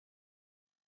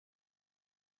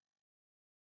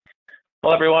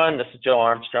Hello, everyone. This is Joe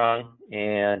Armstrong,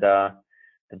 and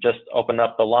just open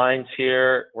up the lines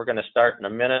here. We're going to start in a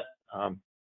minute.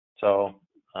 So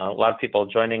a lot of people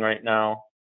joining right now.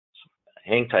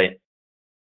 Hang tight.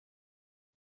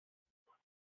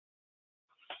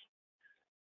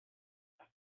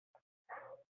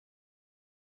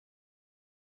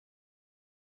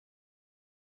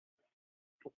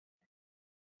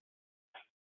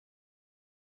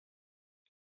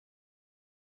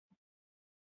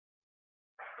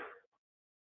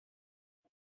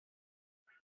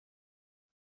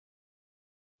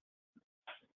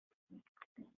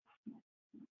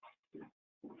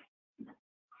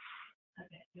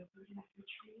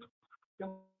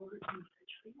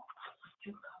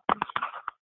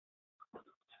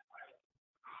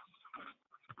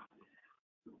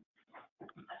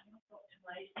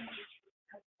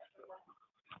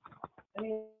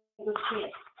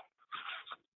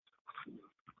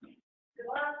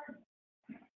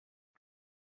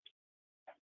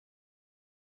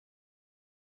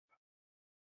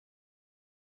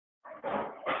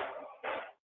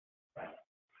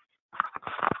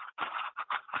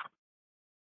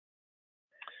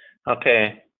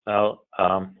 Okay, I'll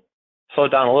slow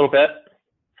down a little bit.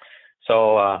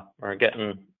 So we're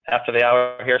getting after the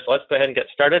hour here, so let's go ahead and get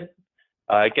started.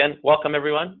 Again, welcome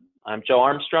everyone. I'm Joe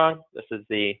Armstrong. This is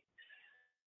the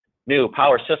new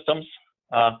Power Systems,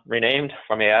 renamed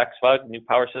from AXVUG, new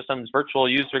Power Systems Virtual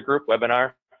User Group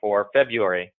webinar for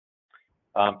February.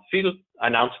 A few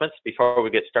announcements before we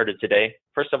get started today.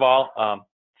 First of all,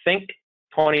 Think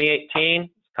 2018 is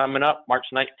coming up March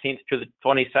 19th through the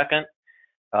 22nd.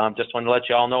 Just wanted to let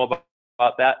you all know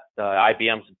about that.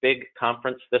 IBM's big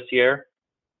conference this year.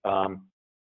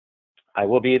 I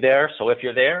will be there, so if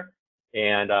you're there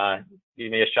and give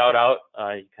me a shout out,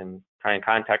 you can try and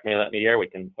contact me, let me hear. We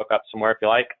can hook up somewhere if you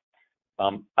like.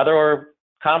 Other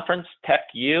conference,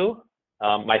 TechU.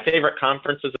 My favorite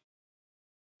conferences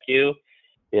TechU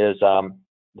is the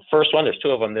first one. There's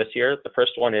two of them this year. The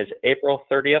first one is April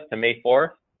 30th to May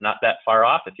 4th. Not that far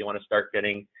off if you want to start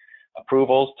getting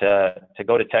approvals to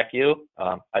go to TechU.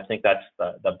 I think that's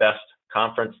the best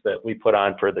conference that we put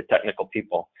on for the technical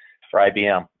people for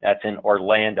IBM. That's in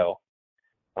Orlando,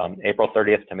 April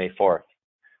 30th to May 4th.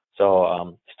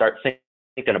 So start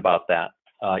thinking about that.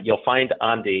 You'll find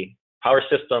on the Power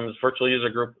Systems Virtual User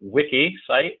Group wiki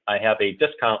site, I have a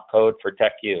discount code for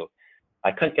TechU.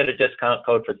 I couldn't get a discount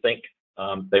code for Think.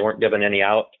 They weren't giving any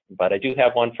out, but I do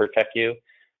have one for TechU.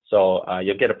 So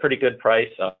you'll get a pretty good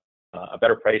price. A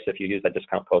better price if you use that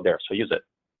discount code there, so use it.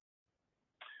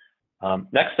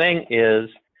 Next thing is,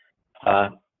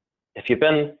 if you've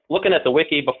been looking at the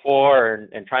wiki before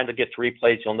and trying to get to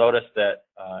replays, you'll notice that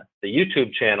the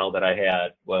YouTube channel that I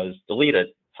had was deleted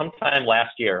sometime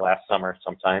last year, last summer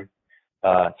sometime.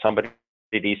 Somebody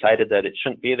decided that it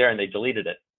shouldn't be there and they deleted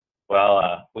it.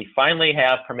 Well, we finally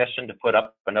have permission to put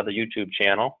up another YouTube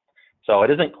channel. So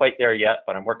it isn't quite there yet,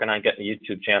 but I'm working on getting the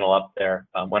YouTube channel up there.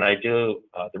 When I do,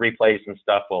 the replays and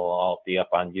stuff will all be up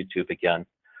on YouTube again,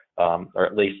 or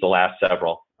at least the last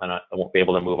several. And I won't be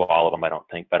able to move all of them, I don't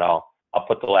think, but I'll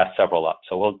put the last several up.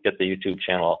 So we'll get the YouTube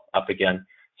channel up again.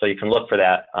 So you can look for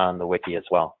that on the wiki as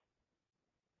well.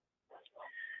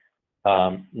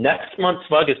 Next month's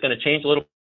VUG is going to change a little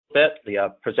bit.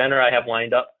 The presenter I have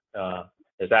lined up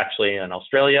is actually in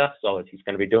Australia, so he's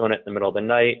going to be doing it in the middle of the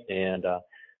night, and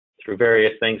through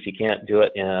various things, he can't do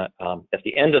it at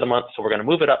the end of the month, so we're going to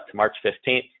move it up to March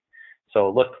 15th.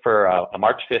 So look for a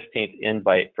March 15th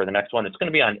invite for the next one. It's going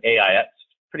to be on AIX,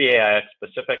 pretty AIX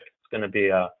specific. It's going to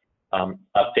be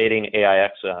updating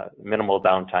AIX, minimal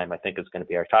downtime, I think is going to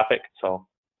be our topic. So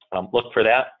look for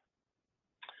that.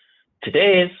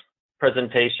 Today's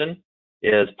presentation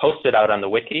is posted out on the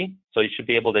wiki, so you should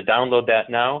be able to download that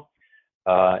now.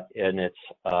 And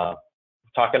it's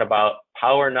talking about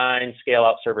POWER9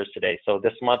 Scale-out servers today. So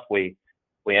this month we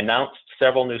announced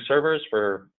several new servers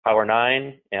for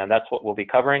POWER9, and that's what we'll be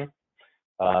covering.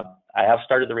 I have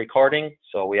started the recording,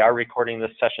 so we are recording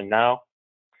this session now.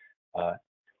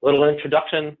 Little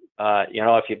introduction, you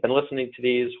know, if you've been listening to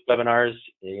these webinars,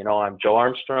 you know, I'm Joe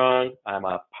Armstrong. I'm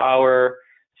a Power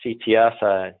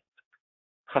CTS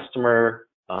customer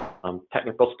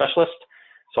technical specialist.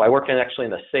 So I work actually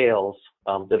in the sales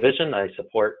division. I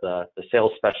support the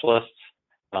sales specialists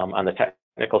on the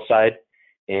technical side.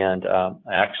 And I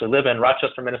actually live in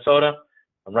Rochester, Minnesota.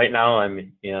 Right now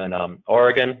I'm in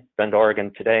Oregon, Bend,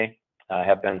 Oregon today. I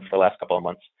have been for the last couple of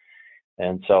months.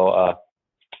 And so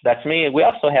that's me. We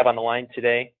also have on the line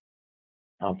today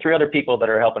three other people that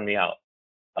are helping me out.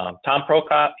 Tom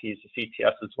Prokop, he's a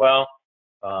CTS as well.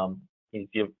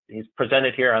 He's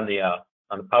presented here on the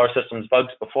Power Systems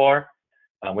VUGs before.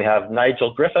 We have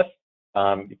Nigel Griffith.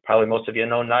 Probably most of you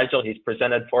know Nigel. He's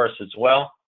presented for us as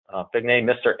well. Big name,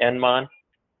 Mr. Enmon.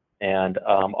 And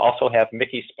also have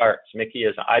Mickey Sparks. Mickey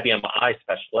is an IBM I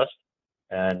specialist.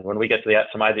 And when we get to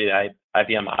some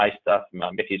IBM I stuff,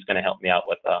 Mickey's going to help me out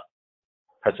with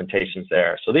presentations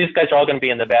there. So these guys are all going to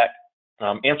be in the back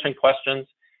answering questions,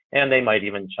 and they might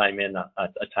even chime in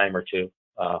a time or two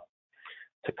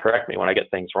to correct me when I get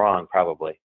things wrong,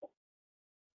 probably.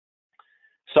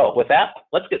 So with that,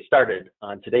 let's get started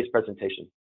on today's presentation.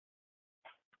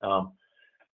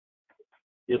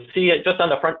 You'll see it just on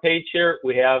the front page here.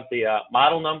 We have the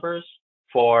model numbers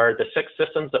for the 6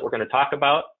 systems that we're going to talk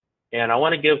about. And I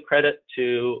want to give credit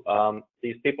to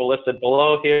these people listed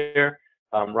below here.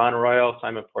 Ron Arroyo,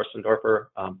 Simon Forstendorfer,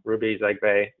 Ruby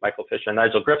Zagbe, Michael Fisher, and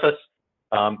Nigel Griffiths.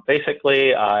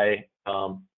 Basically, I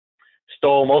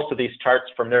stole most of these charts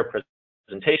from their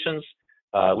presentations,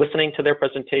 listening to their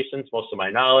presentations, most of my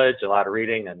knowledge, a lot of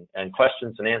reading and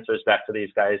questions and answers back to these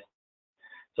guys.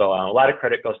 So a lot of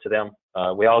credit goes to them.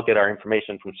 We all get our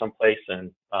information from someplace, and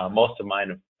most of mine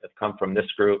have come from this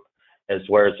group as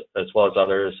well as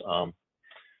others.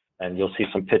 And you'll see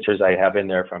some pictures I have in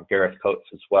there from Gareth Coates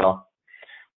as well.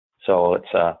 So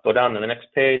let's go down to the next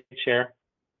page here.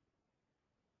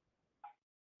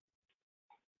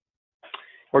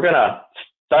 We're going to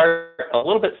start a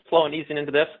little bit slow and easing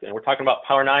into this. And we're talking about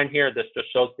POWER9 here. This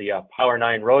just shows the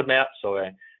POWER9 roadmap. So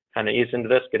I kind of ease into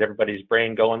this, get everybody's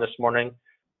brain going this morning.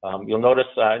 You'll notice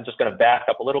I'm just going to back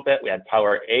up a little bit. We had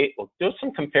POWER8. We'll do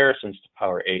some comparisons to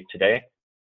POWER8 today.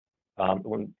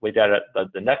 When we did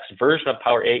the next version of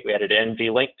POWER8, we added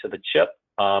NVLink to the chip.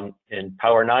 In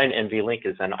POWER9, NVLink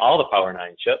is in all the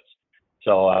POWER9 chips.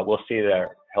 So we'll see that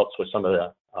helps with some of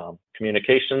the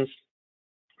communications.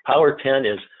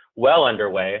 POWER10 is well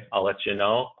underway, I'll let you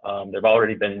know. There've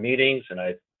already been meetings, and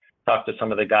I've talked to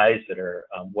some of the guys that are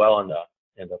well in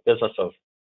the business of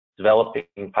developing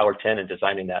POWER10 and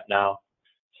designing that now.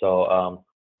 So,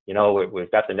 you know,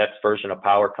 we've got the next version of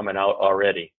Power coming out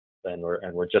already, and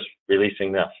we're just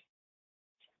releasing this.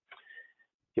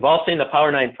 You've all seen the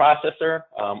POWER9 processor.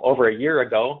 Over a year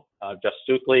ago, Jeff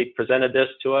Stukley presented this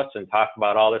to us and talked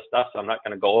about all this stuff, so I'm not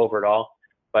going to go over it all.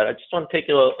 But I just want to take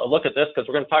a look at this because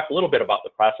we're going to talk a little bit about the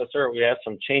processor. We have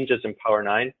some changes in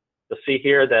POWER9. You'll see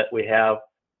here that we have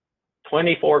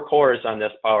 24 cores on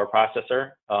this Power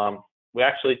processor. We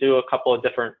actually do a couple of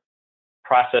different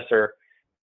processor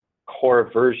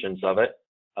core versions of it,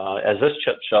 as this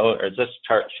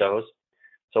chart shows.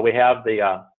 So we have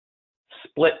the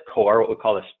split core, what we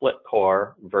call the split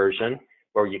core version,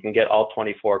 where you can get all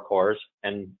 24 cores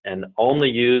and only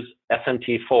use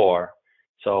SMT4.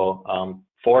 So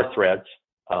 4 threads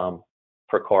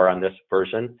per core on this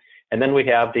version. And then we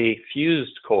have the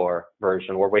fused core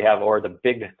version where we have, or the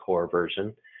big core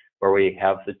version, where we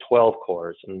have the 12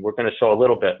 cores. And we're going to show a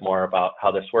little bit more about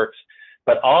how this works.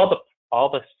 But all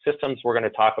the systems we're going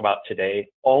to talk about today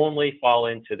only fall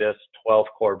into this 12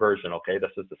 core version, okay?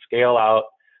 This is the scale-out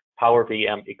Power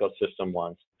VM ecosystem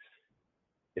ones.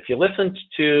 If you listened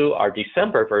to our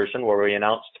December version where we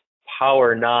announced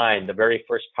POWER9, the very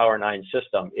first POWER9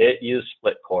 system, it used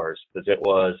split cores because it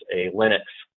was a Linux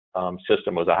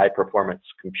system. It was a high-performance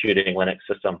computing Linux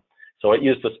system. So it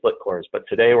used the split cores. But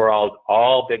today we're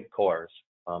all big cores.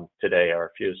 Today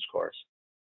are fused cores.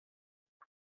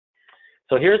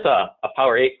 So here's a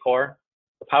POWER8 core.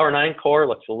 The POWER9 core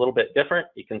looks a little bit different.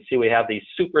 You can see we have these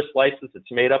super slices.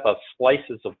 It's made up of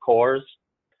slices of cores.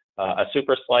 A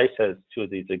super slice has 2 of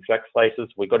these exec slices.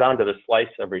 We go down to the slice,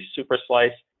 every super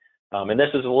slice. And this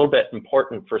is a little bit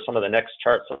important for some of the next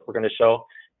charts that we're going to show,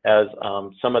 as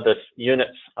some of the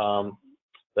units,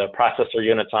 the processor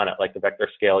units on it, like the vector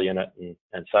scale unit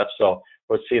and such. So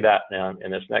we'll see that in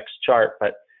this next chart.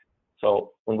 But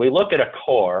so when we look at a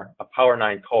core, a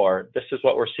POWER9 core, this is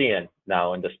what we're seeing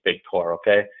now in this big core,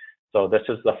 okay? So this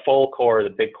is the full core, the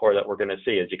big core that we're going to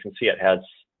see. As you can see, it has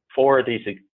 4 of these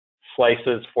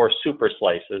slices, 4 super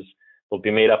slices, will be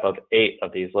made up of 8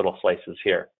 of these little slices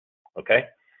here, okay?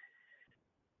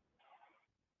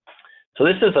 So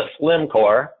this is a slim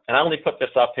core, and I only put this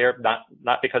up here,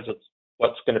 not because it's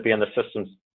what's going to be in the systems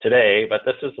today, but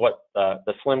this is what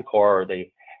the slim core, or the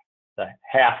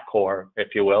half core,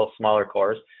 if you will, smaller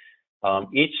cores.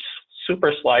 Each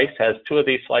super slice has 2 of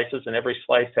these slices, and every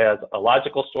slice has a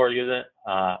logical store unit,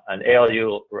 an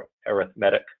ALU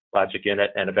arithmetic logic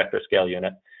unit, and a vector scale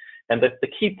unit. And the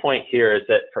key point here is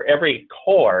that for every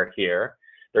core here,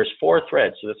 there's 4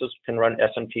 threads. So this can run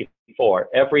SMT4.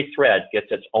 Every thread gets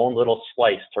its own little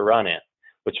slice to run in,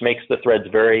 which makes the threads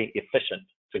very efficient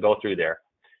to go through there.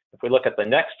 If we look at the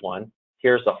next one,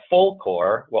 here's a full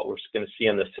core, what we're going to see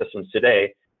in the systems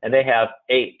today. and they have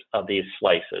 8 of these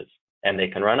slices, and they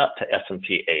can run up to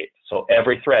SMT 8. So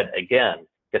every thread, again,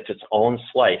 gets its own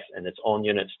slice and its own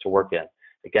units to work in.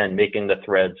 Again, making the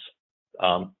threads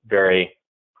very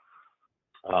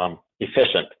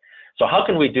efficient. So how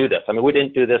can we do this? I mean, we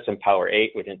didn't do this in Power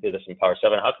 8. We didn't do this in Power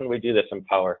 7. How can we do this in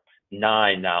Power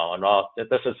 9 now? And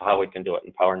this is how we can do it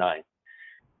in Power 9.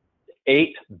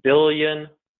 8 billion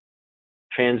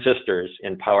transistors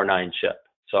in Power 9 chip.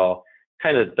 So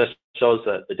kind of this shows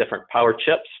the different power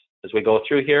chips as we go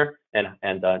through here, and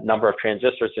the number of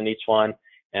transistors in each one.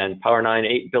 And Power 9,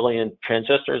 8 billion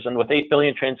transistors. And with 8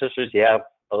 billion transistors, you have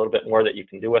a little bit more that you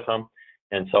can do with them.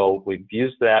 And so we've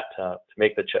used that to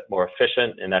make the chip more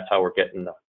efficient, and that's how we're getting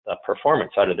the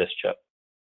performance out of this chip.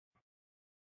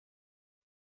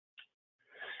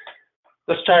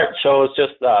 This chart shows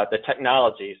just the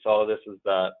technology. So this is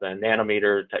the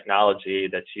nanometer technology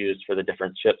that's used for the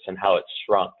different chips and how it's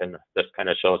shrunk. And this kind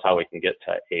of shows how we can get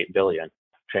to 8 billion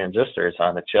transistors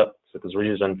on the chip, because we're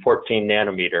using 14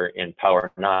 nanometer in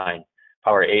Power 9.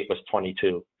 Power 8 was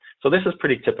 22. So this is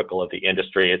pretty typical of the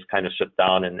industry. It's kind of shipped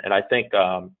down, and I think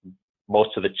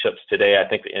most of the chips today, I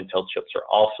think the Intel chips are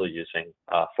also using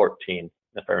 14,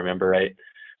 if I remember right.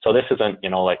 So this isn't, you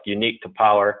know, like unique to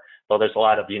Power, though there's a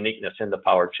lot of uniqueness in the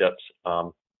Power chips.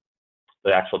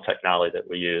 The actual technology that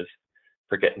we use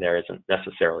for getting there isn't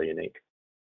necessarily unique.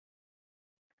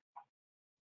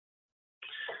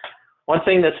 One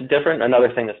thing that's different,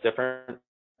 another thing that's different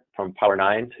from Power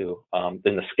 9 to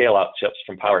than the scale-out chips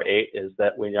from Power 8 is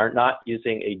that we are not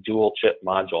using a dual chip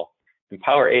module. In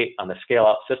Power 8 on the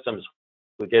scale-out systems,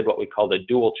 we did what we called a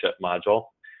dual chip module.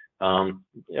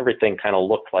 Everything kind of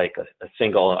looked like it's a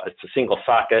single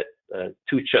socket,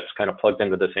 2 chips kind of plugged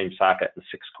into the same socket and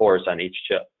 6 cores on each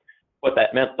chip. What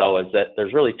that meant though is that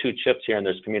there's really 2 chips here, and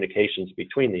there's communications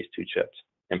between these 2 chips.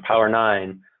 In Power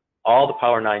 9, all the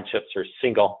Power 9 chips are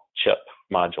single chip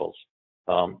modules.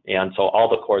 And so all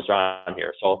the cores are on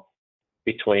here. So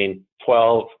between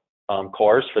 12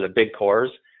 cores for the big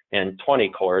cores and 20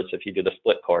 cores if you do the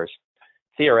split cores.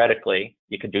 Theoretically,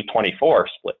 you could do 24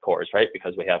 split cores, right?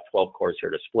 Because we have 12 cores here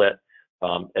to split.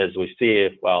 As we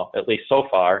see, well, at least so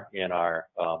far in our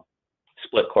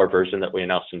split core version that we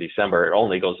announced in December, it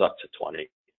only goes up to 20.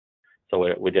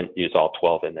 So we didn't use all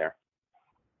 12 in there.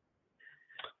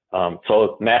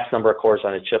 So max number of cores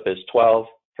on a chip is 12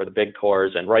 for the big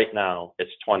cores, and right now it's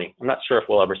 20. I'm not sure if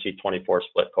we'll ever see 24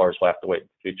 split cores. We'll have to wait in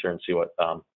the future and see what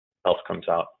else comes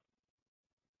out.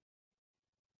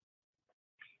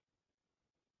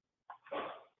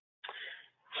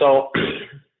 So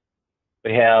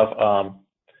we have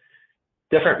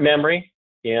different memory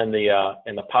in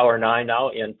the Power 9 now.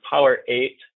 In Power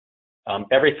 8,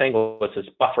 everything was this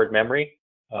buffered memory,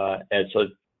 and so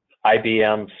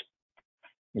IBM's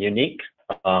unique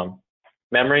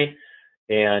memory.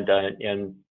 And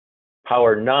in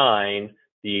Power 9,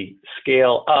 the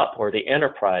scale up or the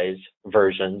enterprise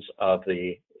versions of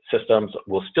the systems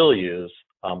will still use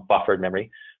buffered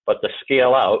memory, but the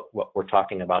scale out, what we're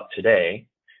talking about today,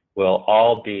 will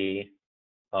all be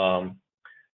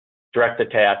direct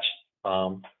attached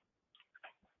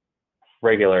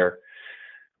regular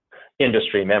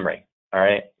industry memory. All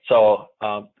right, so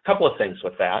a couple of things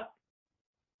with that.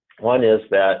 One is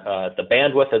that the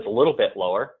bandwidth is a little bit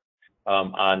lower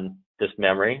on this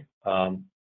memory,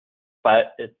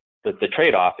 but the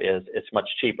trade-off is it's much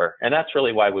cheaper, and that's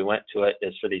really why we went to it,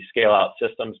 is for these scale-out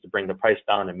systems to bring the price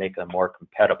down and make them more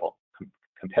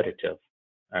competitive.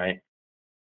 All right,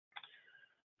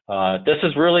 this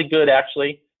is really good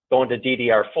actually. Going to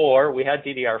DDR4, we had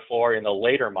DDR4 in the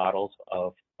later models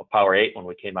of Power 8 when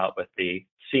we came out with the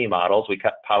C models. We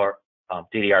kept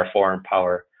DDR4 and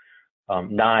Power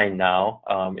 9 now.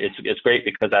 It's great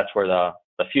because that's where the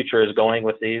future is going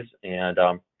with these, and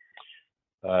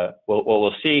what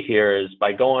we'll see here is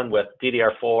by going with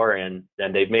DDR4 and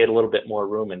then they've made a little bit more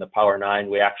room in the Power 9,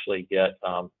 we actually get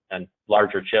and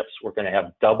larger chips. We're going to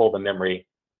have double the memory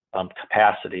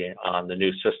capacity on the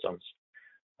new systems.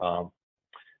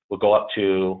 We'll go up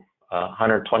to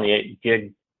 128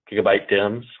 gigabyte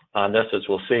DIMMs on this, as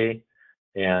we'll see,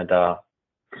 and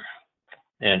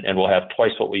we'll have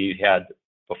twice what we had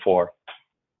before.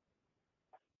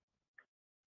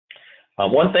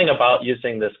 One thing about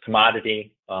using this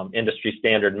commodity industry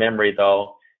standard memory,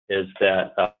 though, is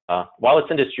that while it's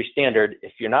industry standard,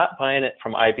 if you're not buying it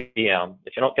from IBM,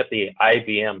 if you don't get the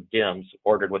IBM DIMMs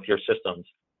ordered with your systems,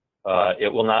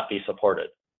 it will not be supported.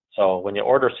 So when you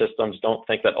order systems, don't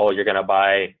think that, oh, you're going to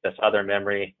buy this other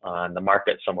memory on the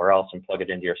market somewhere else and plug it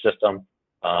into your system.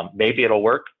 Maybe it'll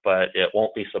work, but it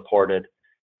won't be supported,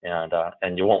 and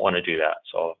you won't want to do that.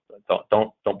 So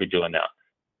don't be doing that.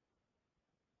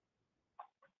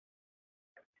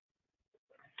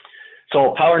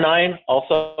 So POWER9,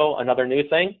 also another new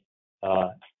thing,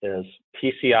 is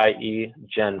PCIe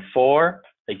Gen 4.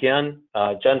 Again,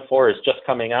 Gen 4 is just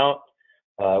coming out.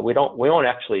 We won't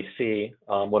actually see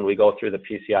when we go through the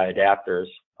PCI adapters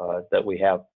that we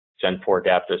have Gen 4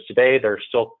 adapters today. They're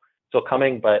still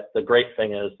coming, but the great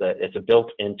thing is that it's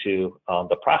built into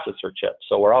the processor chip.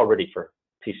 So we're all ready for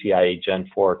PCIe Gen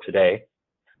 4 today.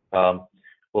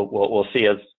 We'll see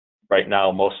as right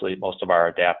now, most of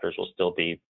our adapters will still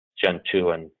be Gen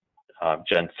 2 and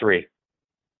Gen 3.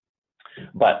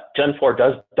 But Gen 4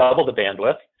 does double the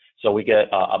bandwidth, so we get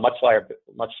a much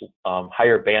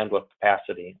higher bandwidth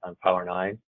capacity on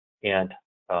POWER9, and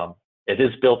it is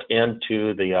built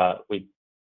into the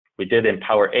we did in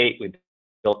POWER8. We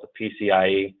built the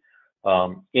PCIe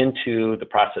into the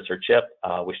processor chip.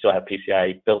 We still have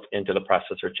PCIe built into the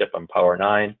processor chip on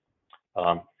POWER9.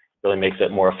 Really makes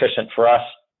it more efficient for us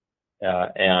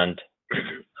and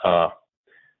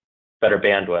better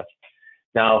bandwidth.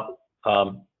 Now,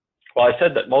 while I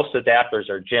said that most adapters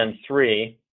are Gen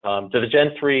 3, the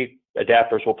Gen 3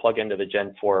 adapters will plug into the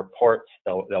Gen 4 ports.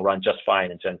 They'll run just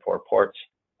fine in Gen 4 ports,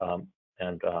 so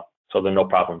there are no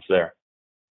problems there.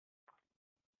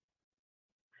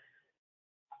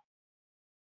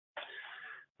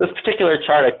 This particular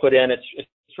chart I put in, it's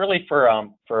really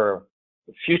for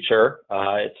future.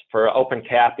 It's for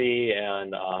OpenCAPI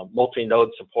and multi-node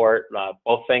support,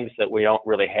 both things that we don't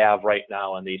really have right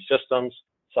now on these systems.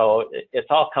 So it's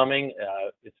all coming.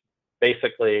 It's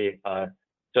basically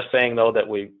just saying, though, that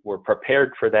we're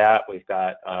prepared for that. We've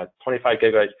got 25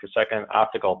 gigabytes per second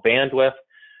optical bandwidth,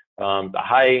 the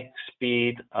high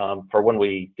speed for when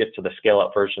we get to the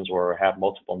scale-up versions where we have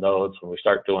multiple nodes, when we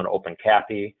start doing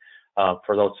OpenCAPI,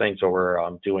 for those things where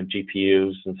we're doing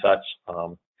GPUs and such.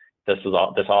 This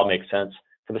all makes sense.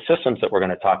 For the systems that we're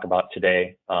going to talk about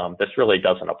today, this really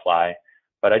doesn't apply.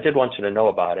 But I did want you to know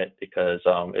about it because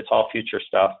it's all future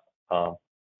stuff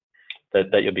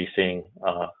that you'll be seeing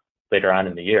later on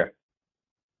in the year.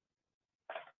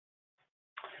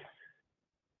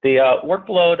 The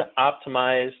workload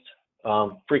optimized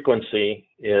frequency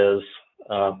is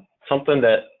something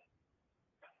that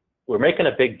we're making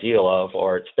a big deal of,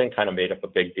 or it's been kind of made up a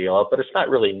big deal of, but it's not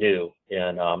really new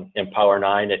in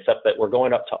POWER9, except that we're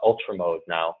going up to ultra mode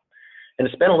now. And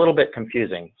it's been a little bit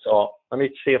confusing. So let me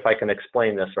see if I can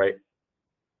explain this right.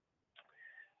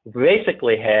 We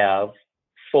basically have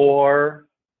 4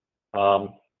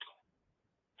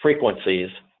 frequencies,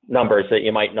 numbers that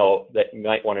you might want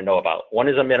to know about. One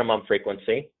is a minimum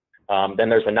frequency, then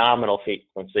there's a nominal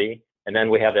frequency, and then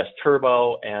we have this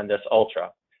turbo and this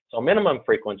ultra. So minimum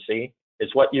frequency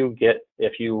is what you get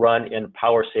if you run in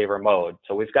power saver mode.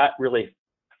 So we've got really,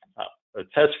 it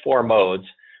says 4 modes,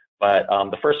 but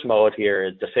the first mode here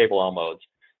is disable all modes.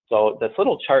 So this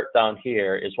little chart down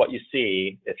here is what you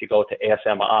see if you go to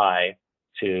ASMI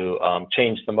to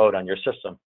change the mode on your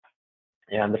system.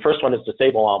 And the first one is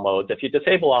disable all modes. If you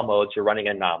disable all modes, you're running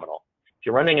in nominal. If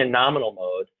you're running in nominal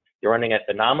mode, you're running at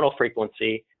the nominal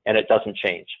frequency and it doesn't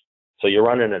change. So you're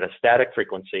running at a static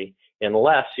frequency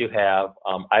unless you have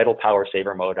idle power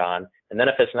saver mode on. And then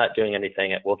if it's not doing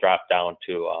anything, it will drop down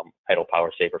to idle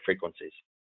power saver frequencies,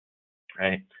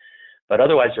 right? But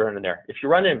otherwise you're running there. If you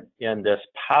run in this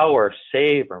power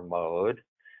saver mode,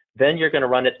 then you're going to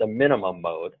run at the minimum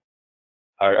mode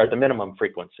or the minimum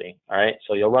frequency, all right?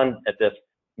 So you'll run at this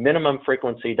minimum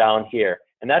frequency down here.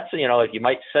 And that's, you know, you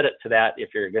might set it to that if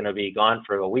you're going to be gone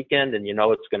for a weekend and you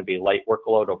know it's going to be light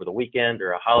workload over the weekend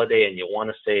or a holiday and you want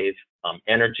to save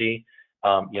energy,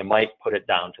 you might put it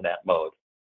down to that mode.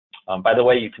 By the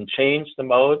way, you can change the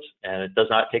modes and it does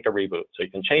not take a reboot. So you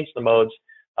can change the modes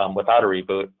without a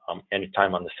reboot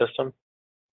anytime on the system.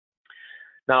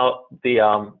 Now,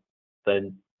 the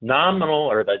nominal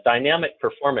or the dynamic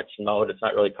performance mode, it's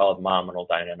not really called nominal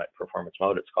dynamic performance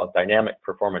mode, it's called dynamic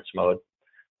performance mode,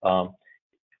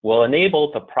 will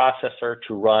enable the processor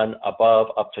to run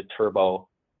above up to turbo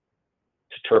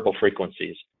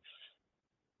frequencies.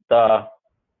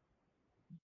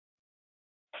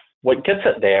 What gets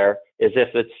it there is if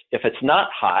it's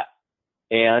not hot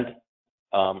and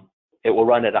it will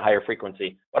run at a higher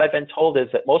frequency. What I've been told is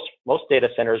that most data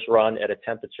centers run at a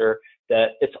temperature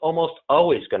that it's almost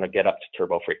always going to get up to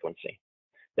turbo frequency.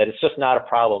 That it's just not a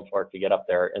problem for it to get up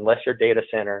there unless your data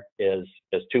center is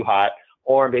too hot,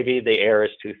 or maybe the air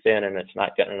is too thin and it's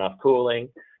not getting enough cooling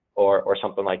or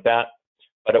something like that.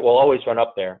 But it will always run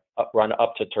up there, run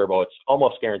up to turbo. It's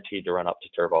almost guaranteed to run up to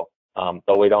turbo,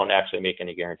 though we don't actually make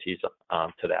any guarantees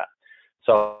to that.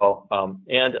 So,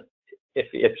 and if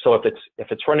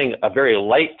it's running a very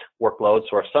light workload,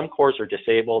 so if some cores are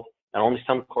disabled and only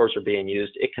some cores are being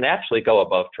used, it can actually go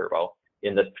above turbo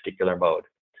in this particular mode.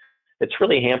 it's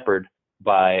really hampered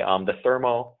by the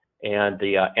thermal and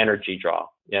the energy draw.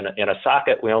 In a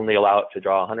socket, we only allow it to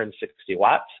draw 160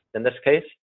 watts in this case.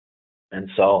 And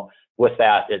so with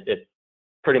that, it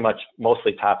pretty much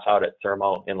mostly tops out at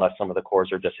thermal unless some of the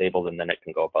cores are disabled, and then it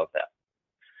can go above that.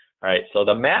 All right, so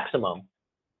the maximum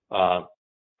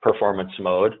performance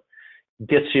mode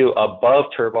gets you above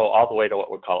turbo all the way to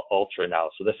what we call ultra now.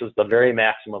 So this is the very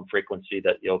maximum frequency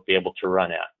that you'll be able to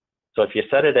run at. So if you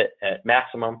set it at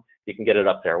maximum, you can get it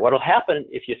up there. What'll happen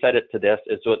if you set it to this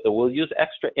is that we'll use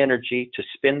extra energy to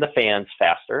spin the fans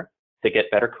faster to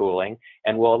get better cooling,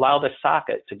 and we'll allow the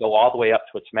socket to go all the way up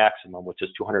to its maximum, which is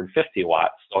 250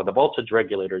 watts. So the voltage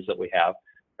regulators that we have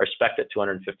are spec'd at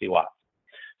 250 watts.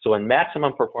 So in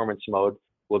maximum performance mode,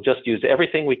 we'll just use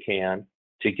everything we can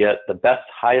to get the best,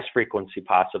 highest frequency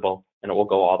possible, and it will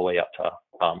go all the way up to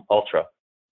ultra.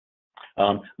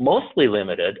 Mostly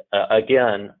limited,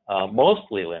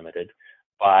 mostly limited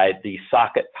by the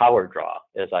socket power draw,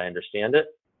 as I understand it.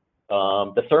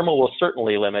 The thermal will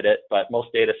certainly limit it, but most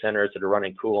data centers that are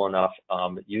running cool enough,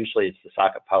 usually it's the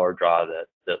socket power draw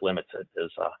that limits it,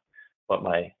 is what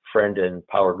my friend and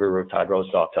power guru, Todd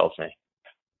Rosendahl, tells me.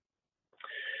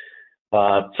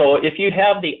 So if you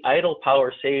have the idle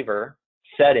power saver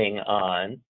setting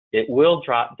on, it will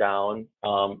drop down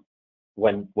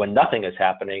when nothing is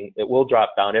happening. It will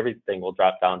drop down, everything will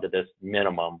drop down to this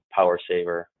minimum power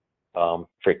saver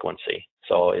frequency.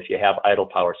 So if you have idle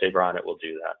power saver on, it will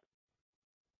do that.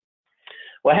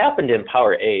 What happened in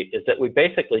POWER9 is that we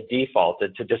basically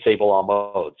defaulted to disable all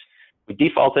modes. We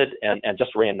defaulted and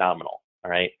just ran nominal,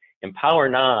 all right? In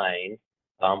POWER9,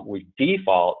 we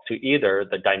default to either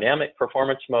the dynamic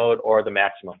performance mode or the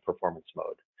maximum performance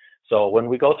mode. So when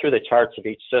we go through the charts of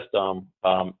each system,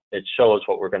 it shows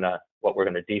what we're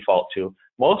gonna default to.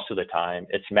 Most of the time,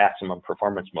 it's maximum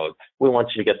performance mode. We want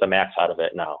you to get the max out of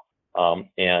it now,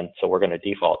 and so we're gonna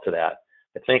default to that.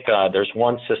 I think there's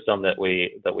one system that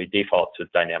we default to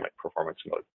dynamic performance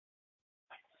mode.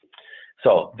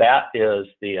 So that is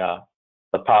the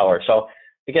power. So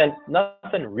again,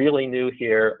 nothing really new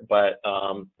here, but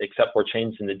except we're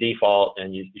changing the default,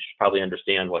 and you should probably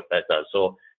understand what that does.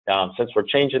 So since we're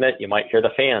changing it, you might hear the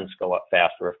fans go up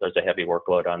faster if there's a heavy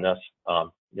workload on this.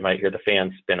 You might hear the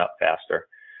fans spin up faster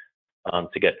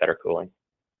to get better cooling.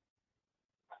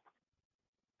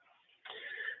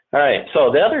 All right, so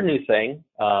the other new thing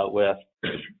with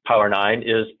POWER9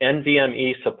 is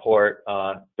NVMe support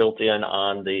built in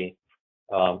on the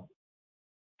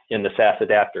in the SAS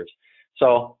adapters.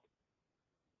 So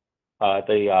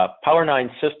the POWER9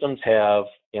 systems have,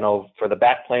 for the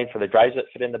backplane, for the drives that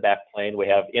fit in the backplane, we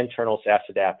have internal SAS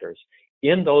adapters.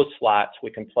 In those slots,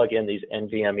 we can plug in these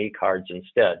NVMe cards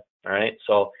instead. All right,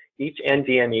 so each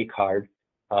NVMe card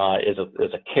is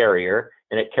a carrier,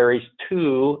 and it carries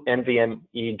 2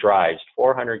 NVMe drives,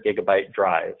 400 gigabyte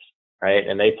drives, right?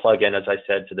 And they plug in, as I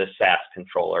said, to this SAS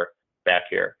controller back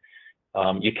here.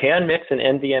 You can mix an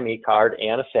NVMe card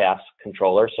and a SAS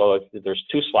controller. So if there's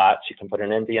 2 slots, you can put an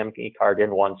NVMe card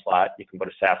in one slot. You can put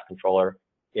a SAS controller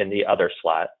in the other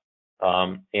slot.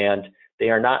 And they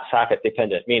are not socket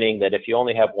dependent, meaning that if you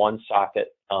only have one socket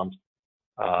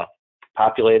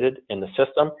populated in the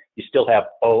system, you still have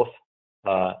both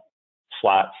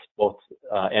slots, both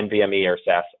NVMe or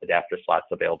SAS adapter slots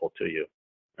available to you.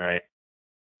 All right.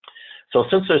 So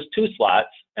since there's 2 slots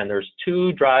and there's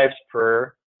 2 drives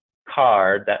per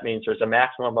card, that means there's a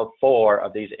maximum of 4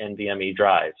 of these NVMe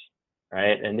drives,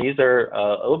 right? And these are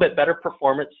a little bit better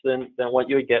performance than what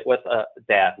you would get with a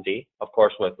DASD, of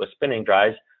course, with spinning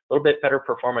drives. A little bit better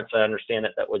performance, I understand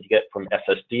it, that would get from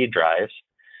SSD drives.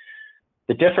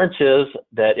 The difference is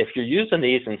that if you're using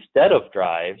these instead of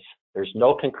drives, there's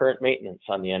no concurrent maintenance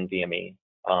on the NVMe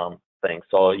thing.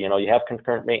 So, you have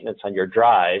concurrent maintenance on your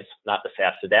drives, not the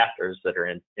SAS adapters that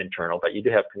are internal, but you do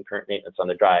have concurrent maintenance on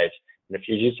the drives. And if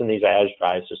you're using these as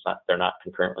drives, they're not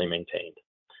concurrently maintained.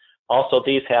 Also,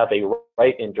 these have a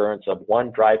write endurance of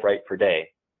 1 drive write per day.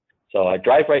 So a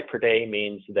drive write per day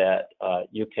means that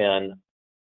you can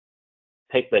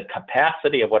take the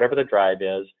capacity of whatever the drive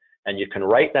is, and you can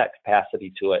write that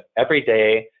capacity to it every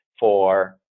day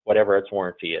for whatever its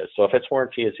warranty is. So if its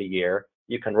warranty is a year,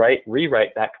 you can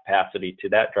rewrite that capacity to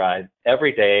that drive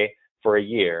every day for a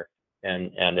year,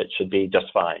 and it should be just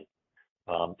fine.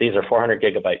 These are 400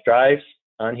 gigabyte drives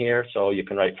on here, so you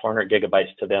can write 400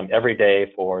 gigabytes to them every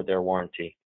day for their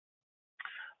warranty.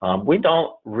 We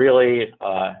don't really,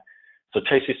 so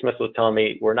Tracy Smith was telling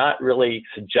me, we're not really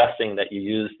suggesting that you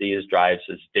use these drives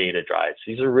as data drives.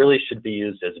 These really should be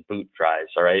used as boot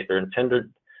drives, all right? They're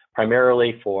intended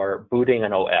primarily for booting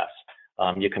an OS.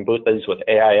 You can boot these with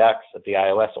AIX, the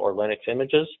iOS or Linux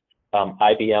images,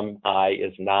 IBM I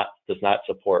does not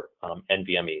support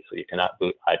NVMe, so you cannot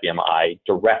boot IBM I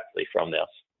directly from this.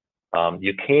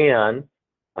 You can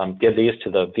give these to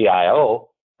the VIO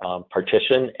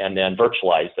partition and then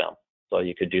virtualize them. So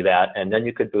you could do that, and then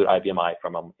you could boot IBM I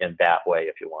from them in that way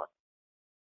if you want.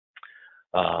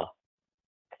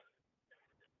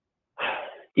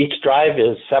 Each drive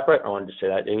is separate. I wanted to say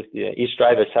that. Each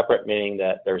drive is separate, meaning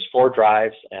that there's 4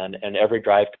 drives, and every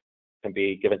drive can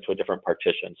be given to a different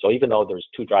partition. So even though there's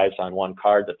 2 drives on one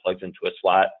card that plugs into a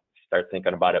slot, start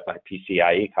thinking about it by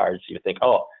PCIe cards, you think,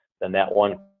 oh, then that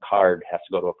one card has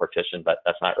to go to a partition, but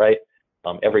that's not right.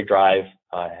 Every drive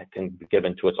can be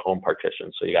given to its own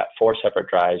partition. So you got 4 separate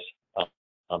drives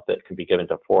that can be given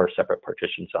to 4 separate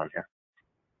partitions on here.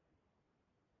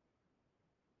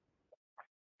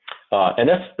 And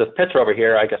this picture over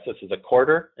here, I guess this is a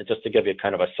quarter, and just to give you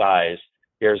kind of a size,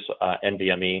 here's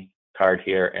NVMe card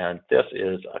here, and this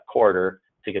is a quarter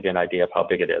to give you an idea of how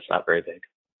big it is, not very big.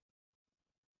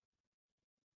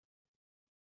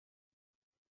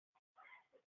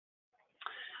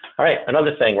 All right,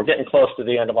 another thing, we're getting close to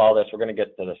the end of all this. We're going to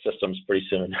get to the systems pretty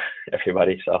soon,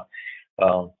 everybody. So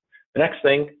the next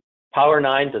thing,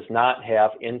 POWER9 does not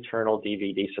have internal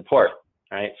DVD support.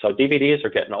 Right, so DVDs are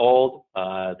getting old.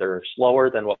 They're slower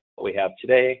than what we have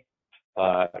today.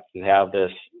 You have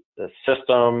this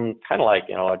system, kind of like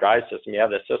a drive system. You have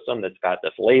this system that's got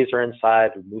this laser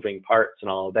inside, moving parts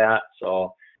and all of that.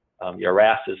 So your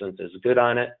RAS isn't as good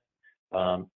on it.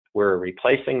 We're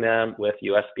replacing them with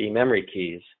USB memory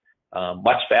keys.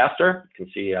 Much faster. You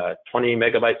can see 20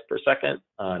 megabytes per second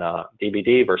on a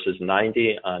DVD versus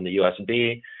 90 on the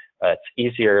USB. It's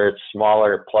easier, it's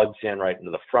smaller, it plugs in right into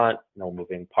the front, no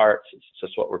moving parts. It's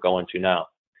just what we're going to now.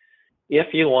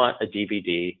 If you want a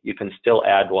DVD, you can still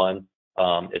add one.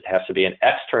 It has to be an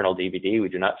external DVD. We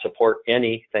do not support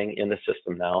anything in the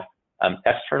system now.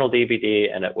 External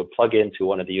DVD, and it would plug into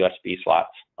one of the USB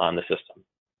slots on the system.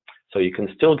 So you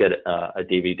can still get a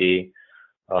DVD.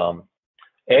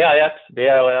 AIX,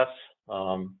 VIOS,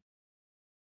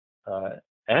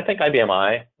 and I think IBM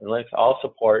I and Linux all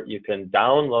support. You can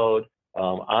download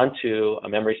onto a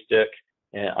memory stick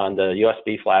on the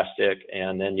USB flash stick,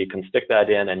 and then you can stick that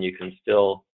in, and you can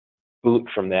still boot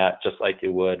from that just like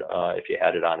you would if you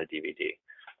had it on a DVD.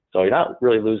 So you're not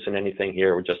really losing anything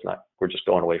here. We're just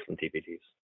going away from DVDs.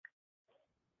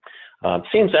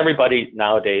 Seems everybody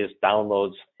nowadays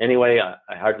downloads anyway.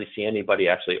 I hardly see anybody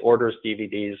actually orders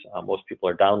DVDs. Most people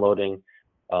are downloading.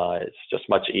 It's just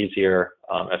much easier,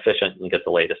 efficient, and get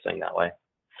the latest thing that way.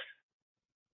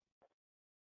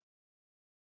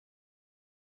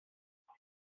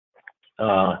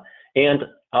 And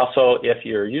also, if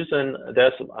you're using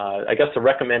this, I guess the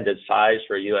recommended size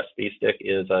for a USB stick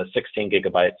is 16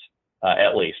 gigabytes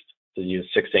at least, to use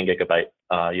 16 gigabyte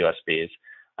USBs.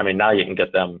 I mean, now you can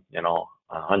get them,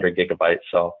 100 gigabytes.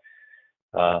 So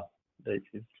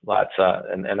lots,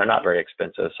 and they're not very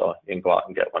expensive. So you can go out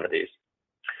and get one of these.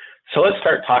 So let's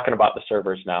start talking about the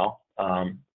servers now.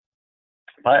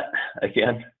 But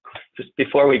again, just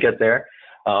before we get there,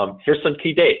 here's some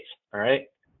key dates. All right.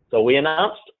 So we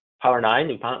announced POWER9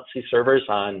 new policy servers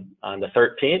on the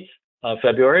 13th of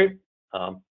February.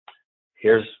 I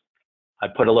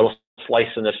put a little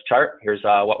slice in this chart. Here's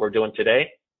what we're doing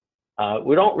today.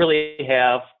 We don't really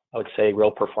have, I would say,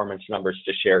 real performance numbers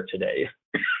to share today.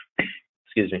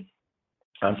 Excuse me.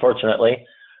 Unfortunately,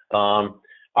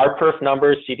 our perf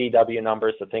numbers, CDW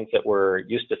numbers, the things that we're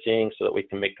used to seeing so that we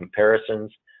can make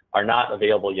comparisons, are not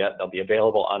available yet. They'll be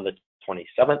available on the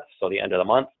 27th, so the end of the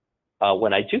month.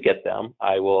 When I do get them,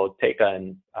 I will take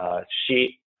a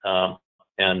sheet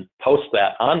and post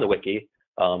that on the wiki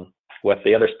with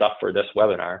the other stuff for this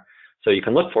webinar. So you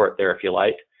can look for it there if you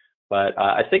like. But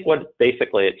I think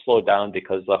basically it slowed down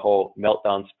because the whole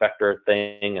meltdown Spectre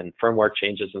thing and firmware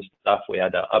changes and stuff, we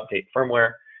had to update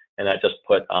firmware, and that just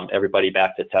put everybody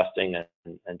back to testing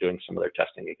and doing some of their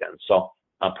testing again. So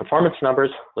performance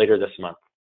numbers later this month.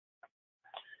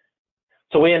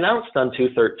 So we announced on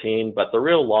 2.13, but the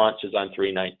real launch is on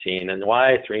 3.19. And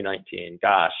why 3.19?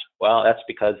 Gosh, well, that's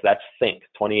because that's Think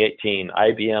 2018,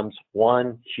 IBM's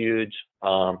one huge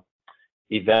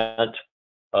event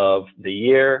of the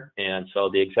year. And so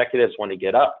the executives want to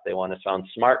get up. They want to sound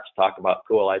smart, to talk about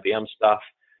cool IBM stuff.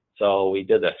 So we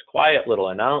did this quiet little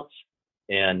announce.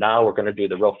 And now we're going to do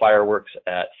the real fireworks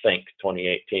at Think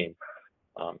 2018.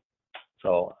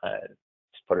 So let's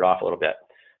put it off a little bit.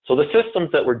 So the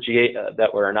systems that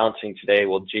we're announcing today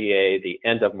will GA the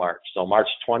end of March. So March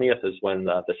 20th is when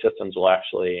the systems will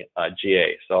actually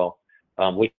GA. So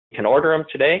we can order them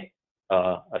today,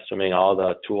 assuming all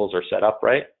the tools are set up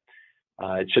right.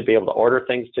 It should be able to order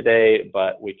things today,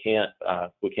 but we can't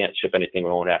ship anything. We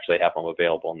won't actually have them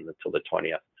available until the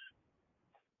 20th.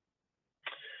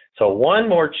 So one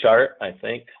more chart, I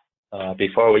think,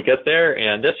 before we get there,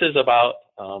 and this is about,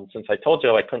 since I told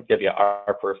you I couldn't give you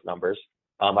our first numbers,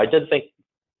 I did think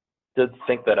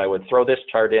that I would throw this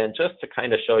chart in just to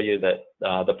kind of show you that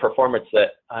the performance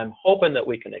that I'm hoping that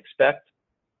we can expect.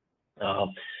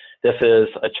 This is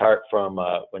a chart from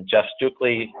when Jeff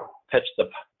Stukley pitched the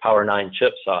POWER9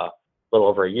 chips a little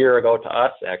over a year ago to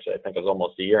us. Actually, I think it was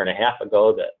almost a year and a half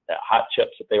ago, that hot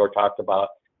chips that they were talked about.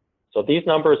 So these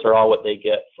numbers are all what they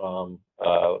get from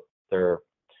their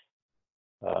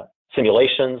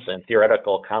simulations and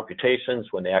theoretical computations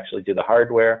when they actually do the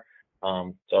hardware.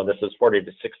 So this is 40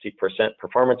 to 60%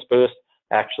 performance boost.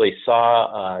 Actually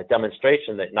saw a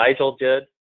demonstration that Nigel did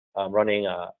running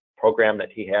a program that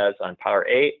he has on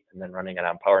POWER8 and then running it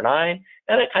on POWER9,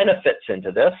 and it kind of fits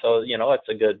into this. So it's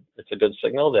a good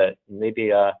signal that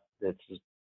maybe this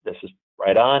is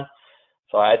right on.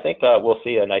 So I think we'll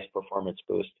see a nice performance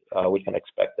boost. We can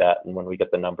expect that, and when we get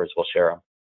the numbers, we'll share them.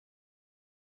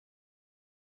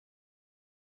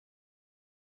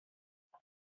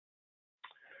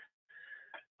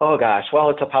 Oh gosh,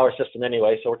 well, it's a power system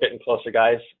anyway, so we're getting closer,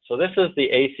 guys. So this is the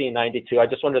AC92. I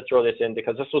just wanted to throw this in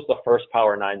because this was the first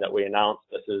POWER9 that we announced.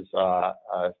 This is a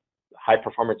high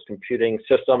performance computing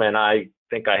system, and I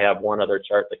think I have one other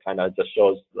chart that kind of just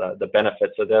shows the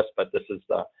benefits of this, but this is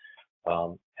the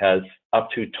has up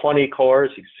to 20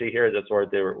 cores. You can see here that's where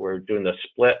we're doing the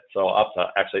split, so up to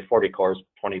actually 40 cores,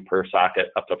 20 per socket,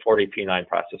 up to 40 P9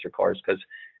 processor cores because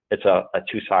it's a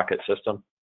two-socket system.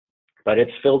 But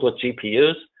it's filled with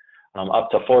GPUs,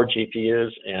 up to 4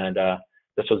 GPUs, and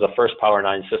this was the first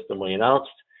POWER9 system we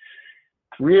announced.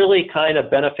 Really kind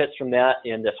of benefits from that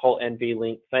in this whole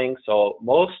NVLink thing. So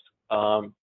most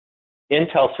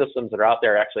Intel systems that are out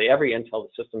there, actually every Intel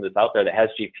system that's out there that has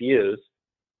GPUs,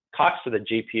 talks to the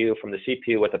GPU from the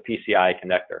CPU with a PCI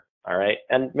connector, all right?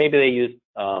 And maybe they use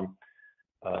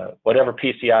whatever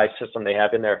PCI system they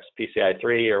have in there, PCI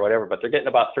 3 or whatever, but they're getting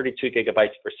about 32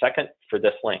 gigabytes per second for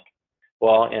this link.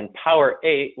 Well, in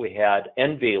POWER8, we had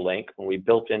NVLink when we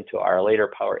built into our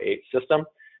later POWER8 system,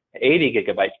 80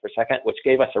 gigabytes per second, which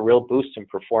gave us a real boost in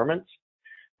performance.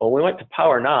 When we went to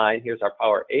POWER9, here's our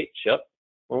POWER8 chip.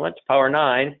 When we went to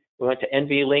POWER9, we went to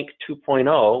NVLink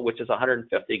 2.0, which is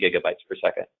 150 gigabytes per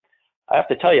second. I have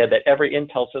to tell you that every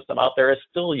Intel system out there is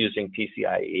still using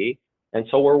PCIe, and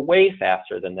so we're way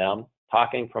faster than them,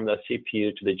 talking from the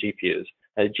CPU to the GPUs.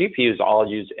 And the GPUs all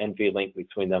use NVLink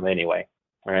between them anyway,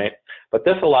 all right? But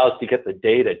this allows to get the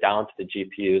data down to the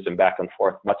GPUs and back and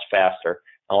forth much faster,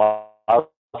 and allows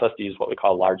us to use what we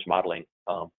call large modeling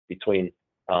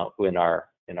in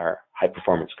our high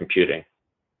performance computing.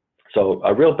 So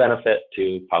a real benefit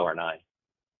to POWER9.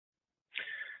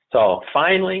 So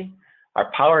finally, our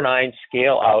POWER9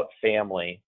 Scale-out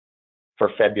family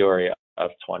for February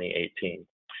of 2018.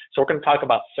 So we're going to talk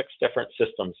about 6 different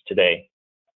systems today,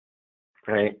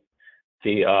 right?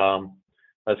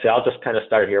 Let's see, I'll just kind of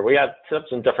start here. We have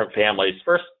some different families.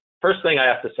 First thing I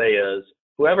have to say is,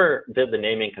 whoever did the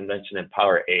naming convention in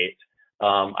POWER8,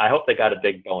 I hope they got a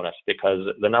big bonus because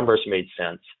the numbers made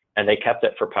sense and they kept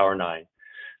it for POWER9.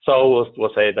 So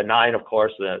we'll say the 9, of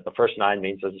course, the first 9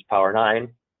 means this is POWER9.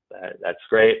 That's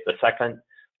great. The second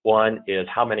one is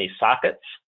how many sockets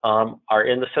are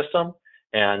in the system.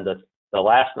 And the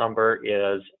last number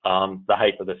is the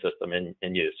height of the system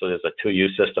in use. So there's a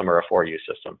 2U system or a 4U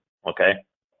system, okay?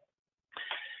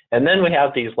 And then we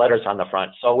have these letters on the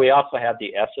front. So we also have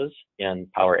the S's in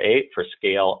POWER8 for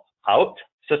scale out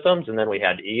systems. And then we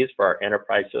had E's for our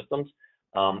enterprise systems.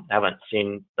 Haven't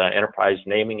seen the enterprise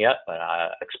naming yet, but I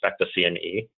expect to see an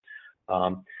E.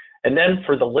 And then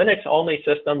for the Linux only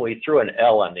system, we threw an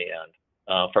L on the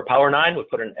end. For POWER9, we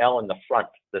put an L in the front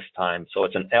this time. So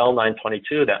it's an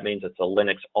L922. That means it's a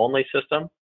Linux only system.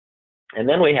 And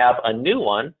then we have a new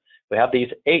one. We have these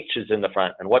H's in the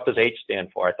front. And what does H stand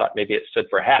for? I thought maybe it stood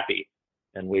for happy.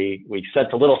 And we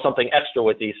sent a little something extra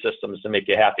with these systems to make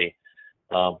you happy.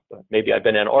 Maybe I've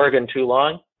been in Oregon too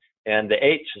long. And the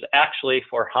H is actually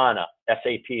for HANA,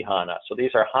 SAP HANA. So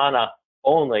these are HANA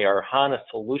only, or HANA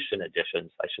solution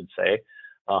editions, I should say,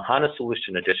 HANA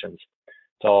solution editions.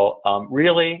 So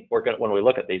really, when we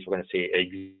look at these, we're going to see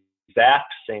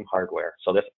exact same hardware.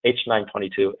 So this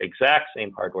H922, exact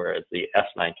same hardware as the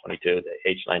S922,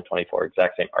 the H924,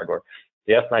 exact same hardware.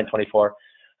 The S924, a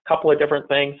couple of different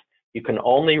things. You can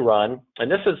only run, and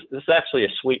this is actually a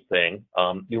sweet thing.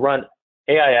 You run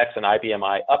AIX and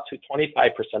IBMI up to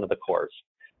 25% of the cores.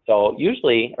 So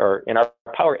usually, or in our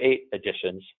POWER8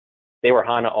 editions, they were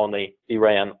HANA only. We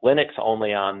ran Linux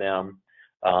only on them.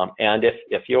 And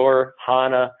if your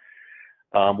HANA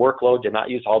workload did not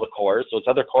use all the cores, those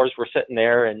other cores were sitting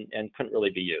there and couldn't really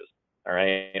be used, all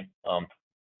right?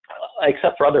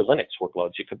 Except for other Linux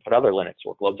workloads. You could put other Linux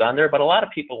workloads on there, but a lot of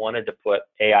people wanted to put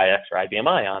AIX or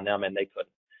IBMI on them, and they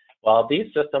couldn't. Well, these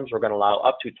systems were going to allow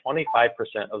up to 25%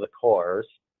 of the cores,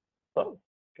 oh,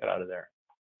 get out of there,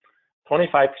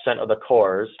 25% of the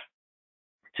cores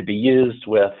to be used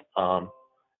with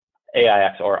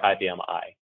AIX or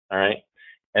IBMI, all right?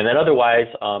 And then otherwise,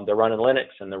 they're running Linux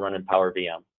and they're running Power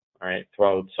VM, all right?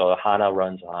 So HANA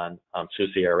runs on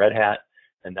SUSE or Red Hat,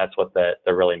 and that's what they're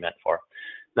really meant for.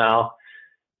 Now,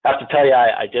 I have to tell you,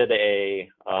 I did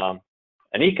an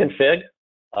econfig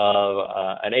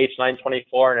of an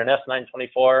H924 and an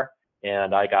S924,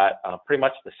 and I got pretty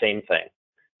much the same thing.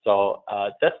 So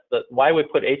that's why we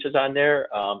put H's on there.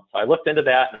 So I looked into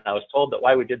that, and I was told that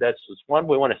why we did this was, one,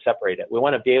 we want to separate it. We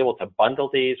want to be able to bundle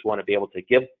these. We want to be able to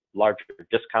give larger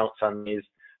discounts on these.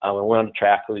 We want to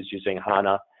track who's using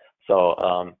HANA,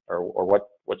 so or what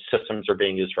systems are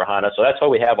being used for HANA. So that's why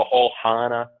we have a whole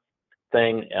HANA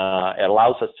thing. It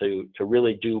allows us to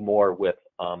really do more with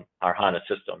our HANA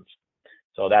systems.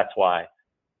 So that's why.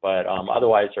 But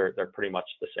otherwise, they're pretty much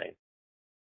the same.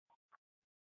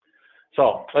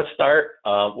 So let's start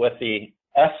with the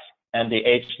S and the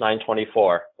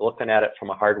H924, looking at it from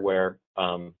a hardware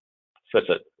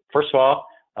visit. First of all,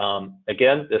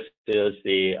 again, this is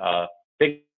the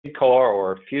big core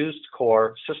or fused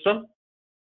core system.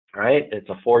 All right, it's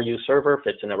a 4U server,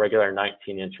 fits in a regular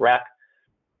 19-inch rack.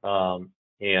 And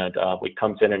it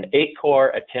comes in an 8-core,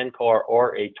 a 10-core,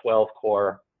 or a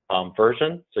 12-core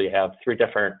version. So you have 3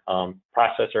 different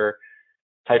processor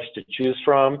types to choose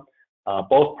from.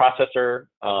 Both processor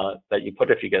that you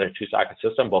put if you get a 2-socket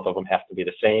system, both of them have to be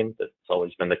the same. That's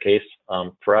always been the case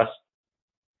for us.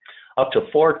 Up to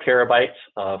 4 terabytes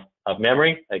of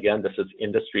memory. Again, this is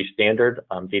industry standard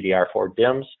DDR4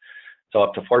 DIMMs. So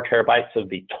up to 4 terabytes would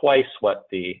be twice what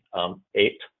the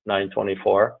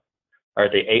 924 or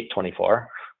the 824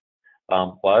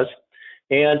 was.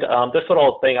 And this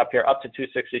little thing up here, up to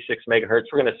 266 megahertz,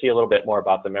 we're going to see a little bit more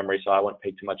about the memory, so I won't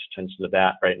pay too much attention to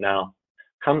that right now.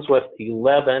 Comes with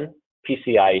 11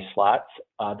 PCIe slots.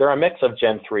 They're a mix of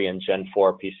Gen 3 and Gen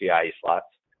 4 PCIe slots.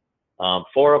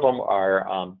 4 of them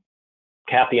are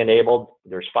CAPI enabled.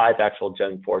 There's 5 actual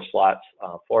Gen 4 slots,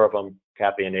 4 of them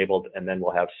CAPI enabled, and then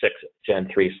we'll have 6 Gen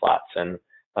 3 slots. And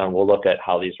we'll look at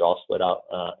how these are all split out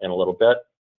in a little bit.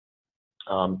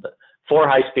 4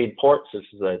 high-speed ports. This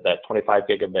is that 25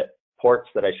 gigabit ports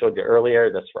that I showed you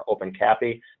earlier. That's for Open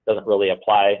CAPI. Doesn't really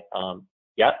apply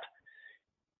yet.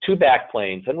 2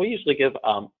 backplanes, and we usually give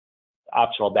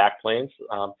optional backplanes.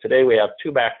 Today we have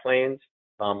 2 backplanes,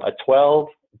 a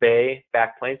 12-bay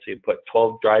backplane, so you put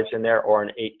 12 drives in there, or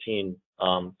an 18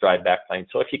 drive backplane.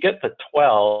 So if you get to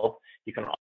 12, you can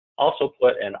also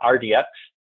put an RDX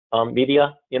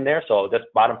media in there. So this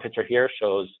bottom picture here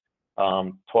shows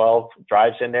 12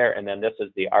 drives in there, and then this is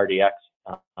the RDX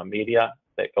media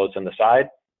that goes in the side.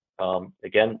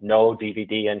 Again, no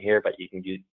DVD in here, but you can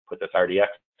put this RDX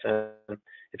in.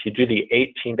 If you do the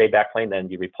 18-bay backplane, then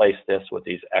you replace this with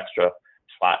these extra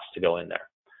slots to go in there.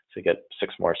 So you get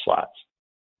 6 more slots.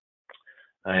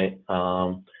 All right.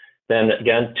 Then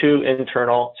again, 2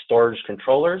 internal storage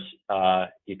controllers.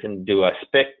 You can do a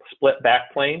split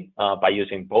backplane by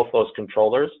using both those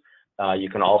controllers. You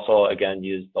can also, again,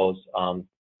 use those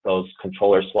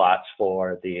controller slots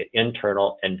for the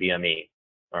internal NVMe,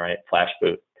 all right, flash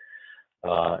boot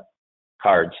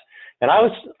cards. And I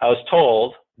was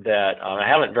told that, I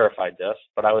haven't verified this,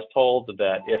 but I was told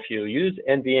that if you use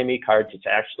NVMe cards, it's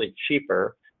actually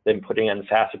cheaper than putting in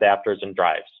SAS adapters and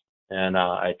drives. And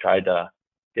I tried to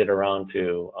get around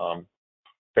to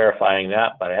verifying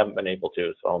that, but I haven't been able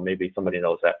to, so maybe somebody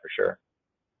knows that for sure.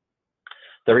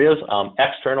 There is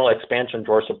external expansion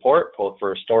drawer support, both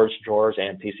for storage drawers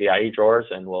and PCIe drawers,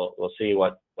 and we'll see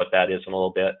what that is in a little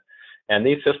bit. And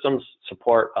these systems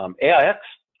support AIX,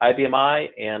 IBMI,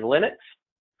 and Linux.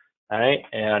 All right,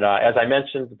 and as I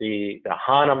mentioned, the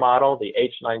HANA model, the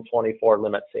H924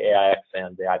 limits the AIX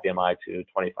and the IBMI to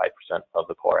 25% of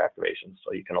the core activations.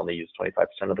 So you can only use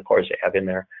 25% of the cores you have in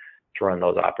there to run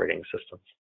those operating systems.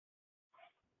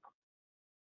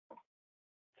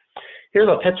 Here's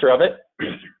a picture of it.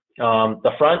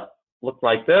 The front looks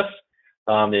like this.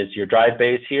 Is your drive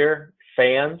base here,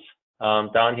 fans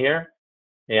down here,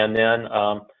 and then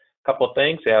a couple of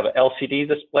things. They have an LCD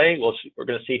display. We're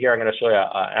going to see here. I'm going to show you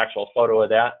an actual photo of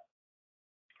that.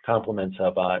 Compliments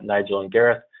of Nigel and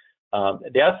Gareth.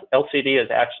 The LCD is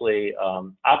actually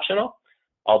optional,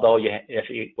 although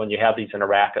when you have these in a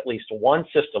rack, at least one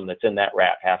system that's in that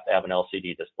rack has to have an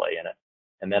LCD display in it.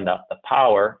 and then the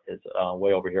power is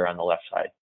way over here on the left side.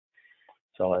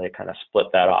 So they kind of split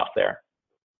that off there.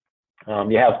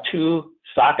 You have two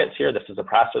sockets here. This is the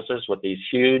processors with these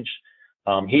huge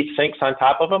heat sinks on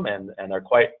top of them, and they're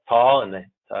quite tall, and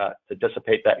to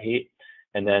dissipate that heat.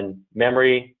 And then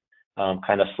memory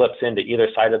kind of slips into either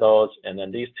side of those, and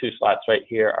then these two slots right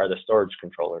here are the storage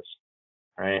controllers,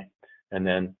 right? And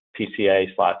then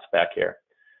PCA slots back here.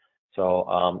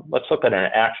 So let's look at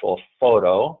an actual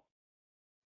photo.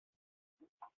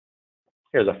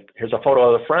 Here's a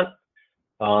photo of the front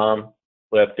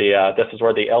with the this is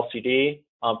where the LCD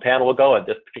panel will go at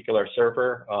this particular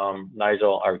server.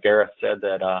 Nigel or Gareth said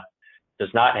that does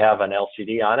not have an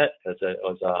LCD on it because it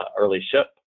was early ship.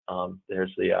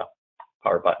 There's the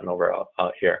power button over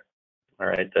out here. All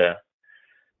right, the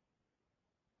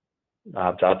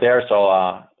knobs out there.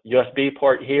 So USB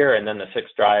port here, and then the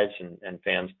 6 drives and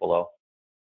fans below.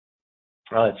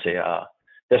 Let's see.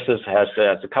 This has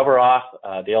the cover off.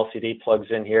 The LCD plugs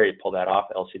in here. You pull that off.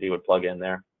 LCD would plug in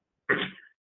there.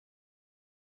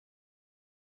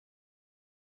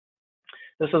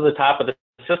 This is the top of the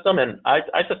system, and I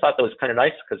just thought that was kind of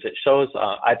nice because it shows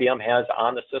IBM has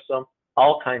on the system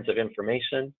all kinds of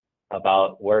information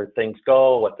about where things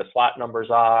go, what the slot numbers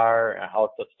are, and how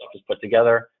the stuff is put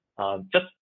together. Just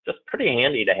pretty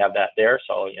handy to have that there.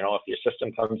 So, you know, if your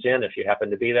system comes in, if you happen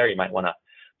to be there, you might want to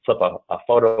flip a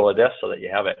photo of this so that you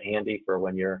have it handy for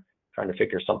when you're trying to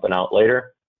figure something out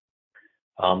later.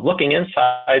 Looking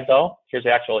inside, though, here's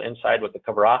the actual inside with the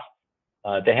cover off.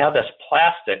 They have this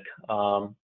plastic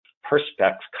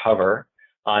Perspex cover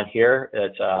on here.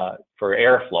 It's for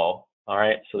airflow. All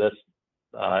right, so this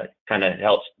kind of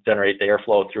helps generate the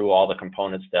airflow through all the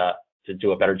components to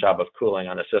do a better job of cooling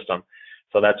on the system.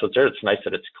 So that's what's there. It's nice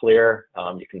that it's clear.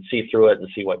 You can see through it and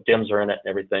see what DIMMs are in it and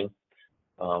everything.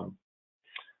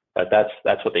 But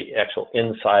that's what the actual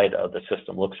inside of the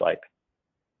system looks like.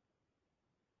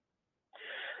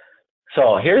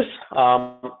 So here's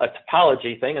a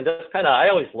topology thing, and this kind of, I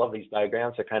always love these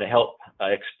diagrams that kind of help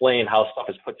explain how stuff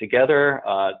is put together.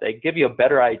 They give you a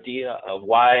better idea of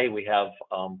why we have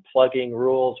plugging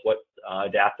rules, what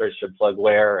adapters should plug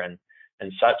where and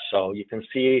such. So you can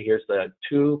see here's the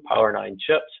 2 POWER9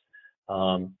 chips.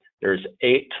 There's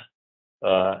 8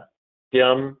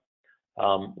 DIMM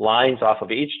lines off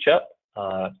of each chip.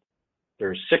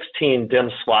 There's 16 DIMM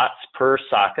slots per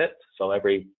socket. So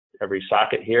every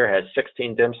socket here has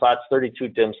 16 DIMM slots, 32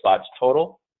 DIMM slots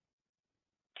total,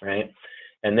 right?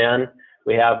 And then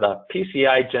we have the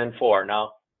PCI Gen 4.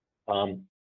 Now,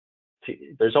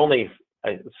 there's only,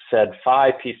 I said,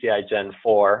 5 PCI Gen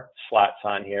 4 slots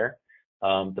on here.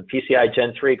 The PCI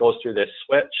Gen 3 goes through this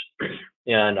switch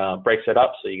and breaks it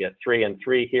up, so you get 3 and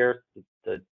 3 here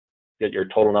to get your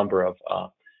total number of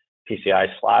PCI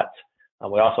slots.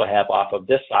 We also have off of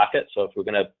this socket, so if we're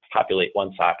going to populate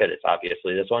one socket, it's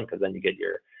obviously this one, because then you get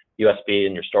your USB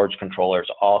and your storage controllers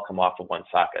all come off of one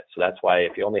socket. So that's why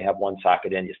if you only have one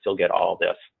socket in, you still get all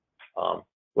this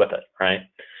with it, right?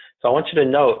 So I want you to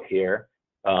note here,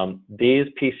 these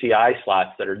PCI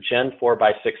slots that are Gen 4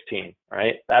 by 16,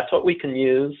 right? That's what we can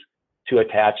use to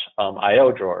attach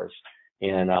I/O drawers.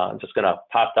 And I'm just going to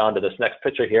pop down to this next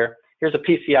picture here. Here's a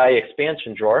PCI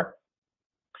expansion drawer.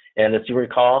 And as you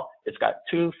recall, it's got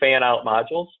 2 fan-out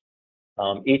modules.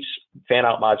 Each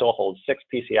fan-out module holds 6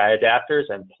 PCI adapters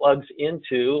and plugs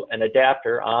into an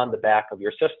adapter on the back of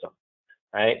your system,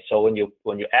 right? So when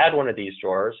you add one of these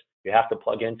drawers, you have to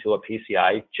plug into a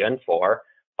PCI Gen 4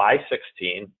 by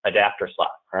 16 adapter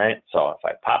slot, right? So if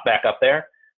I pop back up there,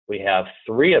 we have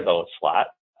 3 of those slots.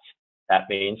 That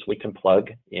means we can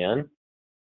plug in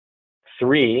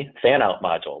 3 fan-out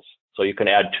modules. So you can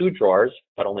add 2 drawers,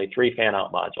 but only 3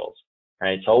 fan-out modules,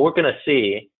 right? So we're going to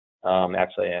see,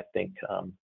 actually, I think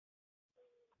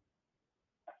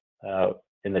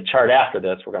in the chart after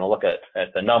this, we're going to look at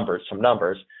the numbers, some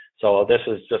numbers. So this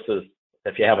is just as,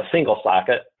 if you have a single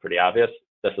socket, pretty obvious,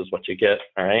 this is what you get,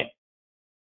 all right?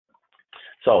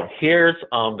 So here's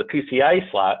the PCI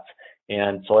slots.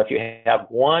 And so if you have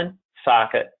one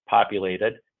socket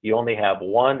populated, you only have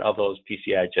one of those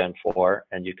PCI Gen 4,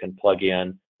 and you can plug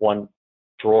in one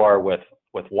drawer with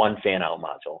one fan-out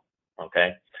module,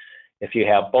 okay? If you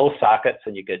have both sockets,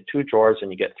 then you get 2 drawers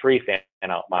and you get 3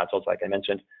 fan-out modules, like I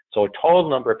mentioned. So a total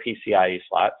number of PCIe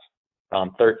slots,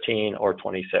 13 or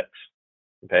 26,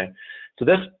 okay? So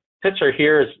this picture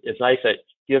here is nice. It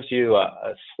gives you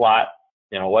a slot,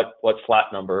 you know, what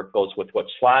slot number goes with what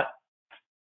slot.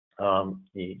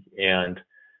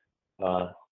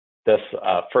 This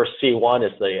first C1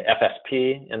 is the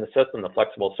FSP in the system, the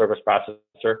flexible service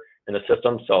processor in the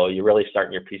system. So you're really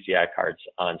starting your PCI cards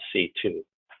on C2,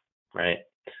 right?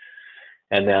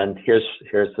 And then here's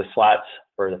the slots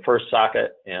for the first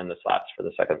socket and the slots for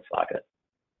the second socket.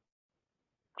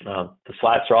 The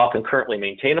slots are all concurrently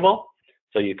maintainable,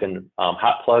 so you can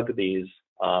hot plug these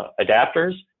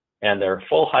adapters, and they're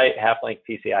full height, half-length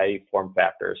PCIe form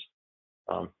factors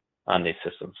on these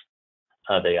systems.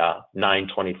 The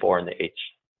 924 and the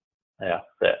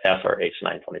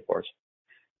SR-H924s.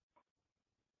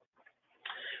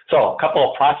 So a couple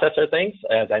of processor things.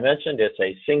 As I mentioned, it's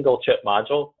a single chip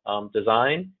module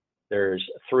design. There's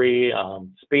 3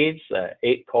 speeds,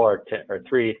 8-core, or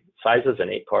 3 sizes, an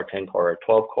 8-core, 10-core, or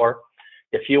 12-core.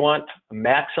 If you want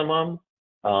maximum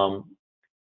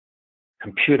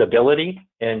computability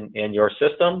in your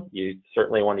system, you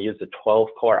certainly want to use the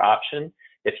 12-core option.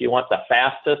 If you want the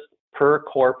fastest per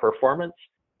core performance,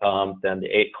 then the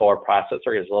 8-core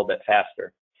processor is a little bit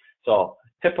faster. So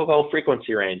typical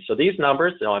frequency range. So these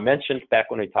numbers, I mentioned back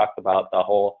when we talked about the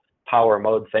whole power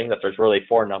mode thing that there's really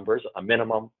 4 numbers: a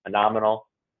minimum, a nominal,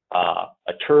 a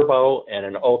turbo, and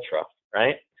an ultra,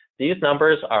 right? These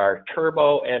numbers are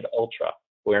turbo and ultra.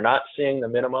 We're not seeing the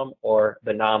minimum or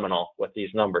the nominal with these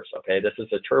numbers, okay? This is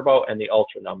the turbo and the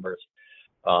ultra numbers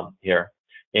here.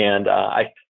 And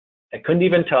I couldn't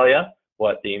even tell you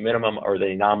what the minimum or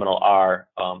the nominal are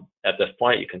at this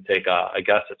point. You can take a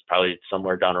guess. It's probably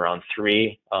somewhere down around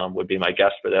 3 would be my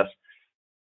guess for this.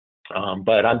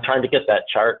 But I'm trying to get that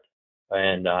chart,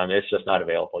 and it's just not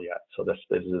available yet. So this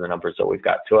is the numbers that we've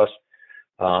got to us.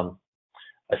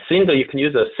 You can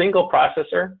use a single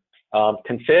processor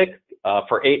config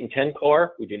for 8 and 10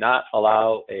 core. We do not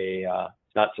allow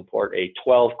not support a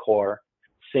 12-core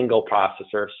single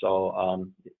processor, so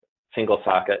single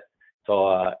socket.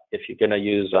 So if you're going to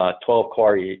use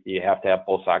 12-core, you have to have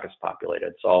both sockets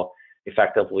populated. So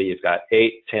effectively, you've got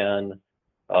 8, 10,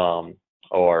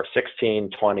 or 16,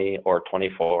 20, or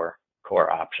 24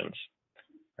 core options,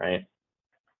 right?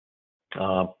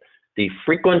 The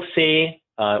frequency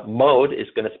mode is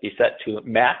going to be set to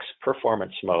max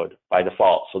performance mode by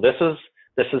default. So this is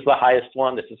the highest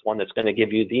one. This is one that's going to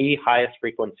give you the highest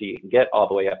frequency you can get, all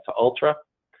the way up to ultra.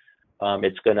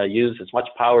 It's going to use as much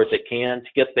power as it can to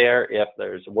get there if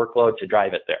there's a workload to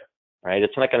drive it there, right?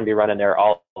 It's not going to be running there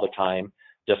all the time,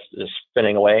 just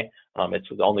spinning away. It's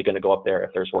only going to go up there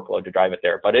if there's workload to drive it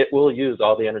there, but it will use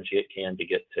all the energy it can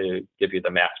to give you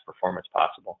the max performance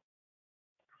possible,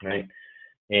 right?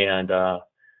 And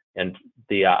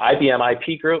the IBM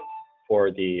IP group for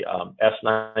the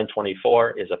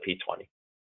S924 is a P20.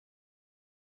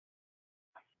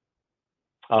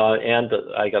 And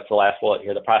I guess the last bullet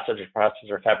here, the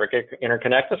processor fabric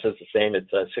interconnect. This is the same.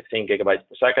 It's 16 gigabytes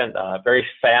per second. Very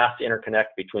fast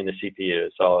interconnect between the CPUs.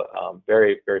 So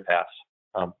very, very fast,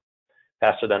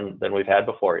 faster than we've had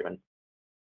before even.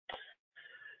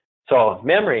 So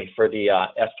memory for the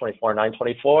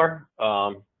S24-924.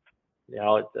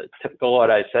 It's typical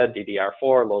what I said,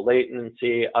 DDR4, low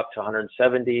latency, up to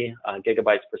 170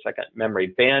 gigabytes per second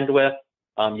memory bandwidth.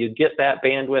 You get that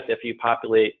bandwidth if you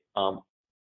populate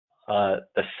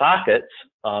the sockets,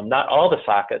 not all the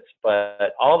sockets,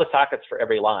 but all the sockets for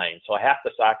every line. So half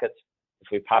the sockets, if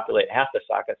we populate half the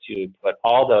sockets, you would put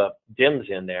all the DIMMs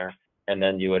in there, and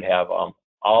then you would have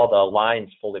all the lines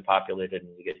fully populated,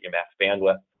 and you get your max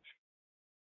bandwidth.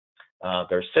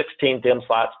 There's 16 DIMM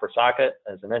slots per socket,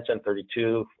 as I mentioned,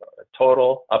 32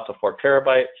 total, up to 4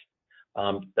 terabytes.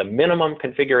 The minimum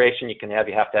configuration you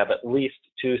have to have at least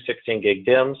 2 16 gig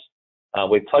DIMMs.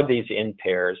 We plug these in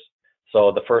pairs. So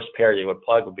the first pair you would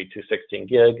plug would be 2 16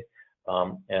 gig,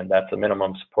 and that's the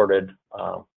minimum supported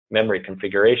memory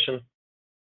configuration.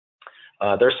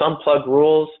 There's some plug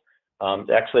rules.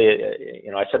 Actually,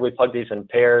 I said we plug these in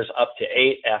pairs up to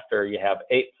 8. After you have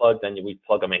 8 plugged, then we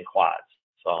plug them in quads.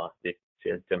 So if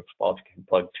you can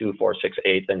plug 2, 4, 6,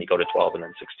 8, then you go to 12 and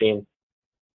then 16.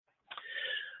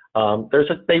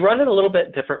 They run at a little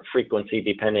bit different frequency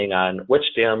depending on which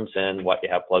DIMMs and what you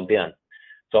have plugged in.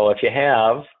 So if you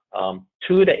have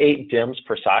 2 to 8 DIMMs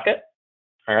per socket,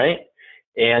 all right,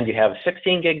 and you have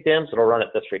 16 gig DIMMs, it'll run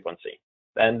at this frequency.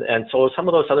 And so some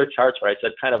of those other charts where I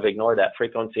said kind of ignore that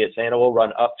frequency, it's saying it will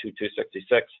run up to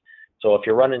 266. So if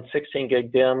you're running 16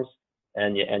 gig DIMMs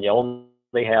and you only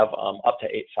have up to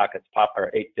 8 sockets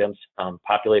 8 DIMMs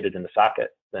populated in the socket,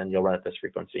 then you'll run at this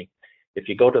frequency. If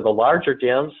you go to the larger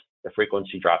DIMMs, the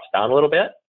frequency drops down a little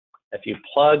bit. If you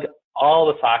plug all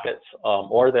the sockets,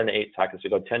 more than 8 sockets, you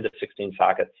go 10 to 16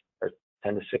 sockets, or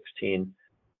 10 to 16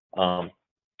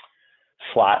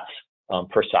 slots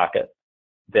per socket,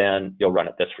 then you'll run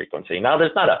at this frequency. Now,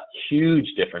 there's not a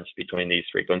huge difference between these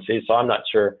frequencies, so I'm not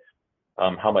sure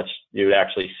how much you would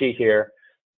actually see here,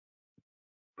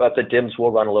 but the DIMMs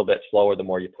will run a little bit slower the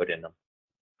more you put in them.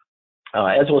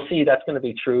 As we'll see, that's going to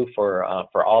be true for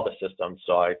all the systems.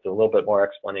 So I do a little bit more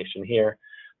explanation here,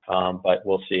 but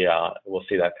we'll see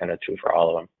that kind of true for all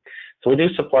of them. So we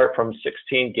do support from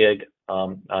 16 gig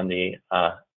on the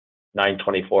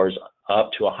 924s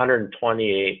up to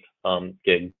 128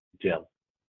 gig DIM.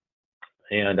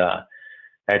 And I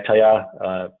tell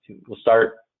you, we'll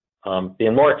start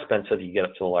being more expensive. You get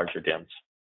up to the larger DIMs.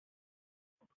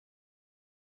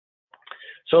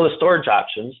 So the storage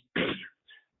options.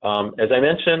 As I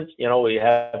mentioned, we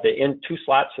have the two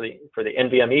slots for the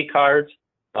NVMe cards.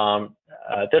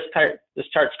 This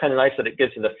chart's kind of nice that it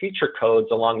gives you the feature codes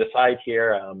along the side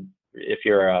here. If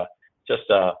you're just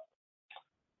a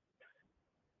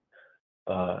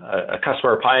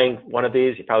customer buying one of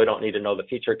these, you probably don't need to know the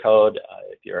feature code.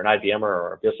 If you're an IBMer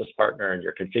or a business partner and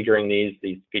you're configuring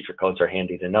these feature codes are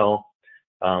handy to know.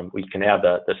 We can have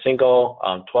the single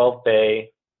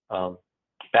 12-bay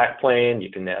backplane.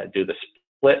 You can do the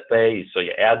split bay, so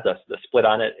you add the split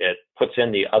on it. It puts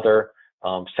in the other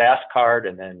SAS card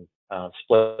and then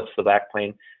splits the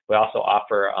backplane. We also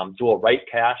offer dual write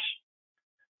cache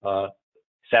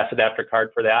SAS adapter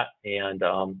card for that,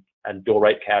 and dual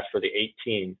write cache for the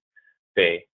 18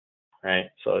 bay, right?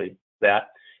 So that,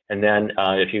 and then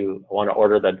if you want to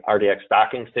order the RDX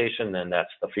docking station, then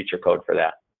that's the feature code for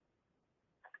that.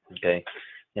 Okay,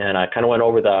 and I kind of went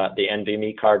over the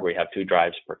NVMe card. We have 2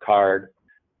 drives per card.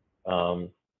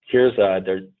 Here's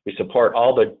we support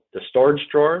all the storage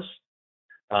drawers.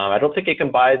 I don't think you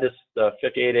can buy the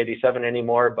 5887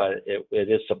 anymore, but it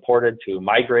is supported to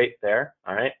migrate there.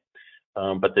 All right,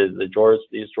 but these drawers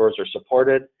are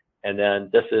supported, and then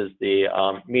this is the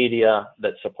media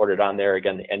that's supported on there.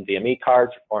 Again, the NVMe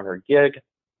cards, 400 gig,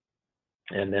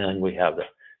 and then we have the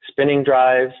spinning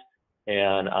drives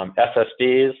and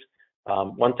SSDs.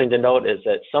 One thing to note is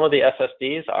that some of the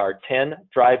SSDs are 10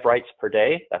 drive writes per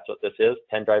day. That's what this is,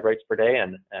 10 drive writes per day.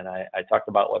 And I talked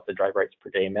about what the drive writes per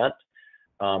day meant.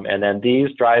 And then these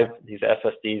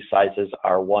SSD sizes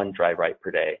are 1 drive write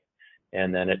per day.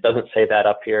 And then it doesn't say that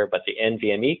up here, but the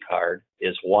NVMe card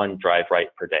is 1 drive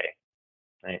write per day,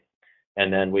 right?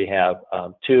 And then we have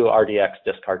 2 RDX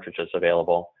disk cartridges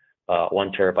available,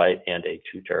 1 terabyte and a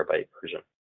 2 terabyte version.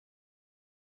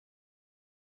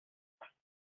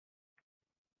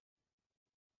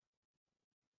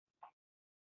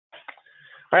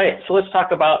 All right, so let's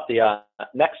talk about the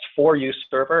next 4U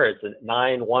server. It's a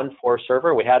 914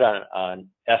 server. We had an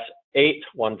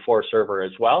S814 server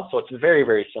as well, so it's very,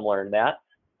 very similar in that.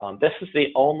 This is the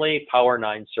only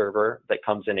POWER9 server that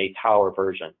comes in a tower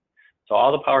version. So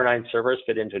all the POWER9 servers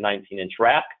fit into a 19-inch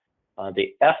rack.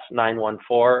 The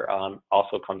S914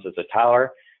 also comes as a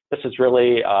tower. This is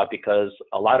really because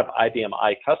a lot of IBM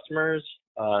I customers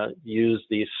use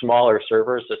these smaller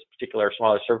servers. This particular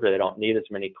smaller server, they don't need as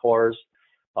many cores.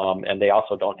 And they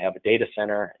also don't have a data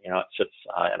center. It sits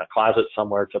in a closet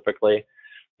somewhere typically,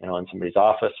 in somebody's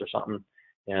office or something.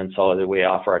 And so we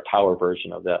offer a tower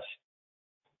version of this.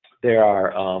 They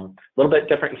are a little bit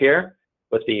different here.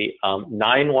 With the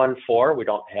 914, we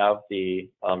don't have the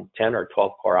 10 or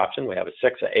 12 core option. We have a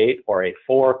 6, a 8, or a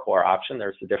 4 core option.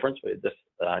 There's the difference. This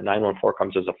 914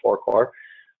 comes as a 4 core.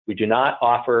 We do not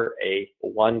offer a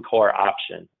 1 core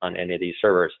option on any of these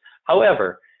servers.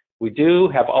 However, we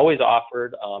have always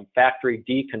offered factory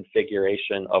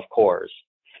deconfiguration of cores.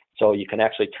 So you can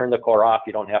actually turn the core off.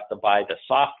 You don't have to buy the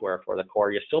software for the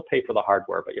core. You still pay for the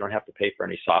hardware, but you don't have to pay for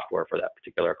any software for that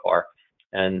particular core.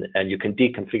 And you can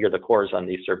deconfigure the cores on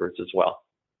these servers as well.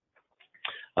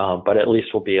 But at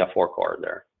least will be a 4 core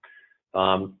there.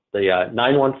 The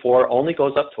 914 only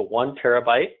goes up to 1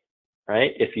 terabyte,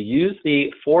 right? If you use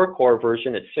the 4 core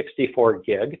version, it's 64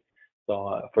 gig.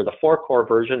 So for the 4 core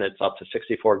version, it's up to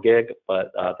 64 gig,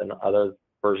 but then other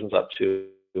versions up to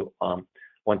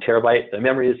 1 terabyte. The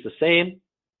memory is the same.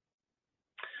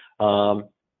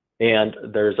 And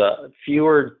there's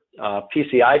fewer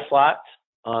PCI slots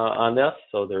on this.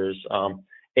 So there's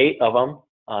 8 of them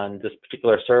on this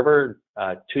particular server,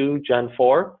 2 Gen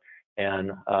 4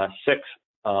 and 6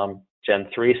 Gen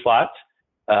 3 slots.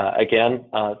 Again,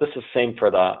 this is the same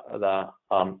for the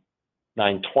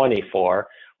 924.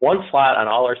 1 slot on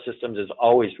all our systems is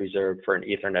always reserved for an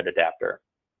Ethernet adapter.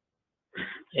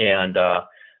 And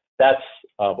that's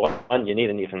one, you need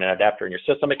an Ethernet adapter in your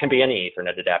system. It can be any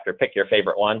Ethernet adapter, pick your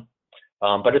favorite one.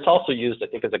 But it's also used, I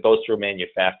think, as it goes through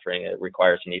manufacturing. It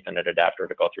requires an Ethernet adapter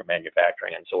to go through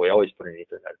manufacturing. And so we always put an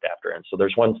Ethernet adapter in. So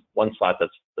there's one slot that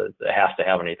has to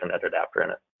have an Ethernet adapter in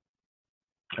it.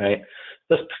 Right.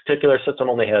 This particular system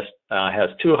only has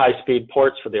 2 high-speed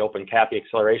ports for the open CAPI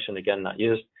acceleration, again, not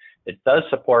used. It does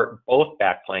support both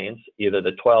backplanes, either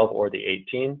the 12 or the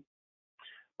 18.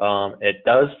 It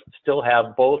does still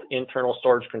have both internal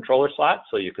storage controller slots,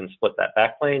 so you can split that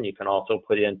backplane. You can also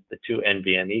put in the 2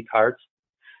 NVMe cards,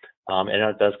 and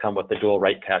it does come with the dual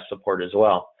write cache support as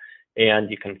well. And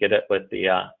you can get it with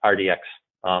the RDX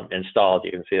installed.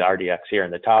 You can see the RDX here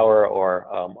in the tower or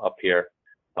up here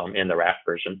in the rack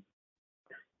version.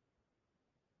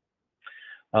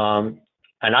 An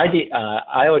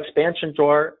IO expansion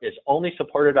drawer is only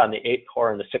supported on the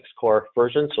 8-core and the 6-core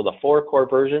version. So the 4-core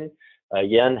version,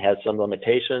 again, has some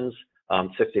limitations,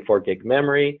 64 gig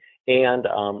memory, and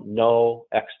no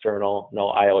external, no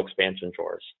IO expansion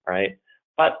drawers, right?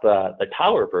 But the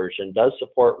tower version does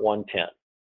support 110.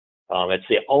 It's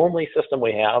the only system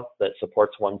we have that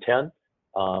supports 110,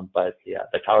 but yeah,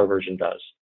 the tower version does.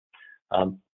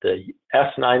 The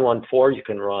S914, you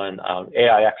can run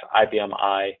AIX, IBM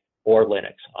I, or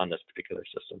Linux on this particular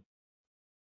system.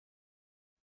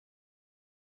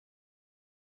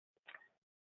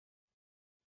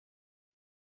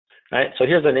 All right, so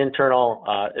here's an internal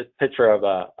picture of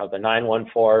the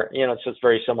 914. You know, it's just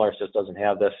very similar. It just doesn't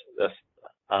have this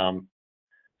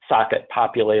socket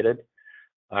populated.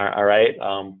 All right.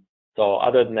 So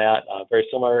other than that, very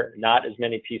similar. Not as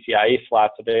many PCIe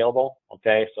slots available.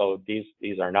 Okay, so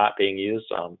these are not being used.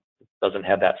 It doesn't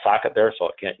have that socket there, so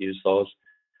it can't use those.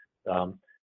 But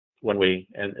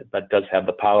does have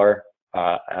the power,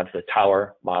 have the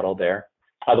tower model there.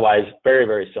 Otherwise, very,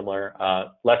 very similar.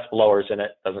 Less blowers in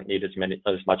it. Doesn't need as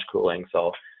much cooling,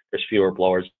 so there's fewer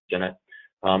blowers in it.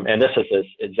 And this is this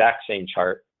exact same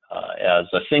chart as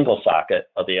a single socket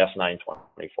of the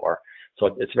S924. So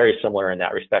it's very similar in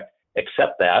that respect,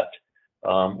 except that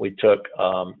we took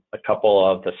a couple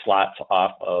of the slots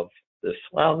off of this.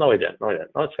 Well, no, we didn't. No,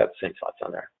 it's got the same slots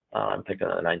on there. I'm thinking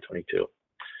of the 922.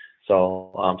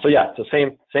 So yeah, it's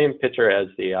the same picture as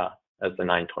the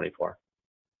 924.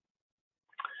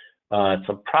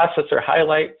 Some processor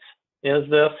highlights is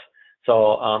this.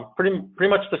 So pretty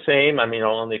much the same. I mean,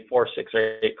 only 4, 6,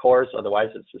 or 8 cores. Otherwise,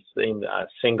 it's the same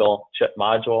single chip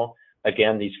module.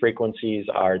 Again, these frequencies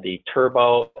are the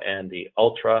turbo and the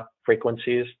ultra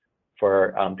frequencies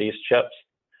for these chips.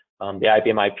 The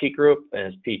IBM IP group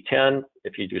is P10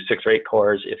 if you do 6 or 8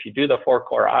 cores. If you do the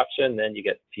 4-core option, then you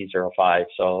get P05.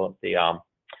 So the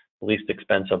least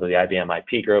expensive of the IBM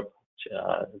IP group,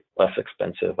 less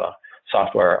expensive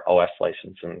software OS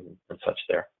license and such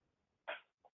there.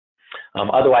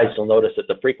 Otherwise, you'll notice that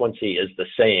the frequency is the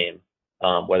same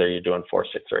whether you're doing 4,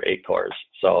 6, or 8 cores.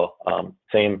 So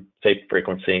same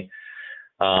frequency.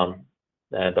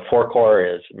 The 4-core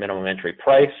is minimum entry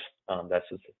price. That's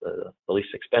the least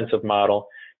expensive model.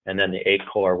 And then the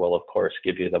 8-core will, of course,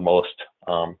 give you the most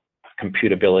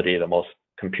computability, the most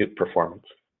compute performance.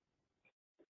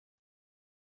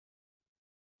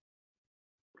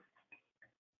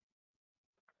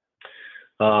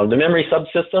 The memory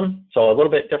subsystem, so a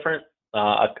little bit different.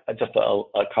 Just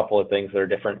a couple of things that are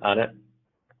different on it.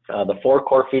 The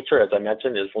 4-core feature, as I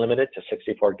mentioned, is limited to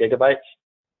 64 gigabytes.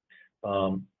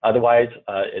 Otherwise,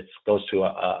 it goes to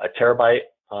a terabyte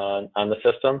on the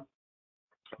system.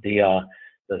 The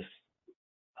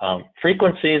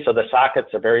frequencies of the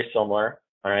sockets are very similar.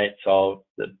 All right, so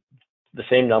the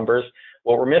same numbers.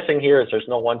 What we're missing here is there's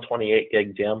no 128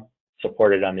 gig DIMM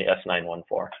supported on the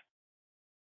S914.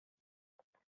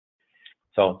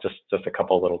 So just a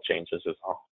couple of little changes as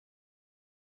well.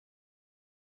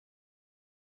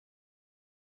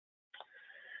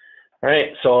 All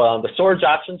right, so the storage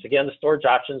options, again, the storage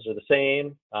options are the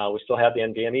same. We still have the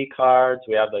NVMe cards.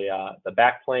 We have the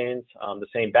backplanes, the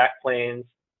same backplanes.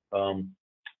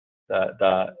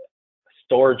 The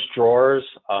storage drawers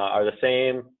are the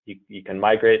same. You can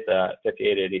migrate the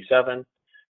 5887.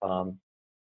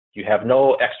 You have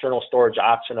no external storage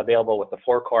option available with the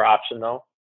 4-core option, though.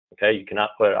 Okay, you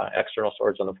cannot put external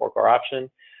storage on the 4-core option,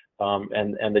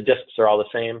 and the disks are all the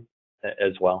same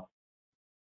as well.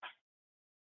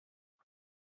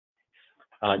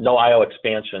 No IO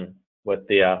expansion with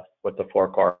the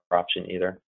 4-core option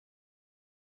either.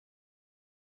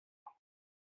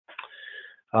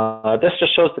 This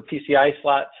just shows the PCI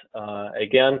slots.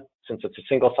 Again, since it's a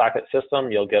single socket system,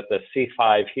 you'll get the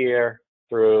C5 here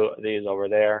through these over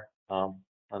there on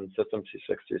the system,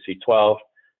 C6 through C12.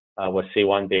 With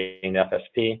C1 being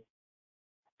FSP.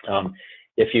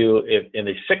 If in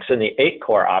the 6 and the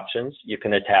 8-core options, you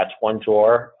can attach one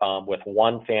drawer with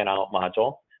one fan-out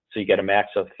module, so you get a max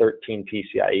of 13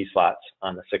 PCIe slots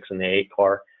on the 6 and the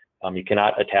 8-core. You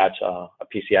cannot attach a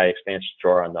PCI expansion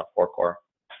drawer on the 4-core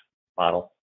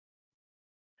model.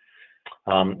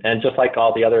 And just like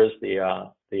all the others, the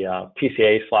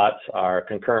PCIe slots are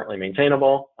concurrently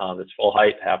maintainable. It's full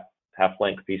height, half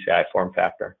length PCI form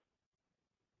factor.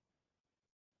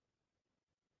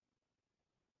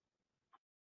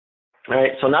 All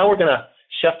right, so now we're going to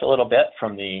shift a little bit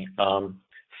from the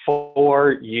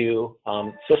 4U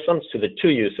systems to the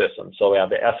 2U systems. So we have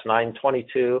the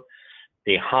S922,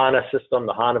 the HANA system,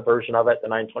 the HANA version of it, the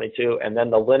 922, and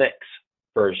then the Linux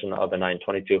version of the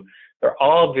 922. They're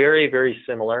all very, very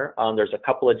similar. There's a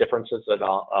couple of differences that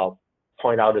I'll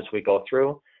point out as we go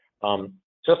through.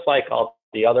 Just like all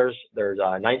the others, there's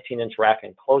a 19-inch rack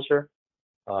enclosure.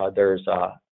 There's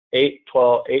 8,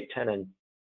 10, and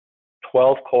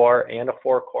 12 core and a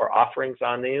 4-core offerings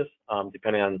on these,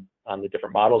 depending on the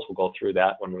different models. We'll go through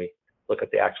that when we look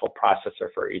at the actual processor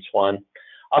for each one.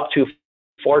 Up to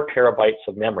 4 terabytes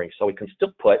of memory. So we can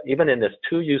still put, even in this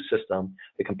 2U system,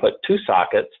 we can put 2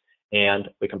 sockets and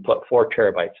we can put 4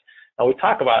 terabytes. Now we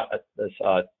talk about this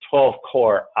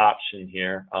 12-core option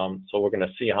here. So we're going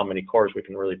to see how many cores we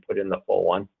can really put in the full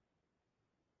one.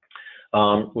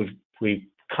 We've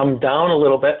come down a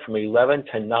little bit from 11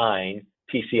 to 9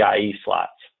 PCIe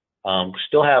slots. We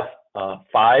still have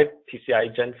 5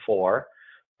 PCIe Gen 4,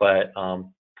 but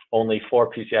only 4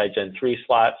 PCIe Gen 3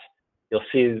 slots. You'll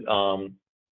see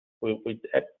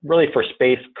really for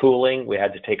space cooling, we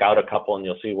had to take out a couple, and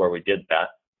you'll see where we did that.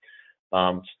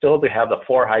 Still, we have the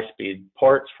 4 high-speed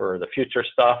ports for the future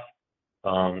stuff.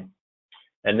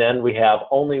 And then we have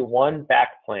only 1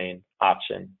 backplane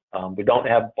option. We don't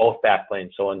have both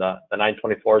backplanes. So in the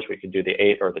 924s, we could do the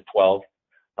 8 or the 12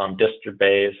 distro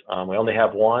bays. We only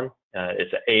have one.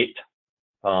 It's an 8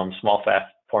 small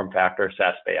form factor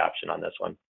SAS bay option on this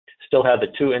one. Still have the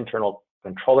 2 internal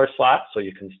controller slots, so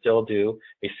you can still do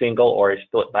a single or a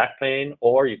split backplane,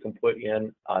 or you can put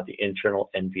in the internal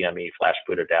NVMe flash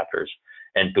boot adapters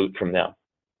and boot from them.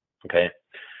 Okay.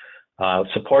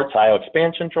 Supports IO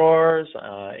expansion drawers,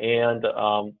 and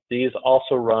these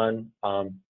also run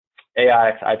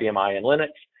AIX, IBMI, and Linux.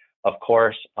 Of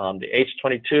course, the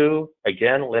H22,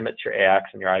 again, limits your AIX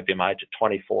and your IBMI to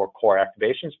 24 core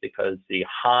activations, because the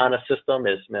HANA system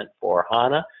is meant for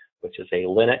HANA, which is a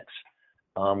Linux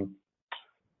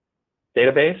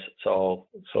database. So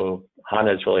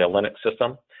HANA is really a Linux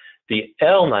system. The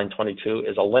L922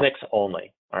 is a Linux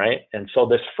only, all right? And so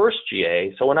this first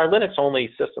GA, so in our Linux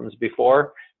only systems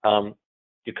before,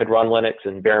 you could run Linux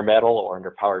in bare metal or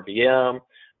under PowerVM,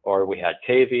 or we had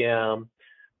KVM,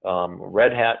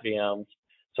 Red Hat VMs.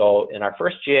 So in our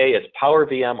first GA, it's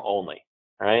PowerVM only,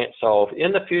 all right? So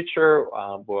in the future,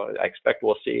 I expect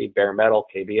we'll see bare metal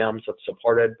KVMs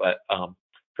supported, but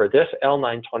for this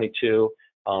L922,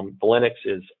 the Linux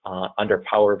is under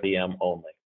PowerVM only.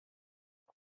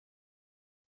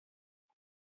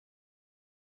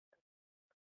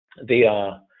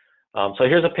 So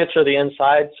here's a picture of the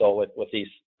inside. So with these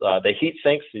the heat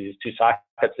sinks, these 2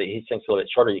 sockets, the heat sinks a little bit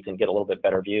shorter, you can get a little bit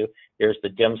better view. Here's the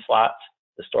DIMM slots,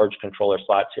 the storage controller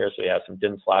slots here. So we have some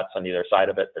DIMM slots on either side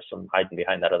of it. There's some hiding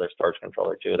behind that other storage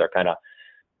controller too. They're kind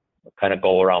of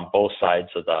go around both sides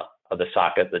of the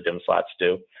socket. The DIMM slots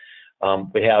do.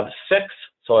 We have 6.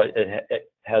 So it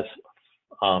has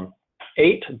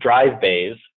 8 drive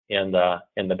bays in the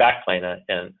backplane,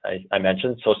 and I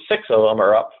mentioned. So 6 of them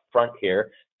are up front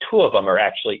here. 2 of them are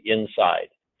actually inside.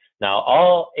 Now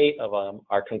all 8 of them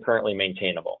are concurrently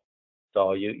maintainable.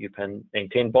 So you can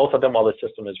maintain both of them while the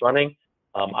system is running.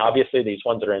 Obviously, these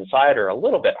ones that are inside are a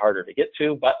little bit harder to get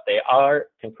to, but they are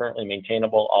concurrently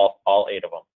maintainable, all 8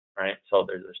 of them. Right? So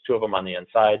there's 2 of them on the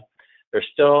inside. There's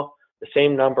still the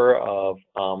same number of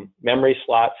memory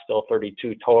slots, still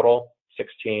 32 total,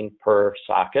 16 per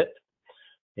socket.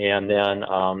 And then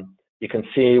you can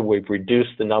see we've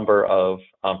reduced the number of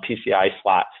PCI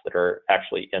slots that are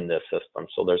actually in this system.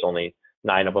 So there's only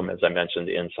 9 of them, as I mentioned,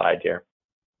 inside here.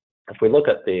 If we look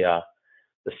at the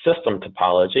system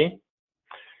topology,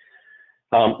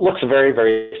 looks very,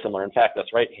 very similar. In fact,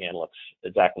 this right hand looks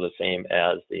exactly the same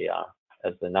as the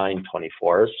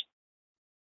 924s.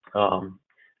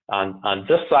 On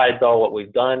this side, though, what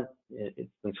we've done,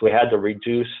 since we had to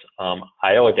reduce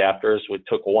I/O adapters, we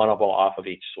took one of them off of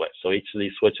each switch. So each of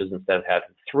these switches, instead of having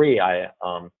 3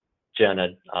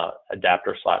 Gen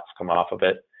adapter slots come off of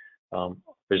it,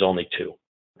 there's only 2.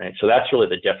 Right? So that's really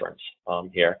the difference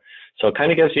here. So it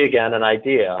kind of gives you, again, an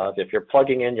idea of if you're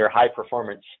plugging in your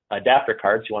high-performance adapter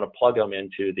cards, you want to plug them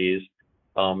into these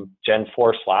Gen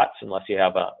 4 slots, unless you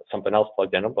have something else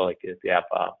plugged in them, but like if you have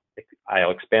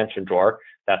I/O expansion drawer,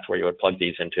 that's where you would plug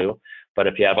these into. But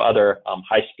if you have other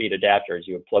high-speed adapters,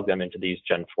 you would plug them into these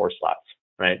Gen 4 slots,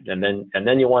 right? And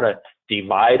then you want to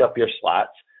divide up your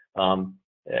slots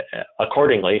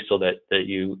accordingly, so that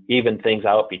you even things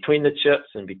out between the chips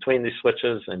and between the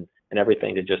switches and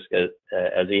everything, to just get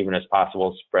as even as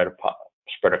possible, spread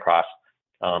across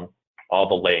all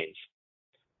the lanes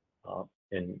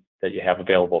that you have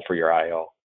available for your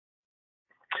I/O.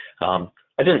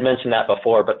 I didn't mention that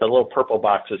before, but the little purple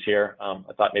boxes here, I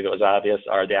thought maybe it was obvious,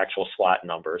 are the actual slot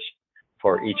numbers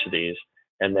for each of these.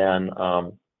 And then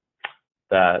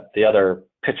the other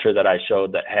picture that I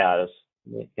showed that has,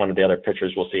 one of the other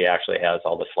pictures we'll see actually has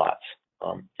all the slots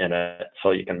in it,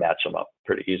 so you can match them up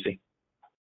pretty easy.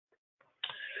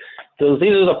 So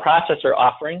these are the processor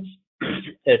offerings.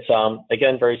 It's,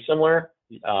 again, very similar.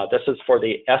 This is for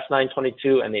the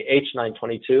S922 and the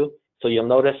H922. So you'll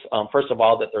notice, first of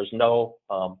all, that there's no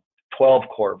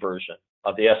 12-core version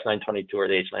of the S922 or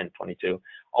the H922.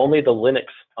 Only the Linux,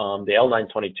 the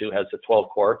L922 has the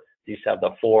 12-core. These have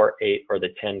the 4, 8, or the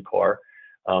 10-core.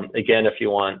 Again, if you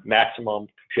want maximum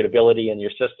computability in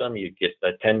your system, you get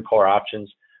the 10-core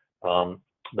options.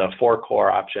 The 4-core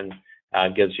option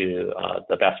gives you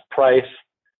the best price.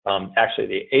 Actually,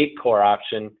 the 8-core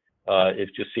option, if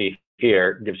you see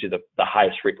here, gives you the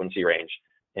highest frequency range.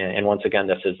 And once again,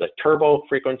 this is the turbo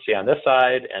frequency on this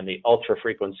side and the ultra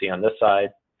frequency on this side.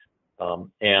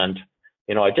 And,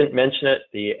 you know, I didn't mention it,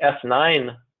 the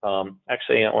S9,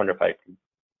 actually, I wonder if I can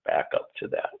back up to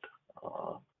that.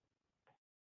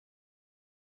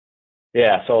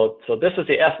 Yeah, so this is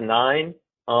the S9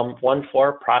 14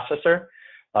 processor.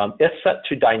 It's set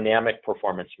to dynamic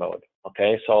performance mode,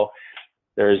 okay? So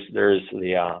there's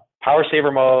the power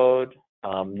saver mode,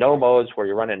 no modes where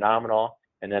you're running nominal,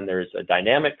 and then there's a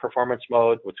dynamic performance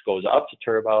mode, which goes up to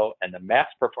turbo, and the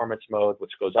max performance mode, which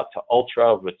goes up to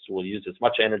ultra, which will use as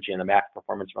much energy in the max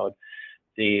performance mode.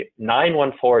 The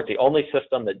 914 is the only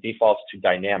system that defaults to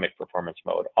dynamic performance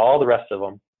mode. All the rest of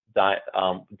them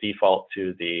default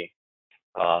to the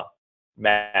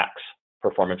max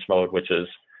performance mode, which is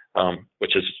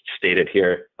stated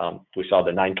here. We saw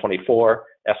the 924,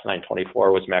 S924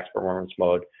 was max performance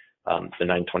mode. The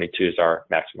 922s are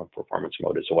maximum performance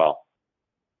mode as well.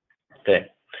 Okay,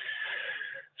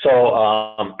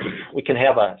 so we can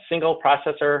have a single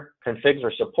processor configs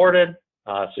are supported,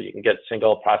 so you can get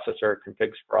single processor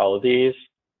configs for all of these.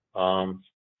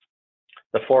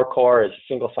 The 4-core is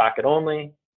single socket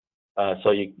only,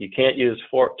 so you can't use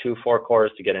two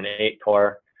 4-cores to get an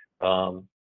 8-core.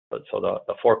 But so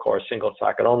the 4-core is single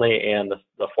socket only, and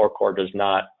the 4-core does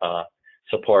not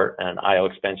support an I/O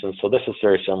expansion. So this is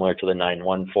very similar to the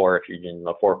 914. If you're using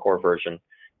the 4-core version,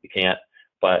 you can't.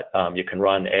 But you can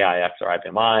run AIX or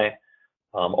IBMI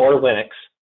or Linux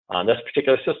on this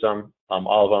particular system,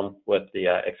 all of them with the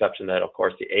exception that, of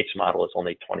course, the H model is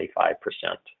only 25%,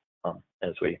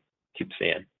 as we keep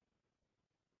seeing.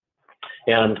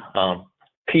 And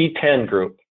P10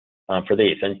 group for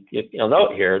these. And you'll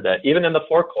note here that even in the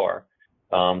 4-core,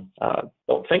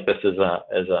 don't think this is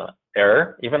a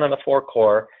error. Even on the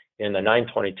 4-core in the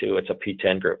 922, it's a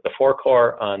P10 group. The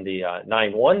 4-core on the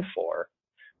 914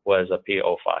 was a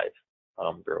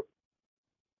P05 group.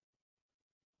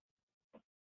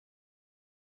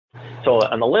 So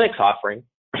on the Linux offering,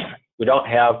 we don't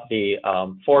have the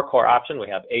 4-core option. We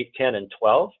have 8, 10, and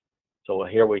 12. So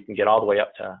here we can get all the way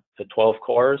up to 12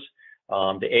 cores.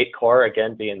 The 8-core,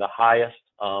 again, being the highest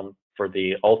for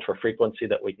the ultra frequency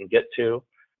that we can get to.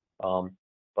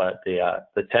 But the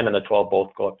 10 and the 12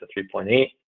 both go up to 3.8.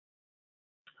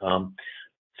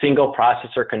 Single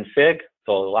processor config.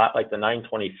 So a lot like the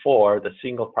 924, the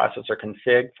single processor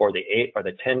config for the 8 or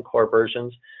the 10-core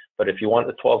versions. But if you want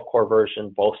the 12-core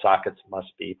version, both sockets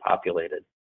must be populated.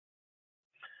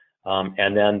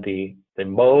 And then the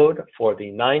mode for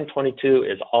the 922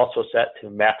 is also set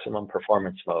to maximum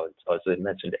performance mode. So as I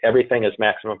mentioned, everything is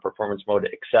maximum performance mode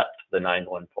except the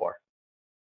 914.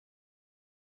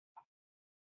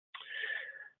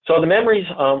 So the memory's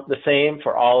the same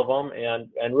for all of them,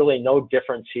 and really no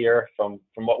difference here from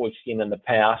what we've seen in the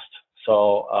past.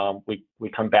 So we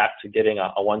come back to getting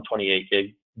a 128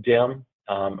 gig DIMM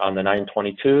on the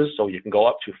 922s, so you can go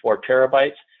up to 4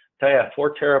 terabytes. So yeah,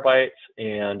 4 terabytes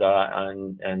and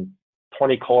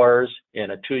 20 cores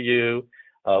in a 2U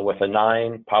with a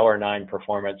POWER9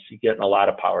 performance. You're getting a lot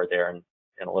of power there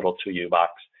in a little 2U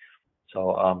box.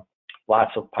 So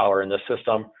lots of power in this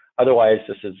system. Otherwise,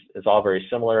 this is all very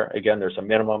similar. Again, there's a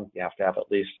minimum. You have to have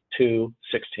at least 2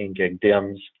 16 gig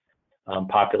DIMMs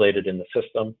populated in the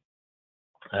system,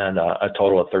 and a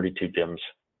total of 32 DIMMs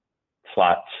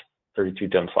slots, 32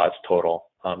 DIMM slots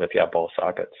total if you have both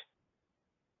sockets.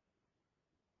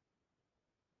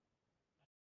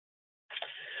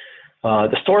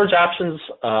 The storage options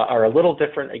are a little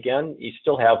different. Again, you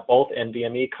still have both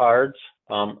NVMe cards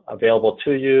available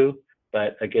to you,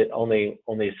 but again, only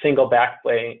a single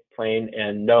backplane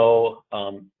and no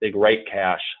big write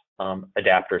cache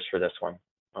adapters for this one.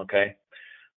 Okay,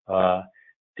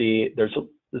 there's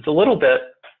a little bit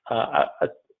I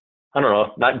don't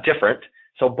know, not different.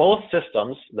 So both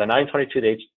systems, the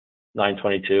 922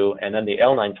 922 and then the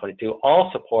L922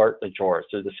 all support the drawers.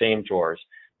 They're the same drawers.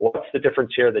 What's the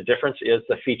difference here? The difference is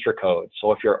the feature code.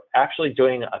 So if you're actually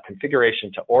doing a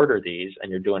configuration to order these and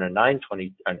you're doing an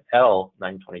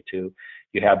L922,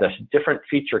 you have this different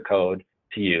feature code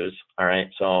to use. All right.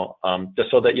 So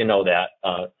just so that you know that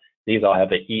these all have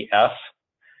the ES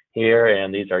here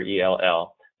and these are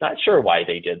ELL. Not sure why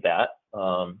they did that,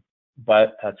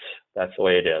 but that's the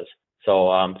way it is.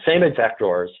 So same exact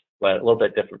drawers, but a little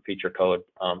bit different feature code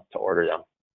to order them.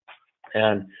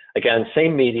 And again,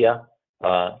 same media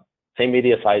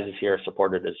sizes here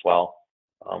supported as well.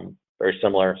 Very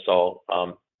similar. So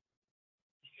you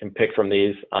can pick from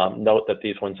these. Note that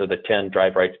these ones are the 10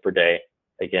 drive writes per day,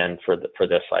 again, for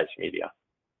this size media.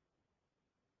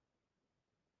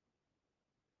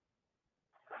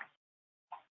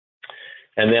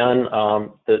 And then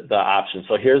the options.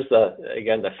 So here's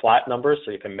again, the slot numbers,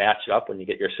 so you can match it up when you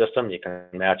get your system. You can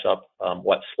match up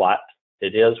what slot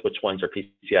it is, which ones are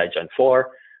PCI Gen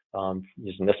 4,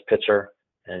 using this picture,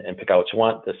 and pick out what you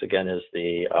want. This, again, is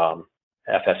the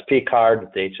FSP card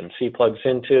that the HMC plugs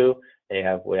into. We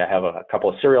have a couple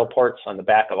of serial ports on the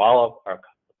back of a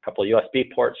couple of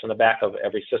USB ports on the back of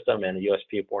every system, and a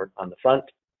USB port on the front.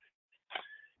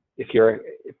 If you're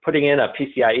putting in a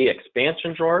PCIe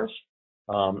expansion drawers,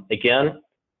 again,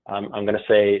 I'm going to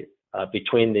say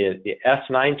between the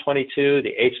S922,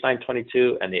 the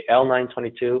H922, and the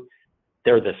L922,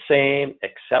 they're the same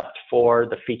except for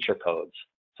the feature codes.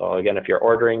 So again, if you're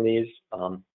ordering these,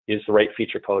 use the right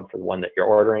feature code for the one that you're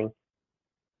ordering.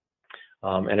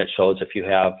 And it shows if you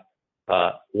have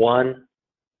one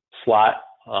slot,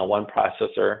 one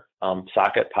processor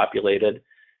socket populated,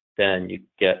 then you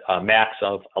get a max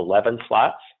of 11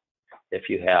 slots. If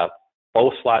you have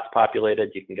both slots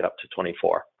populated, you can get up to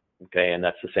 24. Okay, and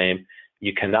that's the same.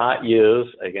 You cannot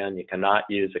use, again, you cannot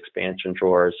use expansion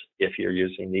drawers if you're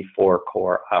using the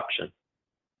 4-core option.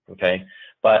 Okay,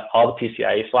 but all the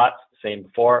PCIe slots, same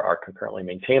before, are concurrently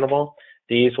maintainable.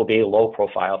 These will be low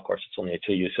profile. Of course, it's only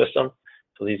a 2U system,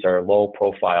 so these are low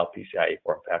profile PCIe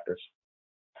form factors.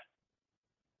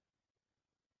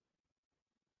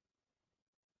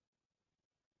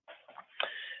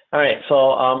 All right, so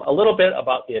a little bit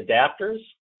about the adapters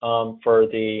for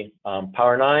the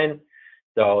POWER9.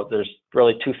 So there's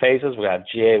really two phases. We have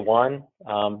GA1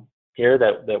 here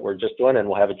that we're just doing, and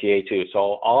we'll have a GA2. So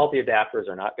all the adapters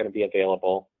are not going to be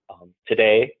available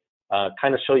today.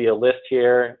 Kind of show you a list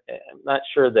here. I'm not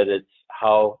sure that it's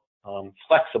how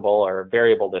flexible or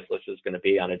variable this list is going to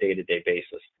be on a day-to-day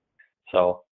basis.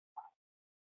 So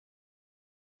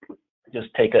just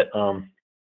take it.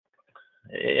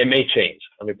 It may change,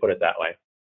 let me put it that way.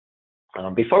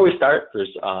 Before we start,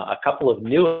 there's a couple of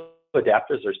new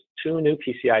adapters. There's two new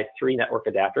PCI 3 network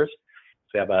adapters.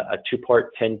 So we have a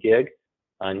 2-port 10 gig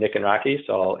Nick and Rocky.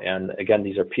 So, and again,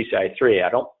 these are PCI 3. I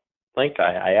don't think,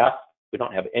 I asked, we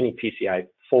don't have any PCI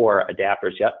 4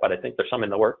 adapters yet, but I think there's some in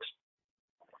the works.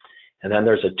 And then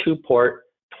there's a 2-port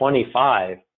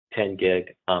 25 10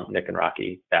 gig Nick and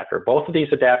Rocky adapter. Both of these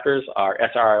adapters are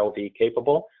SRIOV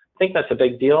capable. I think that's a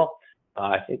big deal.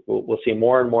 I think we'll see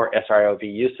more and more SRIOV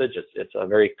usage. It's a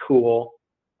very cool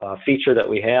feature that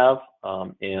we have,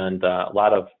 and a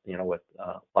lot of, with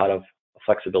a lot of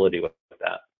flexibility with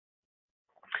that.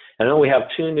 And then we have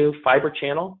two new fiber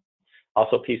channel,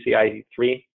 also PCI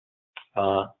 3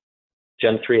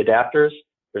 Gen 3 adapters.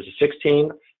 There's a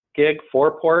 16 gig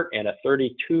 4-port and a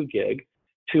 32 gig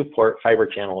 2-port fiber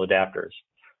channel adapters.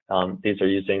 These are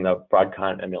using the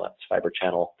Broadcom Emulets fiber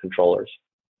channel controllers.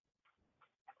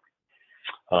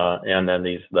 And then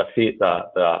the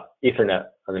Ethernet,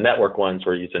 the network ones,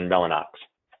 we're using Mellanox.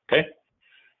 Okay.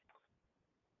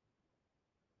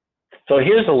 So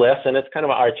here's a list, and it's kind of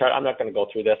an eye chart. I'm not going to go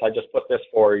through this. I just put this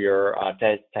for your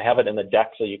to have it in the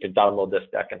deck, so you can download this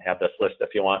deck and have this list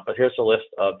if you want. But here's a list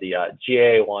of the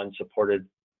GA1 supported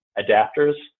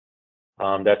adapters.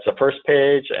 That's the first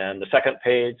page, and the second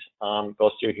page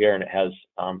goes through here, and it has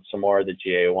some more of the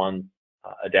GA1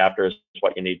 adapters,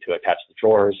 what you need to attach the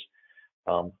drawers.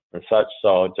 And such.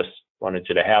 So just wanted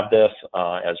you to have this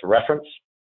as a reference.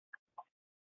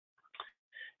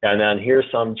 And then here's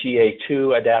some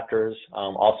GA2 adapters.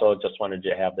 Also just wanted you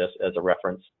to have this as a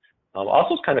reference.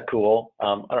 Also it's kind of cool.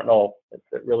 I don't know if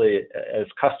it really, as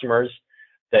customers,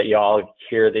 that you all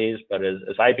hear these, but as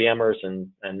IBMers and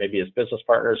maybe as business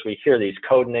partners, we hear these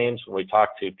code names when we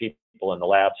talk to people in the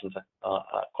labs, and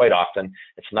quite often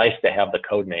it's nice to have the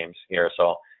code names here.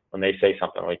 So when they say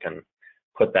something, we can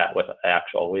put that with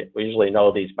actual. We usually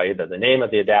know these by either the name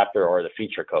of the adapter or the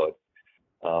feature code,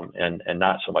 and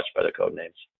not so much by the code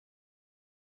names.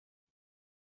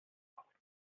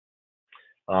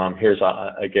 Here's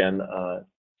again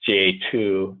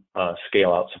GA2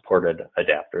 scale-out supported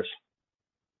adapters.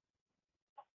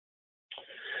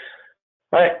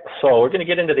 All right, so we're going to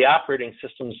get into the operating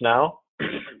systems now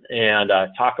and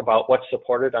talk about what's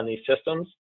supported on these systems.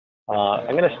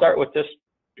 I'm going to start with this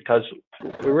because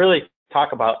we really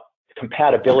talk about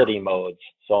compatibility modes.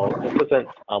 So this isn't,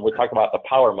 we talked about the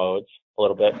power modes a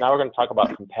little bit. Now we're going to talk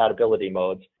about compatibility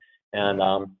modes. And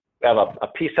we have a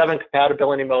P7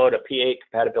 compatibility mode, a P8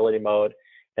 compatibility mode,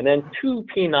 and then 2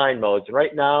 P9 modes.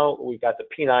 Right now we got the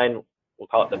P9, we'll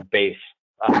call it the base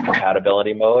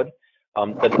compatibility mode.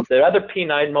 The other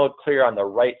P9 mode clear on the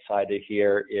right side of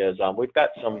here is we've got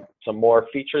some more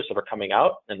features that are coming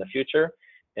out in the future.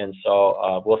 And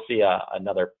so we'll see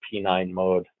another P9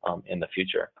 mode in the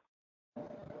future.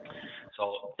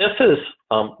 So this is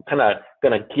kind of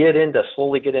going to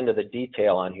slowly get into the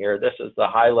detail on here. This is the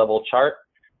high level chart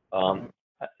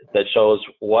that shows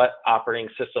what operating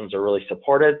systems are really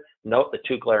supported. Note the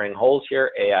 2 glaring holes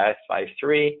here, AIX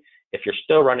 5.3. If you're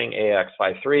still running AIX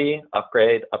 5.3,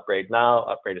 upgrade now,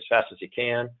 upgrade as fast as you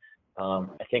can. I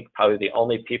think probably the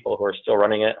only people who are still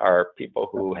running it are people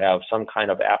who have some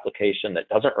kind of application that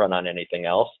doesn't run on anything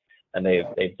else. And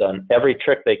they've done every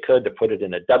trick they could to put it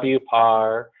in a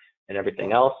WPAR and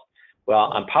everything else. Well,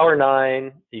 on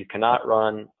POWER9, you cannot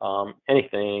run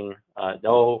anything,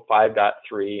 no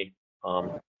 5.3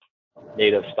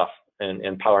 native stuff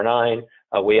in POWER9.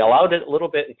 We allowed it a little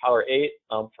bit in POWER8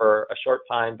 for a short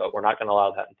time, but we're not going to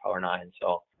allow that in POWER9.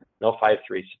 So no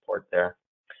 5.3 support there.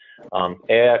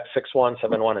 AIX 6.1,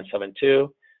 7.1, and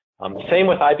 7.2. Same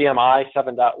with IBM I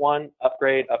 7.1,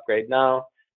 upgrade now.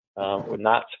 We're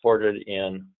not supported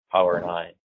in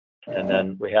POWER9. And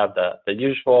then we have the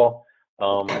usual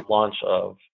launch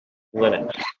of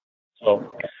Linux.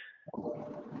 So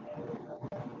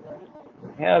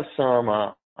we have some,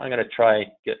 I'm going to try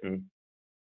getting,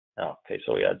 okay,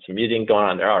 so we had some muting going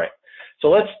on there. All right. So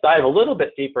let's dive a little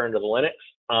bit deeper into the Linux.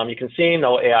 You can see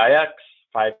no AIX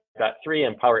 5.3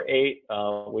 and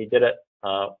POWER8. We did it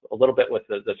a little bit with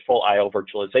this full I/O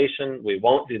virtualization. We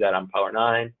won't do that on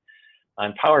POWER9.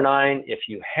 On POWER9, if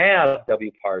you have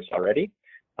WPARs already,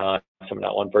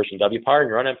 7.1 version WPAR, and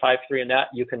you're running 5.3 in that,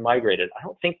 you can migrate it. I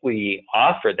don't think we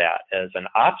offer that as an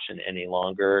option any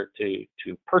longer to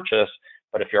purchase,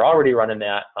 but if you're already running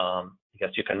that, I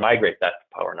guess you can migrate that to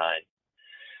POWER9.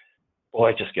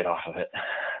 Boy, just get off of it,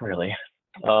 really.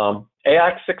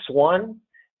 AIX 6.1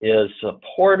 is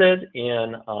supported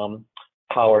in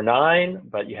POWER9,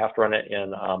 but you have to run it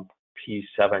in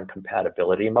P7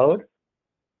 compatibility mode.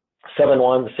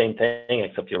 7.1, the same thing,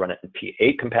 except you run it in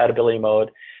P8 compatibility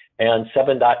mode. And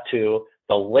 7.2,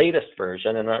 the latest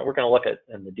version, and we're going to look at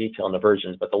in the detail in the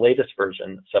versions, but the latest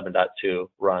version, 7.2,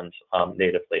 runs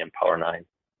natively in POWER9.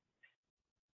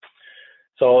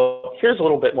 So here's a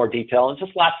little bit more detail, and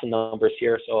just lots of numbers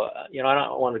here. So, I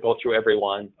don't want to go through every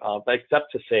one, but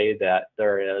except to say that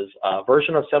there is a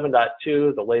version of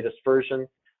 7.2, the latest version,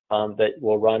 that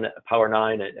will run at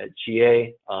POWER9 at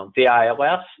GA.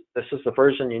 VIOS, this is the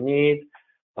version you need,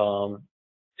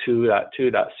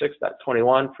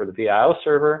 2.2.6.21 for the VIO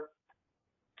server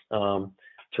to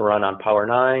run on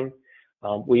POWER9.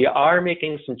 We are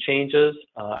making some changes.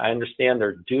 I understand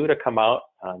they're due to come out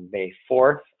on May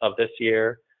 4th of this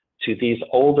year to these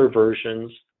older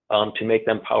versions to make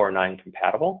them POWER9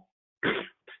 compatible.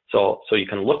 So you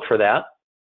can look for that,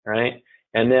 right?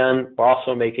 And then we're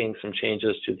also making some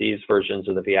changes to these versions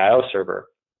of the VIO server.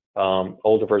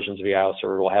 Older versions of VIO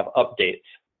server will have updates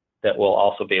that will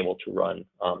also be able to run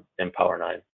in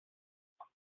POWER9.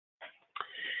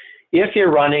 If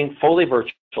you're running fully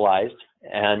virtualized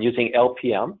and using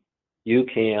LPM, you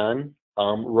can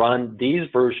run these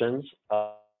versions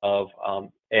of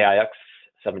AIX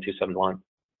 7.2.7.1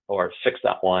 or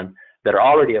 6.1 that are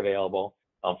already available.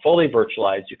 Fully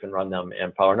virtualized, you can run them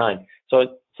in POWER9. So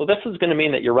this is going to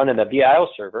mean that you're running the VIO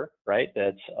server, right?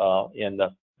 That's in the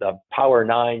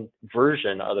POWER9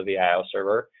 version of the VIO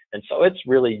server. And so it's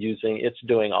really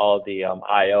doing all of the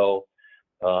I/O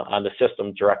on the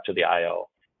system direct to the I/O.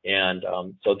 And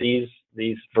so these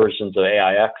versions of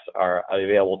AIX are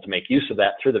available to make use of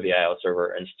that through the VIO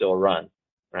server and still run,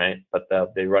 right? But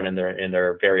they run in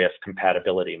their various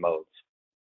compatibility modes.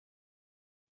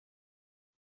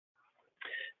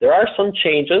 There are some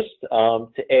changes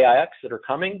to AIX that are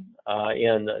coming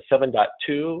in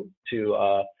 7.2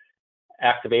 to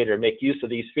activate or make use of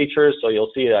these features. So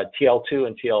you'll see TL2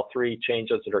 and TL3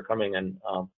 changes that are coming in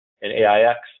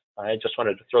AIX. I just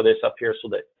wanted to throw this up here so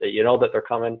that you know that they're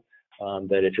coming,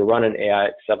 that if you're running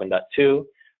AIX 7.2,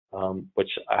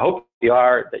 which I hope you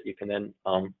are, that you can then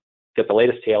get the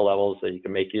latest TL levels, that you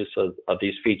can make use of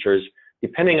these features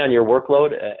depending on your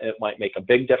workload, it might make a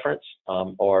big difference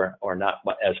or not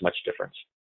as much difference.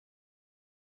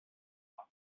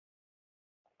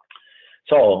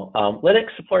 So Linux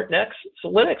support next. So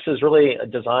Linux is really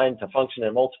designed to function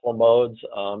in multiple modes.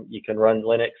 You can run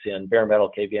Linux in bare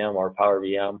metal KVM or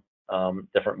PowerVM,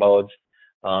 different modes.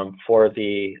 For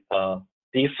these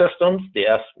systems, the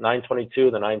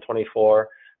S922, the 924,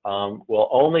 will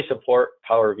only support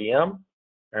PowerVM,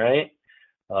 all right?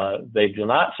 They do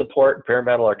not support bare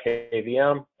metal or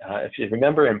KVM. If you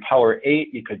remember in Power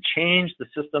 8, you could change the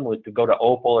system to go to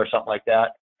Opal or something like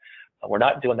that. We're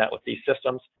not doing that with these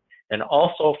systems. And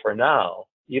also for now,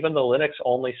 even the Linux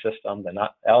only system, the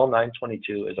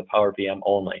L922 is a PowerVM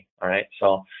only, all right?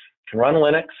 So you can run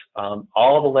Linux.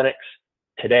 All the Linux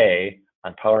today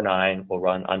on Power9 will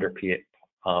run under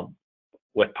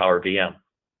with PowerVM.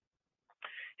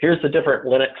 Here's the different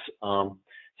Linux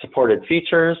supported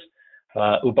features.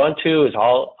 Ubuntu is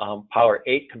all Power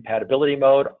 8 compatibility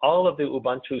mode. All of the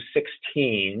Ubuntu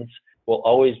 16s will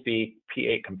always be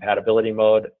P8 compatibility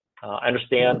mode. I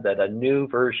understand that a new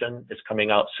version is coming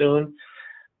out soon.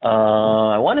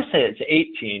 I want to say it's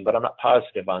 18, but I'm not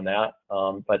positive on that.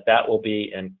 But that will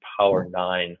be in Power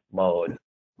 9 mode.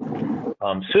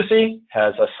 SUSE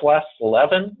has a SLES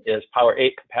 11 is Power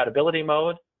 8 compatibility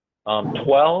mode.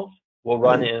 12 will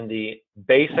run in the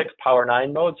basic Power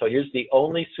 9 mode. So here's the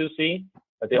only SUSE,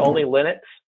 the only Linux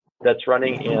that's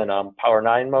running in Power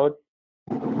 9 mode.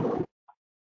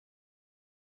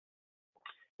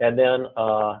 And then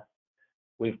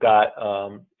we've got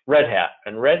Red Hat.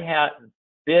 And Red Hat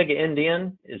Big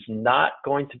Indian is not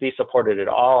going to be supported at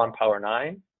all on Power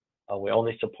 9. We're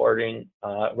only supporting,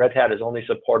 Red Hat is only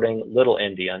supporting Little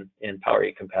Indian in Power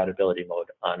 8 compatibility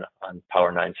mode on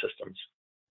Power 9 systems.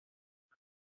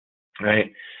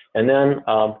 Right, and then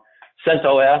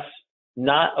CentOS,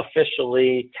 not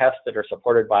officially tested or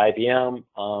supported by IBM.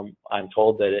 I'm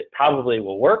told that it probably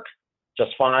will work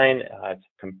just fine.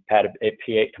 It's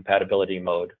P8 compatibility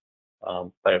mode,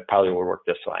 but it probably will work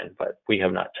just fine, but we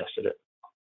have not tested it.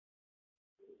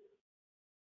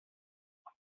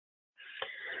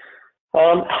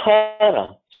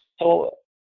 HANA. So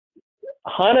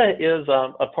HANA is,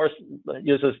 of course,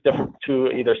 uses different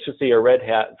to either SUSE or Red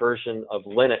Hat version of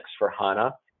Linux for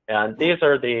HANA. And these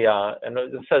are the, and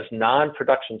it says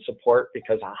non-production support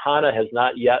because HANA has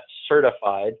not yet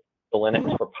certified the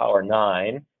Linux for Power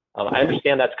 9. I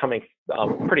understand that's coming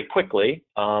pretty quickly,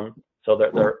 so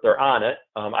they're on it.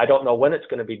 I don't know when it's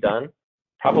going to be done.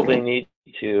 Probably need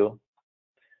to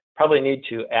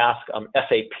ask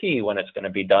SAP when it's going to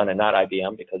be done and not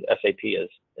IBM because SAP is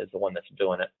the one that's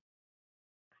doing it.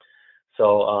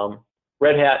 So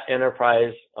Red Hat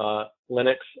Enterprise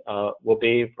Linux will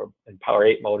be in Power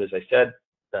 8 mode, as I said.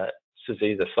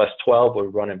 SUSE, the SLES 12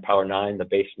 would run in Power 9, the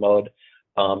base mode.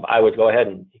 I would go ahead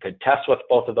and you could test with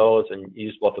both of those and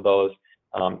use both of those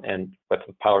and with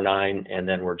Power 9, and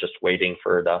then we're just waiting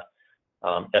for the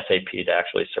SAP to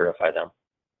actually certify them.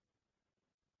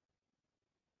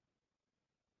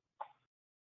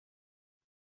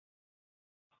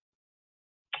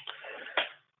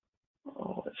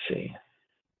 Oh, let's see.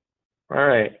 All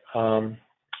right,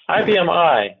 IBM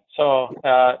I. So,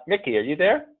 Mickey, are you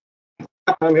there?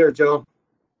 I'm here, Joe.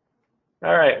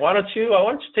 All right, why don't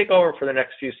you take over for the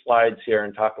next few slides here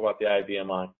and talk about the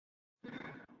IBM I.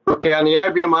 Okay, on the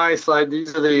IBM I slide,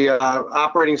 these are the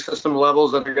operating system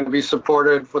levels that are going to be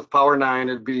supported with Power 9.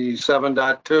 It'd be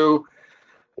 7.2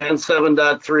 and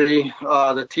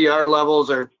 7.3. The TR levels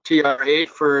are TR8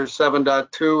 for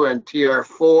 7.2 and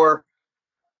TR4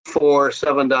 for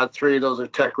 7.3. Those are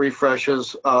tech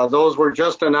refreshes. Those were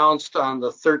just announced on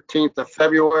the 13th of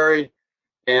February,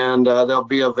 and they'll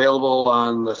be available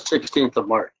on the 16th of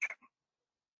March.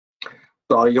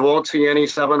 So you won't see any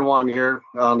 7.1 here.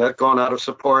 That's going out of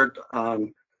support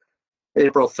on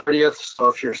April 30th. So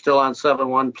if you're still on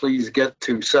 7.1, please get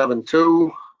to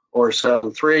 7.2 or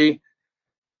 7.3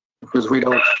 because we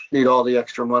don't need all the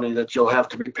extra money that you'll have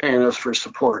to be paying us for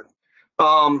support. Go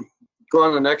on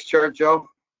to the next chart, Joe.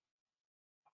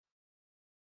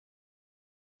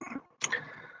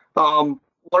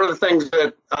 One of the things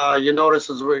that you notice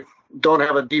is we don't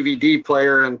have a DVD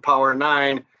player in Power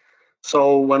 9.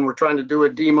 So when we're trying to do a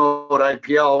D-mode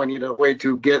IPL, we need a way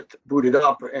to get booted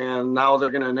up. And now they're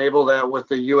going to enable that with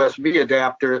the USB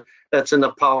adapter that's in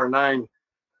the Power 9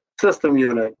 system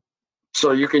unit.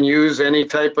 So you can use any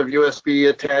type of USB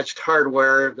attached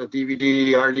hardware, the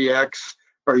DVD, RDX,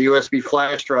 or USB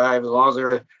flash drive, as long as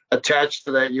they're attached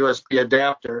to that USB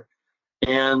adapter.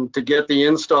 And to get the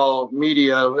install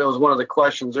media, that was one of the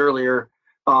questions earlier,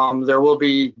 there will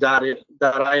be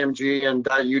 .img and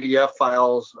 .udf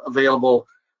files available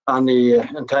on the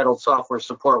entitled software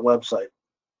support website.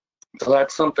 So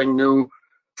that's something new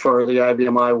for the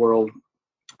IBMI world.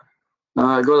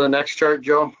 Go to the next chart,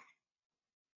 Joe.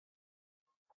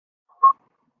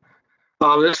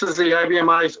 This is the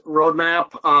IBMI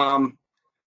roadmap.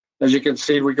 As you can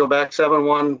see, we go back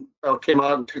 7.1 came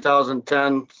out in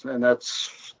 2010, and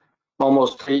that's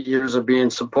almost 8 years of being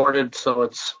supported. So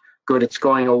it's good. It's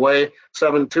going away.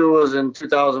 7.2 was in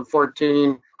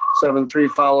 2014. 7.3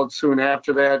 followed soon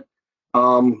after that.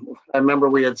 I remember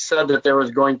we had said that there was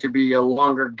going to be a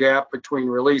longer gap between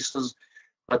releases,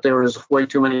 but there was way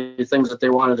too many things that they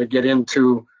wanted to get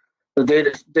into the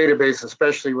database,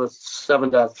 especially with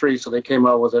 7.3, so they came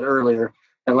out with it earlier.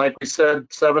 And like we said,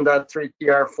 7.3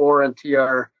 TR4 and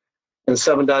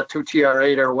 7.2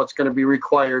 TR8 are what's going to be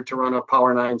required to run a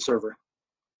POWER9 server.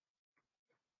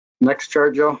 Next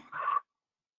chart, Joe.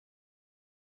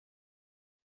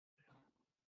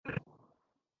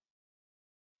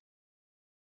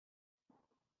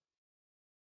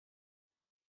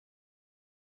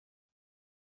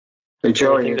 Hey,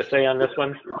 Joe, anything to say on this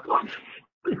one?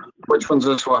 Which one's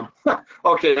this one?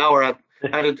 Okay, now we're at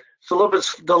it's a little bit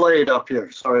delayed up here.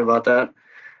 Sorry about that.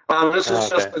 This is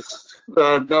just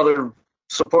another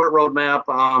support roadmap.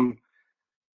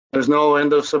 There's no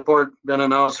end of support been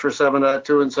announced for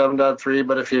 7.2 and 7.3,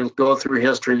 but if you go through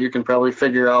history, you can probably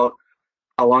figure out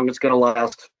how long it's going to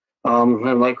last.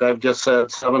 And like I've just said,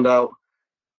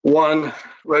 7.1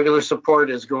 regular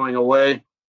support is going away.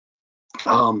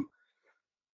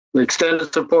 The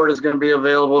extended support is going to be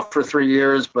available for 3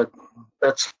 years, but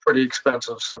that's pretty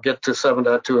expensive. So get to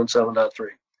 7.2 and 7.3.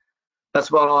 That's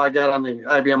about all I got on the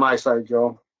IBMI side,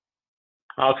 Joe.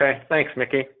 Okay, thanks,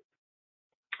 Mickey.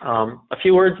 A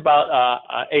few words about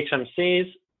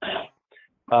HMCs.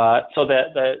 So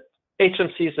the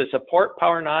HMCs that support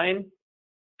POWER9,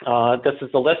 this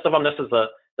is the list of them. This is the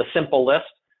simple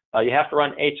list. You have to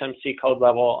run HMC code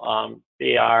level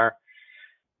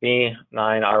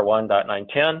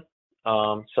B9R1.910.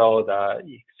 So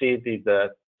you see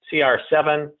the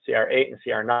CR7, CR8, and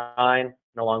CR9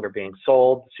 no longer being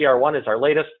sold. CR1 is our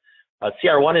latest.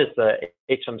 CR1 is the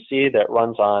HMC that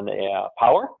runs on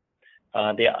Power.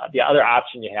 The other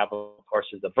option you have, of course,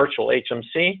 is the virtual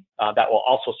HMC that will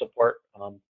also support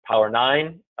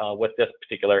POWER9 with this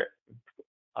particular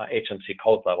HMC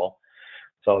code level.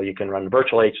 So you can run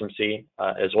virtual HMC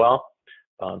as well.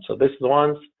 So this is the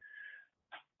ones.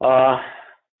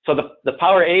 So the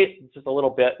POWER8, just a little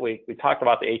bit, we talked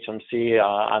about the HMC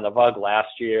on the VUG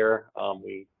last year.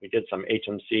 We did some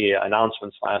HMC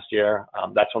announcements last year.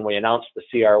 That's when we announced the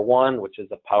CR1, which is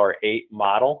a POWER8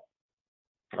 model.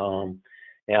 And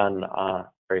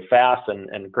very fast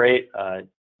and great.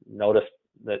 Notice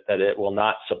that it will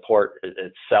not support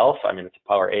itself. I mean, it's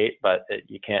a POWER8, but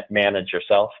you can't manage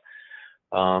yourself.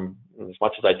 As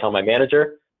much as I tell my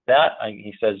manager that,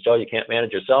 he says, Joe, you can't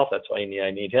manage yourself. That's why I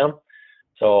need him.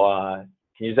 So you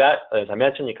can use that. As I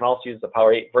mentioned, you can also use the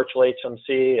POWER8 virtual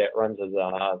HMC. It runs as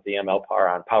VML Power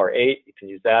on POWER8. You can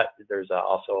use that. There's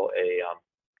also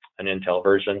an Intel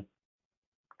version.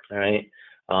 All right.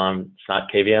 It's not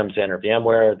KVM, Zen, or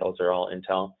VMware. Those are all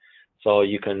Intel. So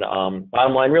you can,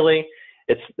 bottom line, really,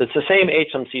 it's the same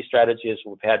HMC strategy as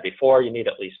we've had before. You need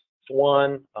at least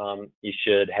one. You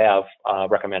should have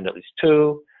recommend at least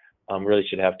two. Really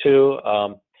should have two.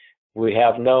 We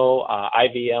have no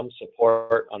IVM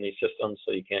support on these systems,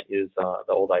 so you can't use the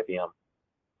old IVM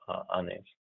on these.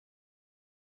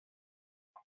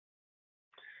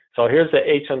 So here's the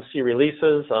HMC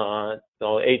releases.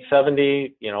 So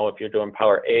 870, if you're doing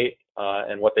POWER8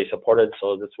 and what they supported,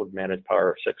 so this would manage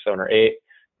Power 6, 7, or 8.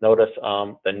 Notice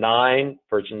the 9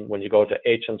 version, when you go to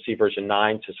HMC version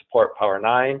 9 to support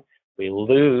POWER9, we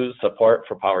lose support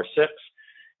for Power 6.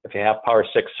 If you have Power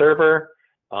 6 server,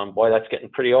 boy, that's getting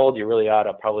pretty old. You really ought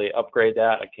to probably upgrade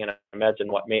that. I can't imagine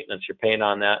what maintenance you're paying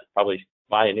on that. Probably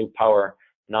buy a new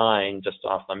POWER9 just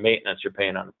off the maintenance you're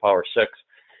paying on Power 6.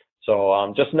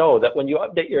 So just know that when you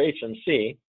update your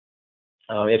HMC,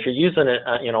 if you're using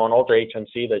an older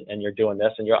HMC and you're doing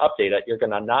this and you update it, you're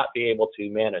going to not be able to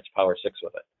manage Power 6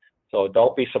 with it. So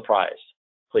don't be surprised,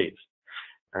 please.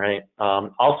 All right.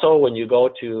 Also, when you go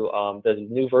to the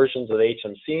new versions of the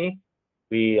HMC,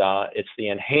 it's the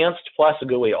enhanced plus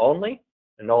GUI only,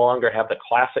 and no longer have the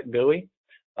classic GUI.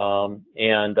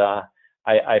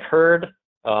 I've heard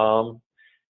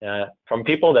from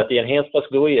people that the enhanced plus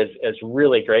GUI is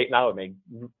really great now. It made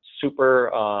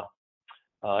super I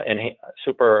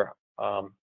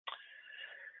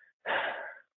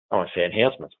don't want to say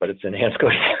enhancements, but it's enhanced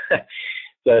GUI.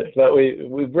 but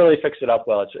we've really fixed it up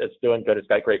well. It's doing good. It's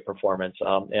got great performance.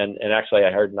 And actually,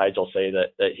 I heard Nigel say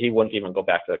that he wouldn't even go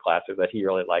back to the classic. That he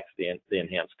really likes the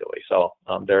enhanced GUI. So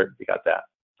there you got that.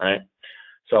 All right.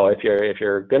 So if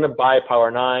you're going to buy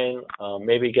POWER9,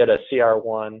 maybe get a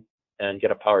CR1 and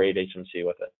get a POWER8 HMC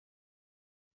with it.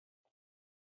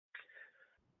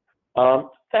 I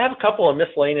have a couple of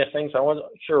miscellaneous things. I wasn't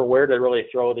sure where to really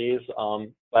throw these,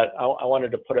 but I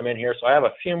wanted to put them in here. So I have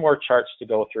a few more charts to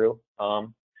go through,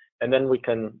 and then we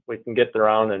can get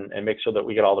around and make sure that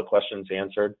we get all the questions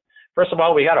answered. First of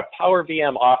all, we got a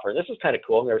PowerVM offer. This is kind of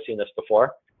cool. I've never seen this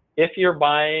before. If you're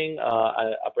buying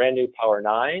a brand new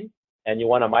POWER9 and you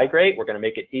want to migrate, we're going to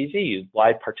make it easy. Use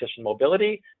wide partition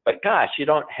mobility, but gosh, you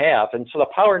don't have. And so the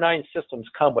POWER9 systems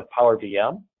come with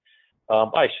PowerVM.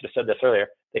 I should have said this earlier.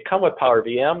 They come with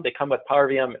PowerVM. They come with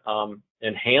PowerVM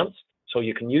enhanced, so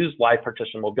you can use wide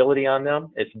partition mobility on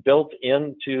them. It's built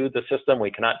into the system.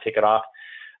 We cannot take it off.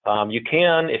 You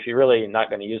can, if you're really not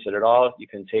going to use it at all, you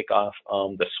can take off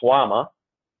the SWAMA.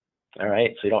 All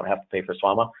right, so you don't have to pay for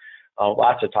SWAMA.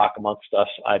 Lots of talk amongst us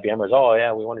IBMers. Oh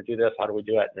yeah, we want to do this. How do we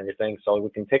do it? And everything. So we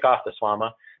can take off the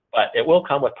SWAMA, but it will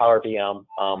come with PowerVM.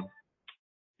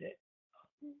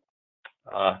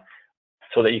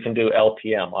 So that you can do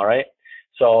LPM, all right?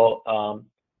 So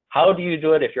how do you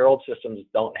do it if your old systems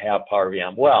don't have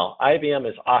PowerVM? Well, IBM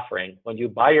is offering, when you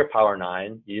buy your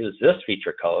POWER9, you use this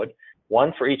feature code,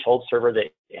 one for each old server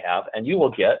that you have, and you will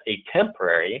get a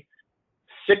temporary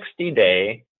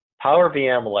 60-day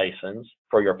PowerVM license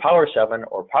for your POWER7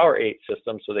 or POWER8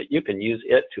 system so that you can use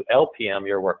it to LPM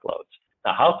your workloads.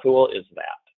 Now, how cool is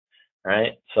that, all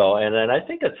right? So, and then I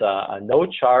think it's a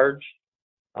no-charge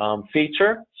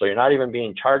feature, so you're not even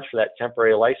being charged for that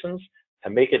temporary license to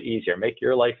make it easier, make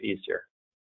your life easier.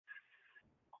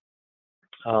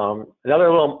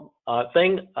 Another little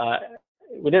thing,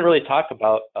 we didn't really talk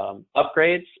about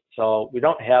upgrades, so we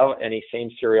don't have any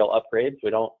same serial upgrades. We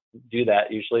don't do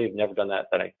that usually. We've never done that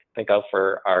I think of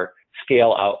for our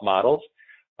scale-out models.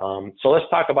 So let's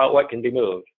talk about what can be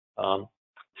moved.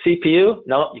 CPU,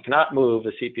 no, you cannot move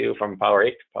the CPU from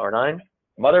POWER8 to POWER9.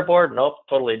 Motherboard, nope,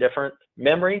 totally different.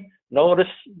 Memory,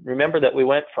 remember that we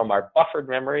went from our buffered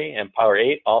memory in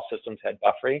POWER8, all systems had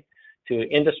buffery, to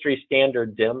industry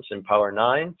standard DIMMs in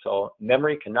POWER9. So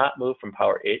memory cannot move from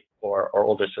POWER8 or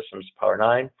older systems to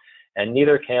POWER9, and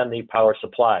neither can the power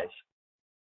supplies.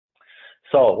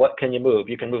 So what can you move?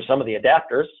 You can move some of the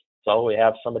adapters. So we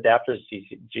have some adapters,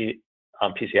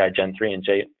 PCI Gen 3 and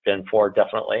Gen 4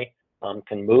 definitely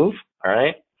can move, all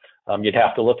right? You'd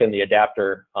have to look in the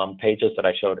adapter pages that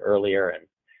I showed earlier and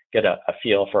get a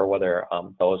feel for whether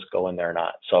those go in there or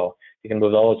not. So you can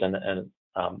move those, and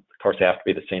of course they have to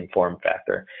be the same form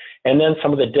factor. And then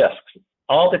some of the disks.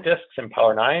 All the disks in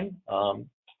POWER9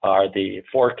 are the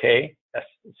 4K, that's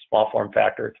small form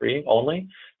factor 3 only.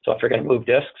 So if you're going to move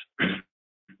disks,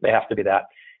 they have to be that.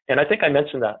 And I think I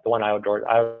mentioned that the one IO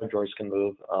drawers can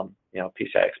move,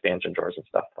 PCI expansion drawers and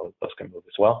stuff. Those can move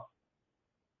as well,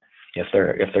 if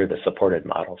they're the supported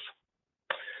models.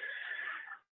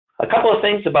 A couple of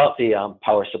things about the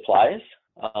power supplies.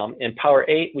 In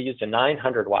POWER8, we use a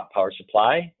 900-watt power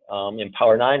supply. In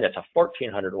POWER9, that's a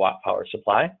 1,400-watt power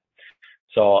supply.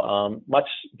 So much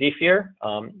beefier.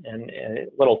 And a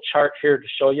little chart here to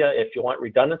show you, if you want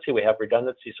redundancy, we have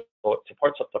redundancy. So it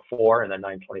supports up to 4 and then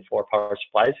 924 power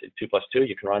supplies. 2 plus 2,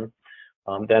 you can run.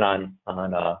 Then on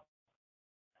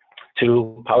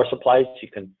 2 power supplies, you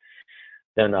can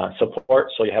then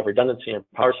support. So you have redundancy in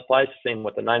power supplies. Same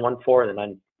with the 914 and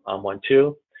the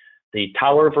 912. The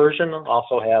tower version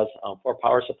also has 4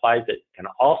 power supplies. That can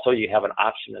also, you have an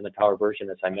option in the tower version,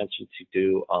 as I mentioned, to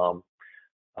do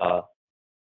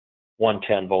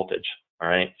 110 voltage. All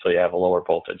right, so you have a lower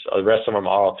voltage. The rest of them are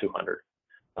all 200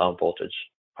 voltage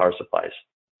power supplies.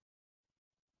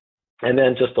 And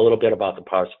then just a little bit about the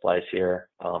power supplies here,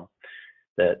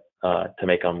 that to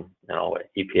make them,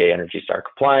 EPA Energy Star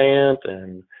compliant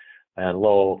and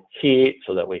low heat,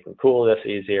 so that we can cool this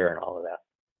easier and all of that.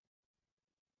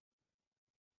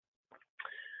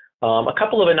 A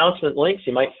couple of announcement links.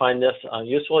 You might find this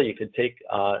useful. You could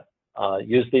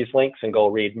use these links and go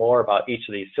read more about each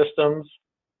of these systems.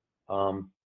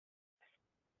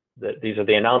 These are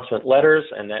the announcement letters,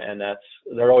 and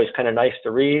they're always kind of nice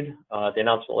to read, the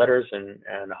announcement letters,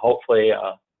 and hopefully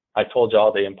I told you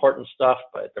all the important stuff,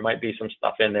 but there might be some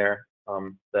stuff in there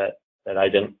that I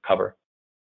didn't cover.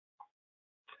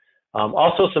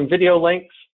 Also some video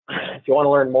links. If you want to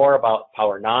learn more about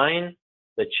POWER9,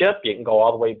 the chip, you can go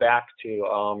all the way back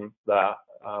to the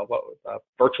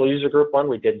virtual user group one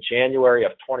we did January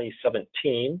of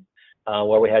 2017.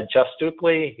 where we had Jeff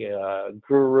Stukely,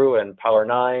 guru and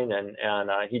POWER9, and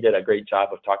he did a great job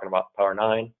of talking about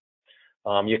POWER9.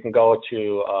 You can go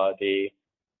to the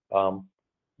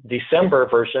December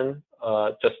version,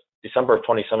 just December of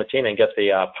 2017, and get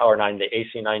the POWER9, the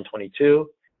AC922,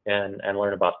 and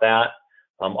learn about that.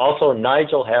 Also,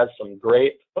 Nigel has some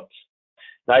great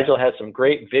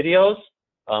videos.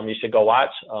 You should go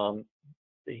watch.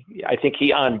 I think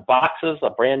he unboxes a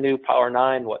brand new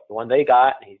POWER9, the one they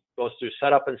got. He goes through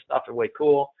setup and stuff, and way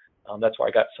cool. That's where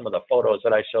I got some of the photos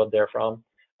that I showed there from.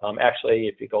 Actually,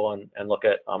 if you go and look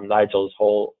at Nigel's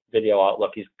whole video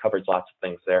outlook, he covers lots of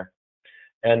things there.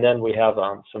 And then we have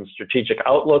some strategic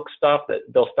outlook stuff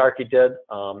that Bill Starkey did,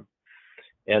 and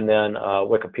then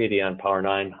Wikipedia on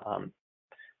POWER9.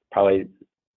 Probably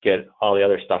get all the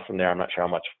other stuff from there. I'm not sure how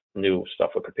much new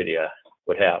stuff Wikipedia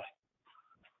would have.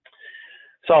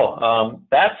 So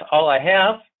that's all I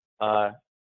have.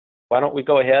 Why don't we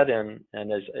go ahead and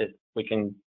we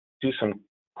can do some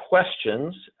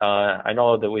questions. I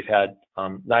know that we've had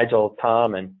Nigel,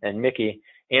 Tom, and Mickey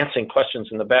answering questions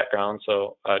in the background.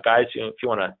 So guys, if you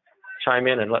want to chime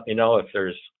in and let me know if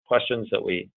there's questions that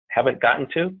we haven't gotten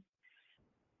to.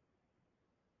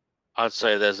 I'd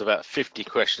say there's about 50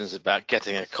 questions about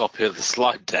getting a copy of the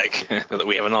slide deck that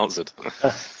we haven't answered.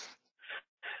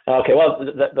 Okay, well,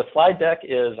 the slide deck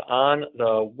is on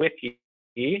the wiki,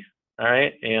 all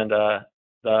right, and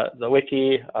the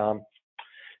wiki,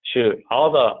 shoot,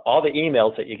 all the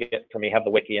emails that you get from me have the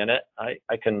wiki in it.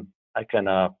 I can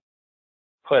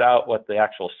put out what the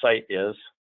actual site is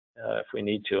if we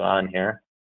need to on here.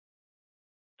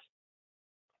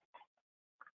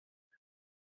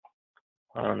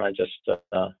 Why don't I just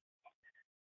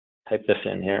type this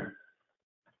in here?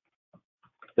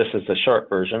 This is the short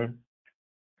version.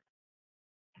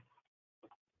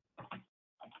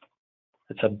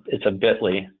 It's a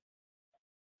bit.ly.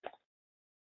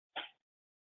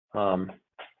 A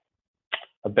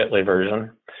bit.ly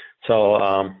version.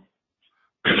 So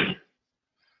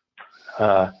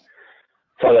the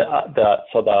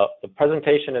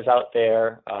presentation is out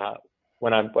there.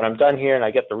 When I'm done here and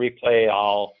I get the replay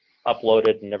all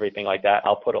uploaded and everything like that,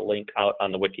 I'll put a link out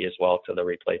on the wiki as well to the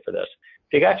replay for this.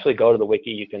 If you actually go to the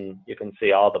wiki, you can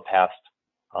see all the past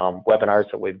webinars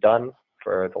that we've done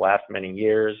for the last many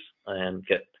years and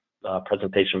get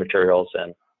presentation materials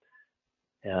and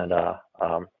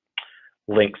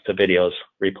links to videos,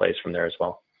 replays from there as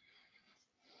well.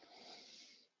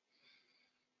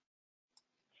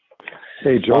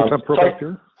 Hey, Joe, Tom Perfect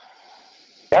here.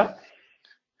 Yeah.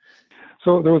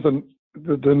 So there was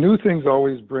the new things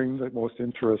always bring the most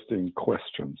interesting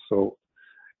questions. So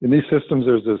in these systems,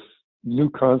 there's this new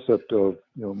concept of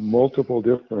multiple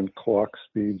different clock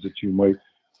speeds that you might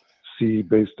see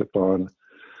based upon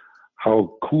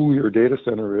how cool your data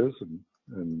center is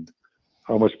and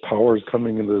how much power is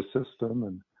coming into the system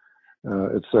and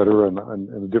et cetera, and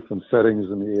the different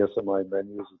settings in the ASMI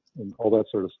menus and all that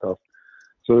sort of stuff.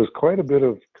 So there's quite a bit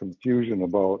of confusion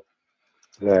about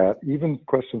that. Even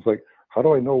questions like, how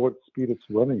do I know what speed it's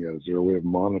running at? Is there a way of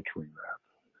monitoring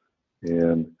that?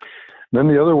 And then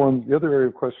the other area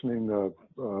of questioning to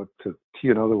tee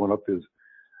another one up is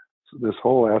this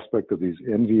whole aspect of these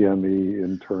NVMe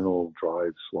internal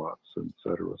drive slots, et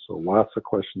cetera. So lots of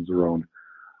questions around,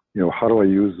 how do I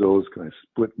use those? Can I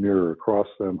split mirror across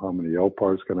them? How many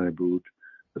LPARs can I boot,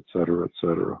 et cetera, et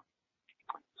cetera.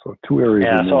 So two areas.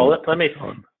 Yeah. So let me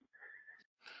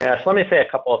say a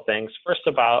couple of things. First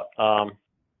about the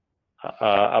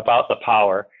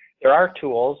power. There are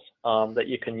tools that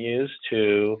you can use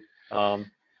to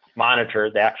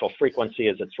monitor the actual frequency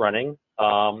as it's running.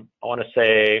 I want to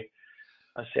say,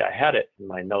 let's see, I had it in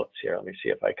my notes here. Let me see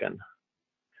if I can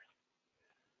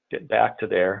get back to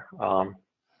there.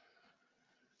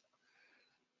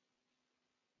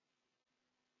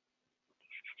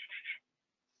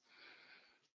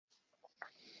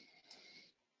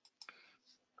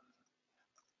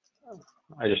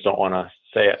 I just don't want to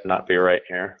say it and not be right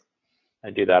here.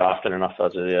 I do that often enough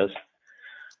as it is.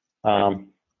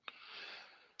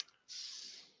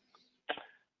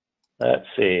 Let's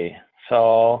see.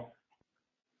 So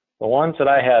the ones that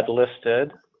I had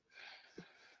listed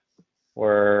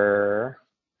were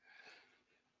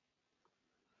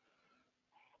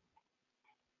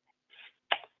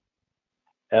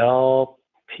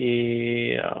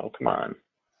LP, oh, come on.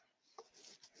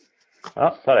 Oh,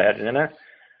 thought I had it in there.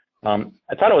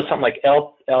 I thought it was something like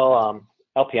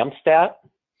LPM stat.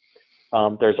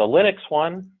 There's a Linux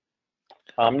one.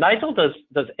 Nigel, does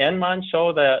Nmon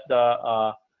show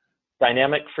the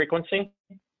dynamic frequency?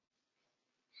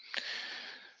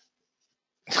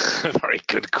 Very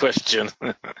good question.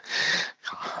 Gonna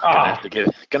have to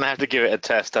give it a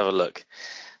test. Have a look.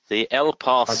 The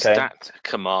lpar stat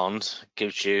command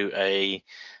gives you a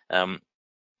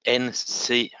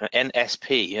NSP,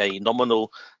 a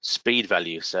nominal speed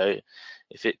value. So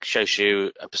if it shows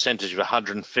you a percentage of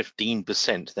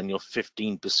 115%, then you're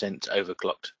 15%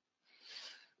 overclocked.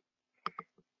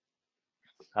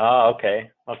 Oh,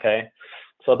 okay.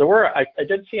 So there were, I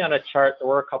did see on a chart, there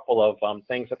were a couple of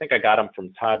things. I think I got them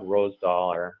from Todd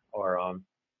Rosedahl or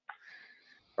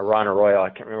Ron Arroyo, I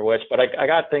can't remember which, but I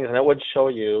got things and it would show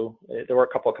you, there were a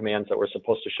couple of commands that were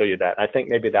supposed to show you that. I think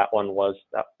maybe that one was,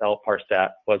 that lpar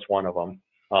stat was one of them.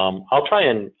 I'll try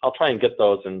and get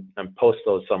those and post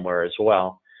those somewhere as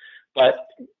well. But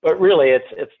really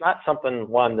it's not something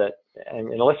that,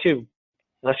 unless you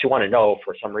want to know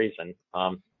for some reason,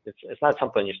 it's not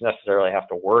something you necessarily have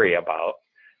to worry about.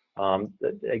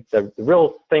 The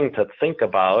real thing to think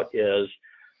about is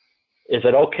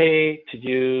it okay to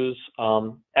use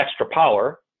extra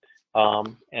power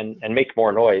and make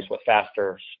more noise with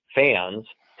faster fans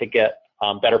to get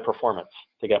better performance,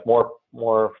 to get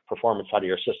more performance out of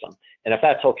your system? And if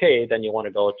that's okay, then you want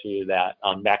to go to that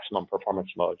maximum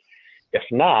performance mode. If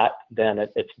not, then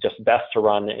it's just best to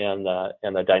run in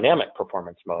the dynamic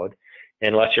performance mode,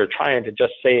 unless you're trying to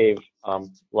just save a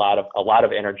lot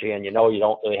of energy and you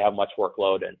don't really have much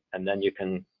workload, and then you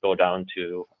can go down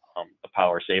to the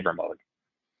power saver mode.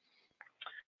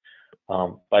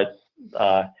 But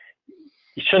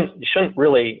you shouldn't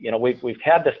really, we've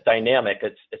had this dynamic.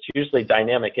 It's usually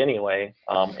dynamic anyway,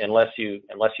 unless you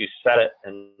set it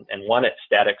and want it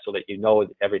static so that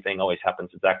everything always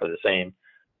happens exactly the same.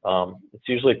 It's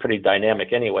usually pretty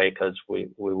dynamic anyway, because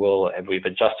we've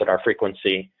adjusted our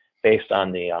frequency based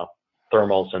on the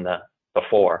thermals and the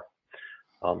before,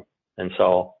 and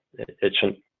so it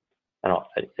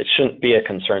shouldn't be a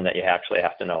concern that you actually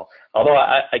have to know. Although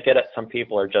I get it, some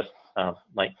people are just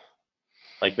like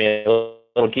me, a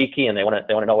little geeky, and they want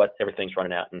to know what everything's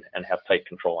running at and have tight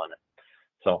control on it.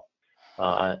 So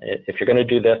if you're going to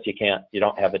do this, you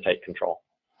don't have the tight control.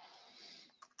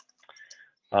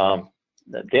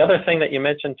 The other thing that you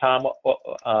mentioned, Tom, what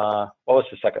was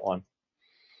the second one?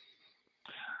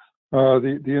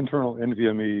 The internal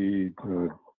NVMe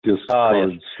disk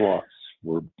card slots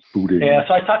were booting. Yeah,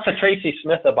 so I talked to Tracy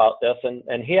Smith about this,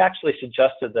 and he actually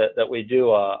suggested that we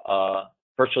do a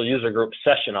virtual user group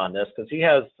session on this, because he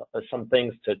has some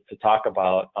things to talk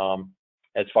about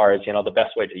as far as the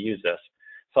best way to use this.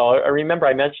 So I remember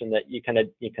I mentioned that you can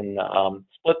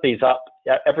split these up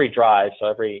every drive.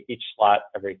 So each slot,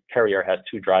 every carrier has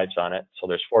 2 drives on it. So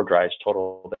there's 4 drives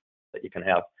total that you can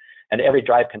have, and every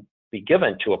drive can be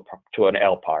given to an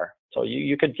lpar. So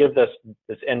you could give this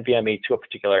NVMe to a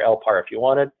particular lpar if you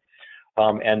wanted,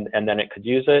 and then it could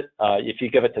use it. If you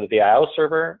give it to the VIO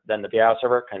server, then the VIO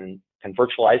server can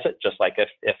virtualize it just like if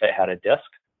it had a disk.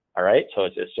 All right, so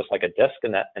it's just like a disk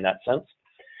in that sense.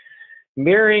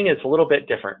 Mirroring is a little bit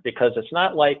different, because it's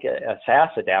not like a SAS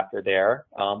adapter there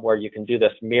where you can do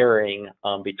this mirroring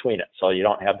between it. So you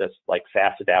don't have this like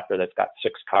SAS adapter that's got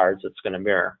 6 cards that's going to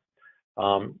mirror.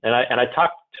 And I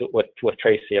talked with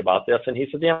Tracy about this, and he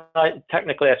said,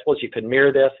 technically, I suppose you could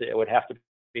mirror this. It would have to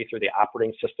be through the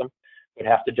operating system. Would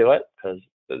have to do it, because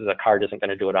the card isn't going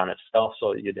to do it on itself.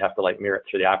 So you'd have to mirror it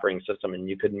through the operating system, and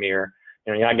you could mirror.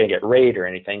 You're not going to get RAID or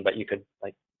anything, but you could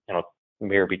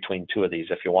mirror between 2 of these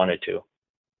if you wanted to.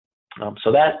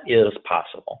 So that is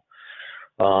possible,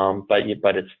 but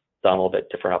it's done a little bit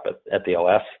different up at the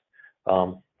OS.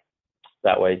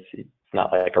 That way, it's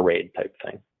not like a RAID type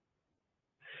thing.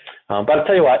 But I'll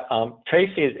tell you what,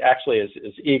 Tracy actually is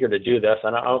eager to do this,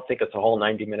 and I don't think it's a whole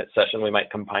 90-minute session. We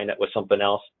might combine it with something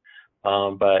else,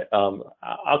 but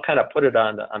I'll kind of put it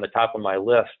on the top of my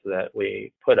list that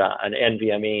we put an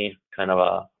NVMe kind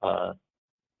of a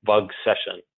bug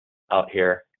session out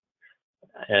here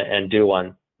and do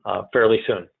one fairly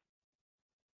soon.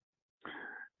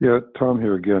 Yeah, Tom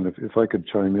here again. If I could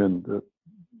chime in,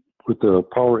 with the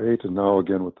Power 8 and now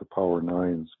again with the Power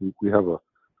 9s, we have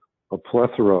a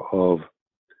plethora of,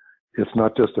 it's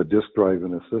not just a disk drive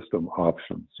in a system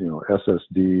options,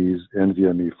 SSDs,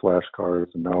 NVMe flash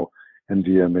cards, and now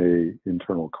NVMe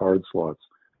internal card slots.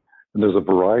 And there's a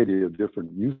variety of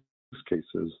different use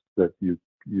cases that you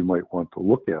might want to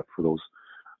look at for those.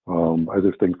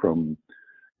 Either thing from,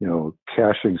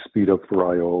 caching speed up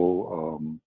for I/O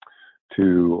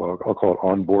to, I'll call it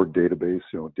onboard database,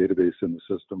 database in the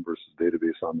system versus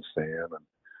database on the SAN,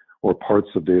 or parts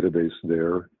of database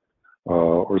there.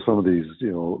 Or some of these,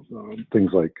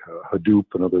 things like Hadoop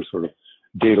and other sort of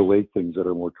data lake things that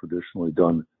are more traditionally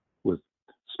done with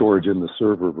storage in the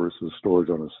server versus storage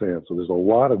on a SAN. So there's a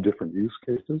lot of different use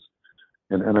cases.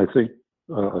 And I think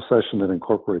a session that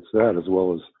incorporates that as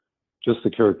well as just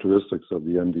the characteristics of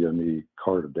the NVMe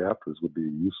card adapters would be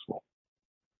useful.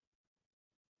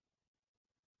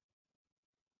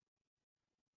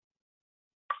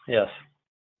 Yes.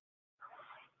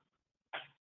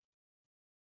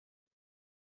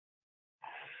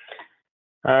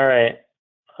 All right.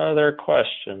 Other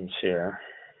questions here?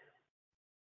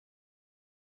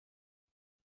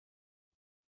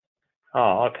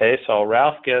 Oh, okay. So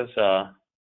Ralph gives a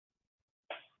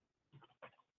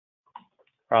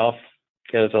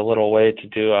little way to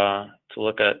do to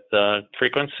look at the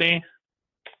frequency.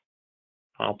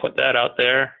 I'll put that out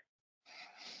there.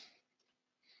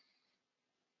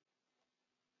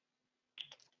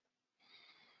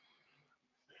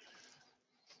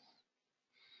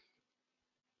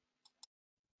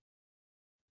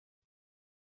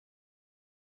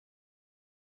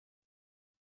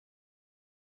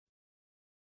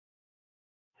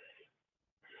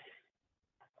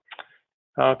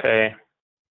 Okay.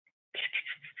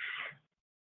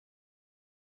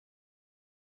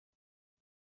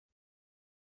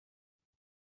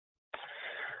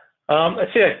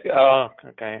 Let's see.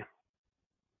 Okay.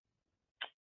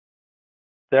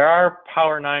 There are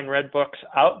POWER9 red books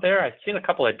out there. I've seen a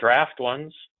couple of draft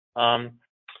ones. Not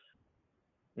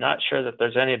sure that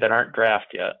there's any that aren't draft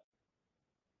yet.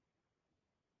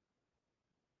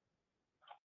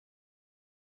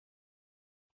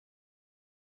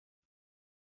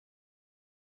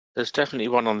 There's definitely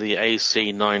one on the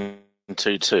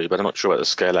AC922, but I'm not sure about the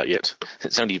scale-out yet.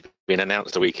 It's only been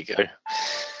announced a week ago.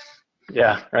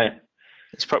 Yeah, right.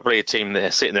 It's probably a team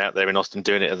there sitting out there in Austin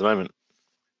doing it at the moment.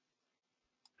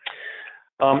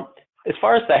 As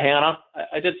far as the HANA,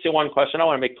 I did see one question. I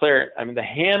want to make clear. I mean, the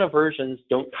HANA versions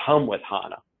don't come with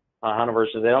HANA. HANA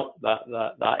versions, they don't.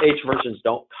 The H versions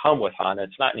don't come with HANA.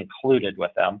 It's not included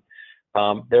with them.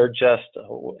 They're just.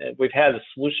 We've had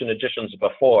solution editions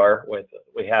before.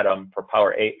 We had them for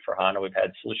Power 8 for HANA. We've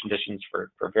had solution editions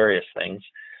for various things.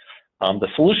 The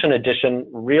solution edition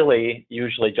really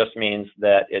usually just means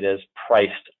that it is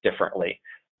priced differently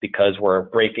because we're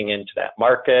breaking into that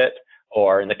market,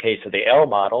 or in the case of the L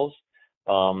models,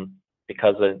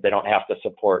 because they don't have to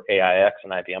support AIX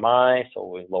and IBMI, so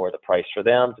we lower the price for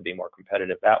them to be more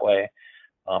competitive that way.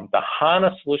 The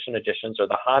HANA solution editions, or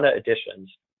the HANA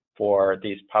editions for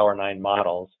these POWER9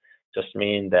 models, just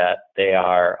mean that they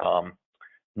are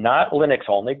not Linux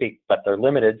only, but they're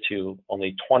limited to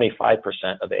only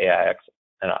 25% of AIX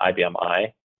and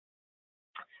IBMI,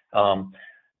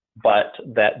 but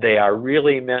that they are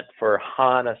really meant for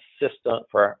HANA system,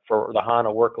 for the HANA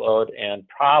workload, and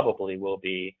probably will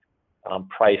be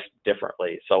priced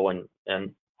differently. So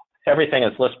and everything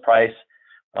is list price.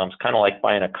 It's kind of like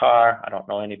buying a car. I don't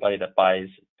know anybody that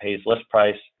pays list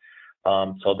price.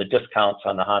 So the discounts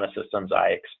on the HANA systems, I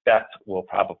expect, will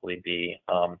probably be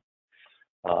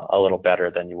a little better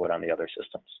than you would on the other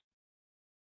systems.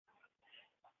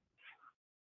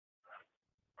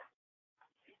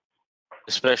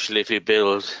 Especially if you buy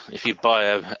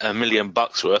 $1 million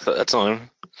worth at a time.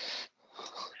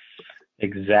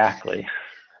 Exactly.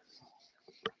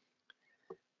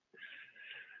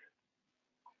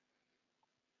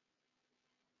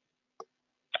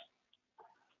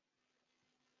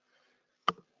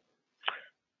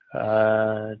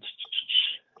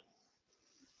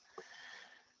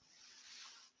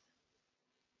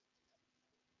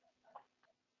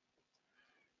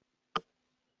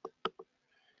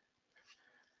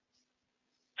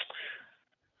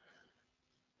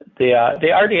 The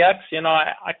RDX, you know,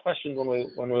 I questioned when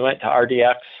we went to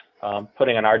RDX,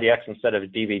 putting an RDX instead of a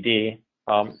DVD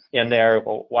in there.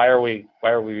 Well, why are we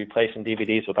replacing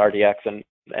DVDs with RDX?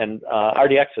 And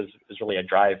RDX is really a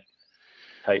drive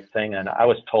type thing, and I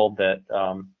was told that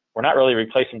we're not really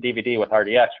replacing DVD with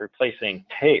RDX, we're replacing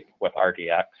tape with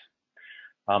RDX.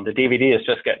 The DVD is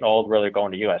just getting old, really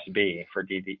going to USB for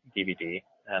DVD,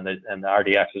 and the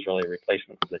RDX is really a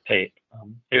replacement for the tape.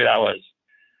 Maybe that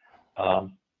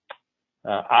was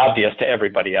obvious to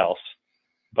everybody else,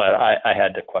 but I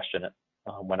had to question it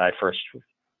when I first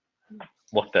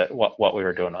looked at what we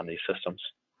were doing on these systems.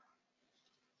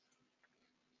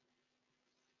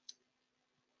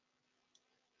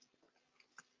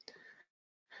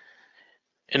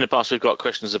 In the past, we've got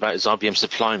questions about is IBM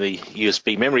supplying the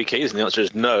USB memory keys, and the answer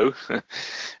is no.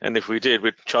 And if we did,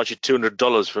 we'd charge you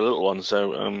 $200 for a little one.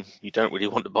 So you don't really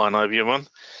want to buy an IBM one.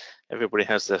 Everybody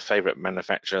has their favorite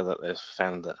manufacturer that they've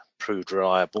found that proved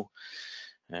reliable,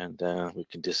 and we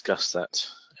can discuss that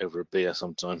over a beer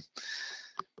sometime.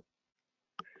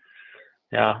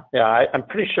 Yeah. I'm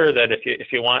pretty sure that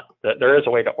if you want, that there is a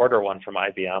way to order one from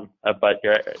IBM, but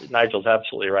Nigel's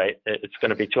absolutely right. It's going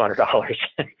to be $200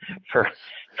 for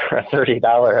a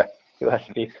 $30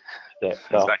 USB stick.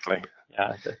 So, Exactly.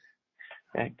 Yeah.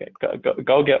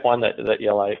 Go get one that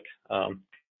you like.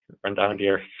 Run down to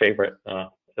your favorite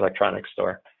electronics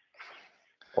store.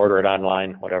 Order it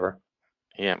online, whatever.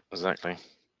 Yeah, exactly.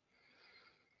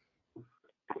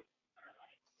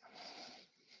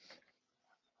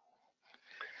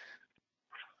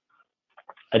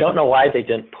 I don't know why they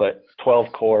didn't put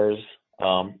 12 cores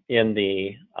in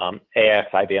the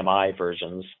AX IBMI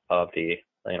versions of the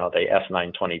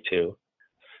S922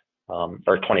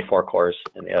 or 24 cores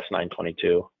in the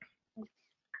S922.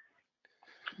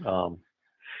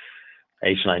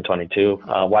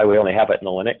 H922. Why we only have it in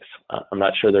the Linux? I'm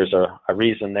not sure there's a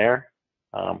reason there.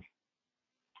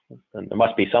 There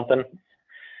must be something.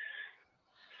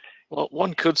 Well,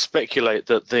 one could speculate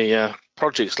that the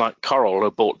projects like Coral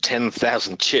have bought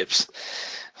 10,000 chips.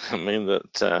 I mean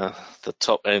that the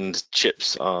top-end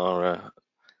chips are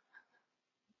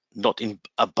not in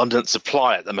abundant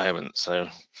supply at the moment, so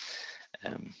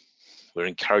we're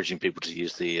encouraging people to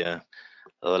use the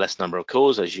less number of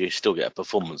cores, as you still get a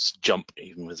performance jump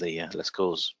even with the less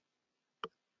cores.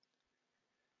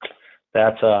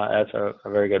 That's a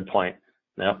very good point.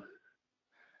 Yep.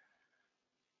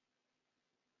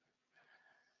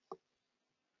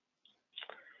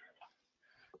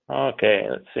 Okay,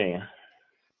 let's see.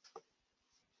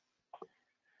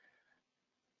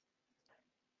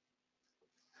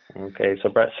 Okay, so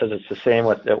Brett says it was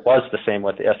the same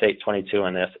with the S822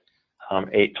 and the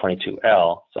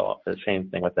S822L, so the same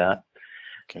thing with that.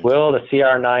 Okay. Will the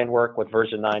CR9 work with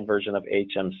version 9 version of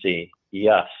HMC?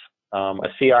 Yes. A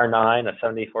CR9, a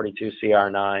 7042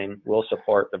 CR9 will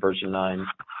support the version 9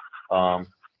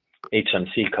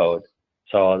 HMC code.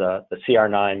 So the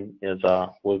CR9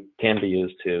 can be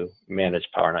used to manage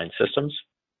POWER9 systems.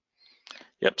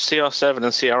 Yep, CR7 and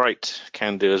CR8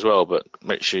 can do as well, but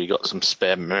make sure you got some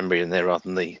spare memory in there rather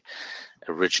than the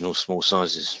original small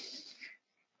sizes.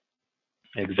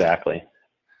 Exactly.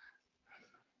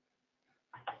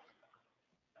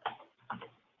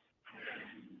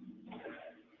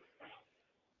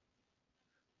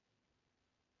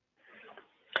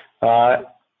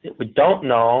 We don't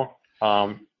know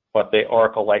what the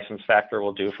Oracle license factor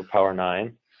will do for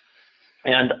POWER9.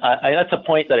 And that's a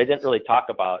point that I didn't really talk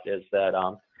about, is that,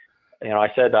 I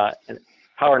said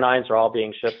POWER9s are all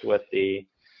being shipped with the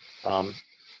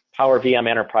Power VM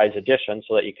Enterprise Edition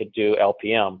so that you could do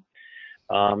LPM.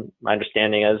 My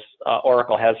understanding is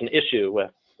Oracle has an issue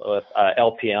with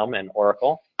LPM and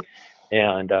Oracle,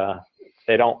 and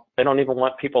they don't even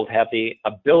want people to have the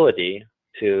ability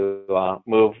to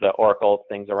move the Oracle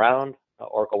things around,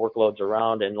 Oracle workloads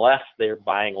around, unless they're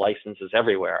buying licenses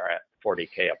everywhere at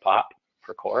 40K a pop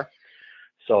per core.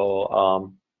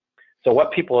 So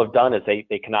what people have done is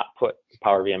they cannot put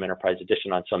Power VM Enterprise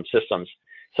Edition on some systems.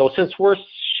 So since we're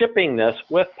shipping this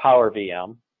with Power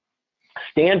VM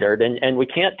standard, and we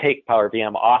can't take Power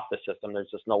VM off the system,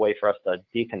 there's just no way for us to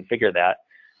deconfigure that.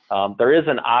 There is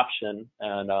an option,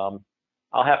 and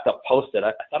I'll have to post it.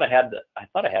 I thought I had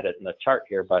it in the chart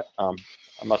here, but I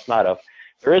must not have.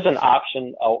 There is an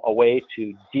option, a way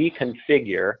to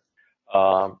deconfigure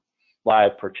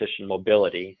live partition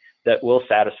mobility that will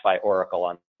satisfy Oracle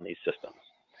on these systems.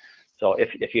 So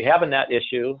if you have that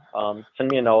issue, send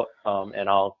me a note, and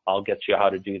I'll get you how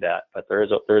to do that. But there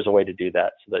is a way to do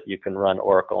that so that you can run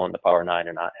Oracle on the POWER9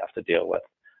 and not have to deal with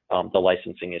the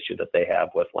licensing issue that they have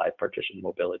with live partition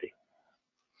mobility.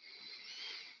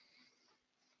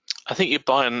 I think you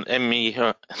buy an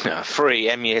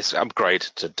free MES upgrade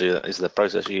to do that. Is the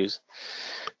process you use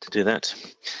to do that?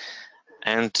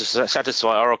 And to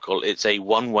satisfy Oracle, it's a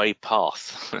one-way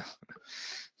path.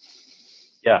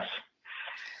 Yes.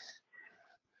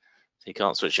 You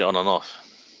can't switch it on and off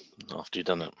after you've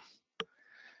done it.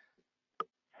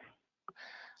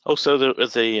 Also, the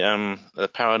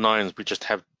POWER9s, we just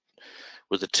have,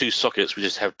 with the 2 sockets, we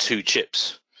just have 2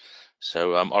 chips.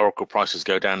 So Oracle prices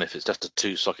go down if it's just a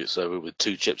 2-socket server with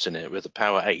 2 chips in it. With the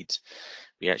POWER8,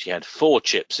 we actually had 4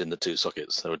 chips in the 2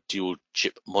 sockets. So dual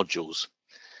chip modules.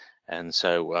 And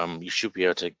so you should be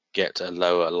able to get a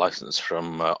lower license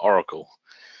from Oracle.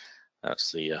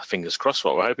 That's the fingers crossed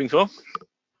what we're hoping for,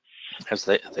 as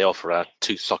they offer a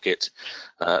 2-socket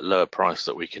lower price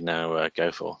that we can now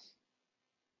go for.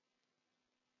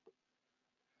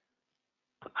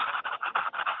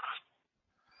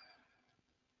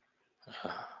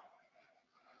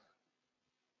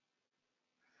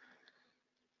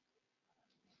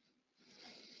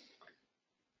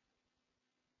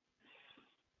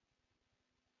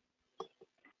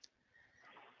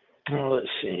 Well, let's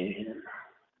see.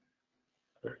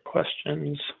 Other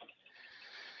questions?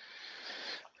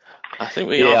 I think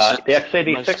we answered the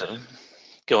x86. most of them.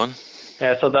 Go on.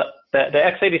 Yeah, so the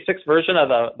x86 version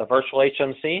of the virtual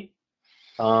HMC,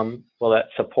 will that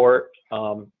support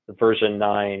the version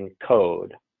 9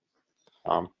 code?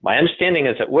 My understanding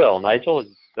is it will. Nigel,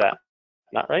 is that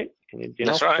not right? Do you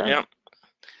That's know? right, yeah.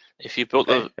 If you built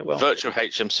the it will. virtual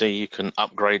HMC, you can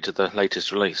upgrade to the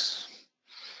latest release.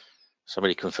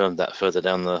 Somebody confirmed that further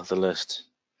down the list.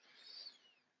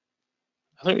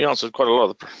 I think we answered quite a lot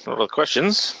of the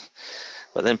questions,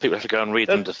 but then people have to go and read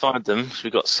them to find them. So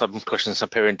we've got some questions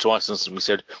appearing twice, and we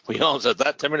said we answered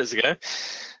that 10 minutes ago.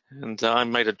 And I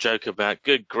made a joke about,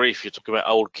 good grief, you're talking about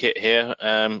old kit here.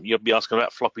 You'll be asking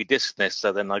about floppy diskness.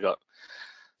 So then I got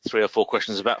 3 or 4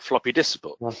 questions about floppy disk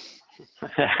support. Well,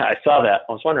 I saw that.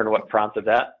 I was wondering what prompted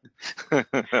that.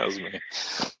 That was me.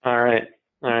 All right.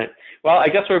 Well, I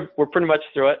guess we're pretty much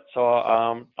through it. So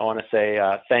I want to say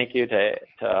thank you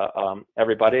to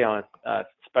everybody,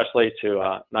 especially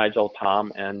to Nigel,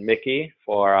 Tom, and Mickey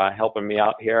for helping me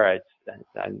out here.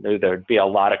 I knew there'd be a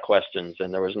lot of questions,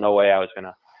 and there was no way I was going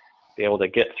to be able to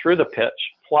get through the pitch,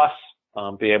 plus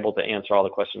be able to answer all the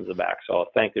questions in the back. So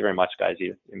thank you very much, guys.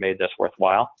 You made this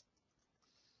worthwhile.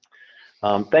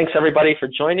 Thanks, everybody, for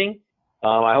joining.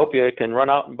 I hope you can run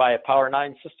out and buy a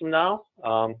POWER9 system now.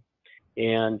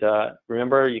 And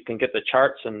remember, you can get the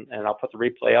charts, and I'll put the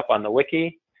replay up on the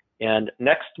wiki. And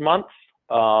next month,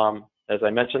 as I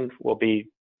mentioned, we'll be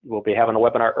having a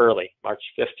webinar early, March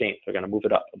 15th. We're going to move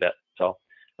it up a bit. So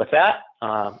with that,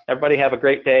 everybody have a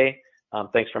great day.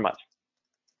 Thanks very much.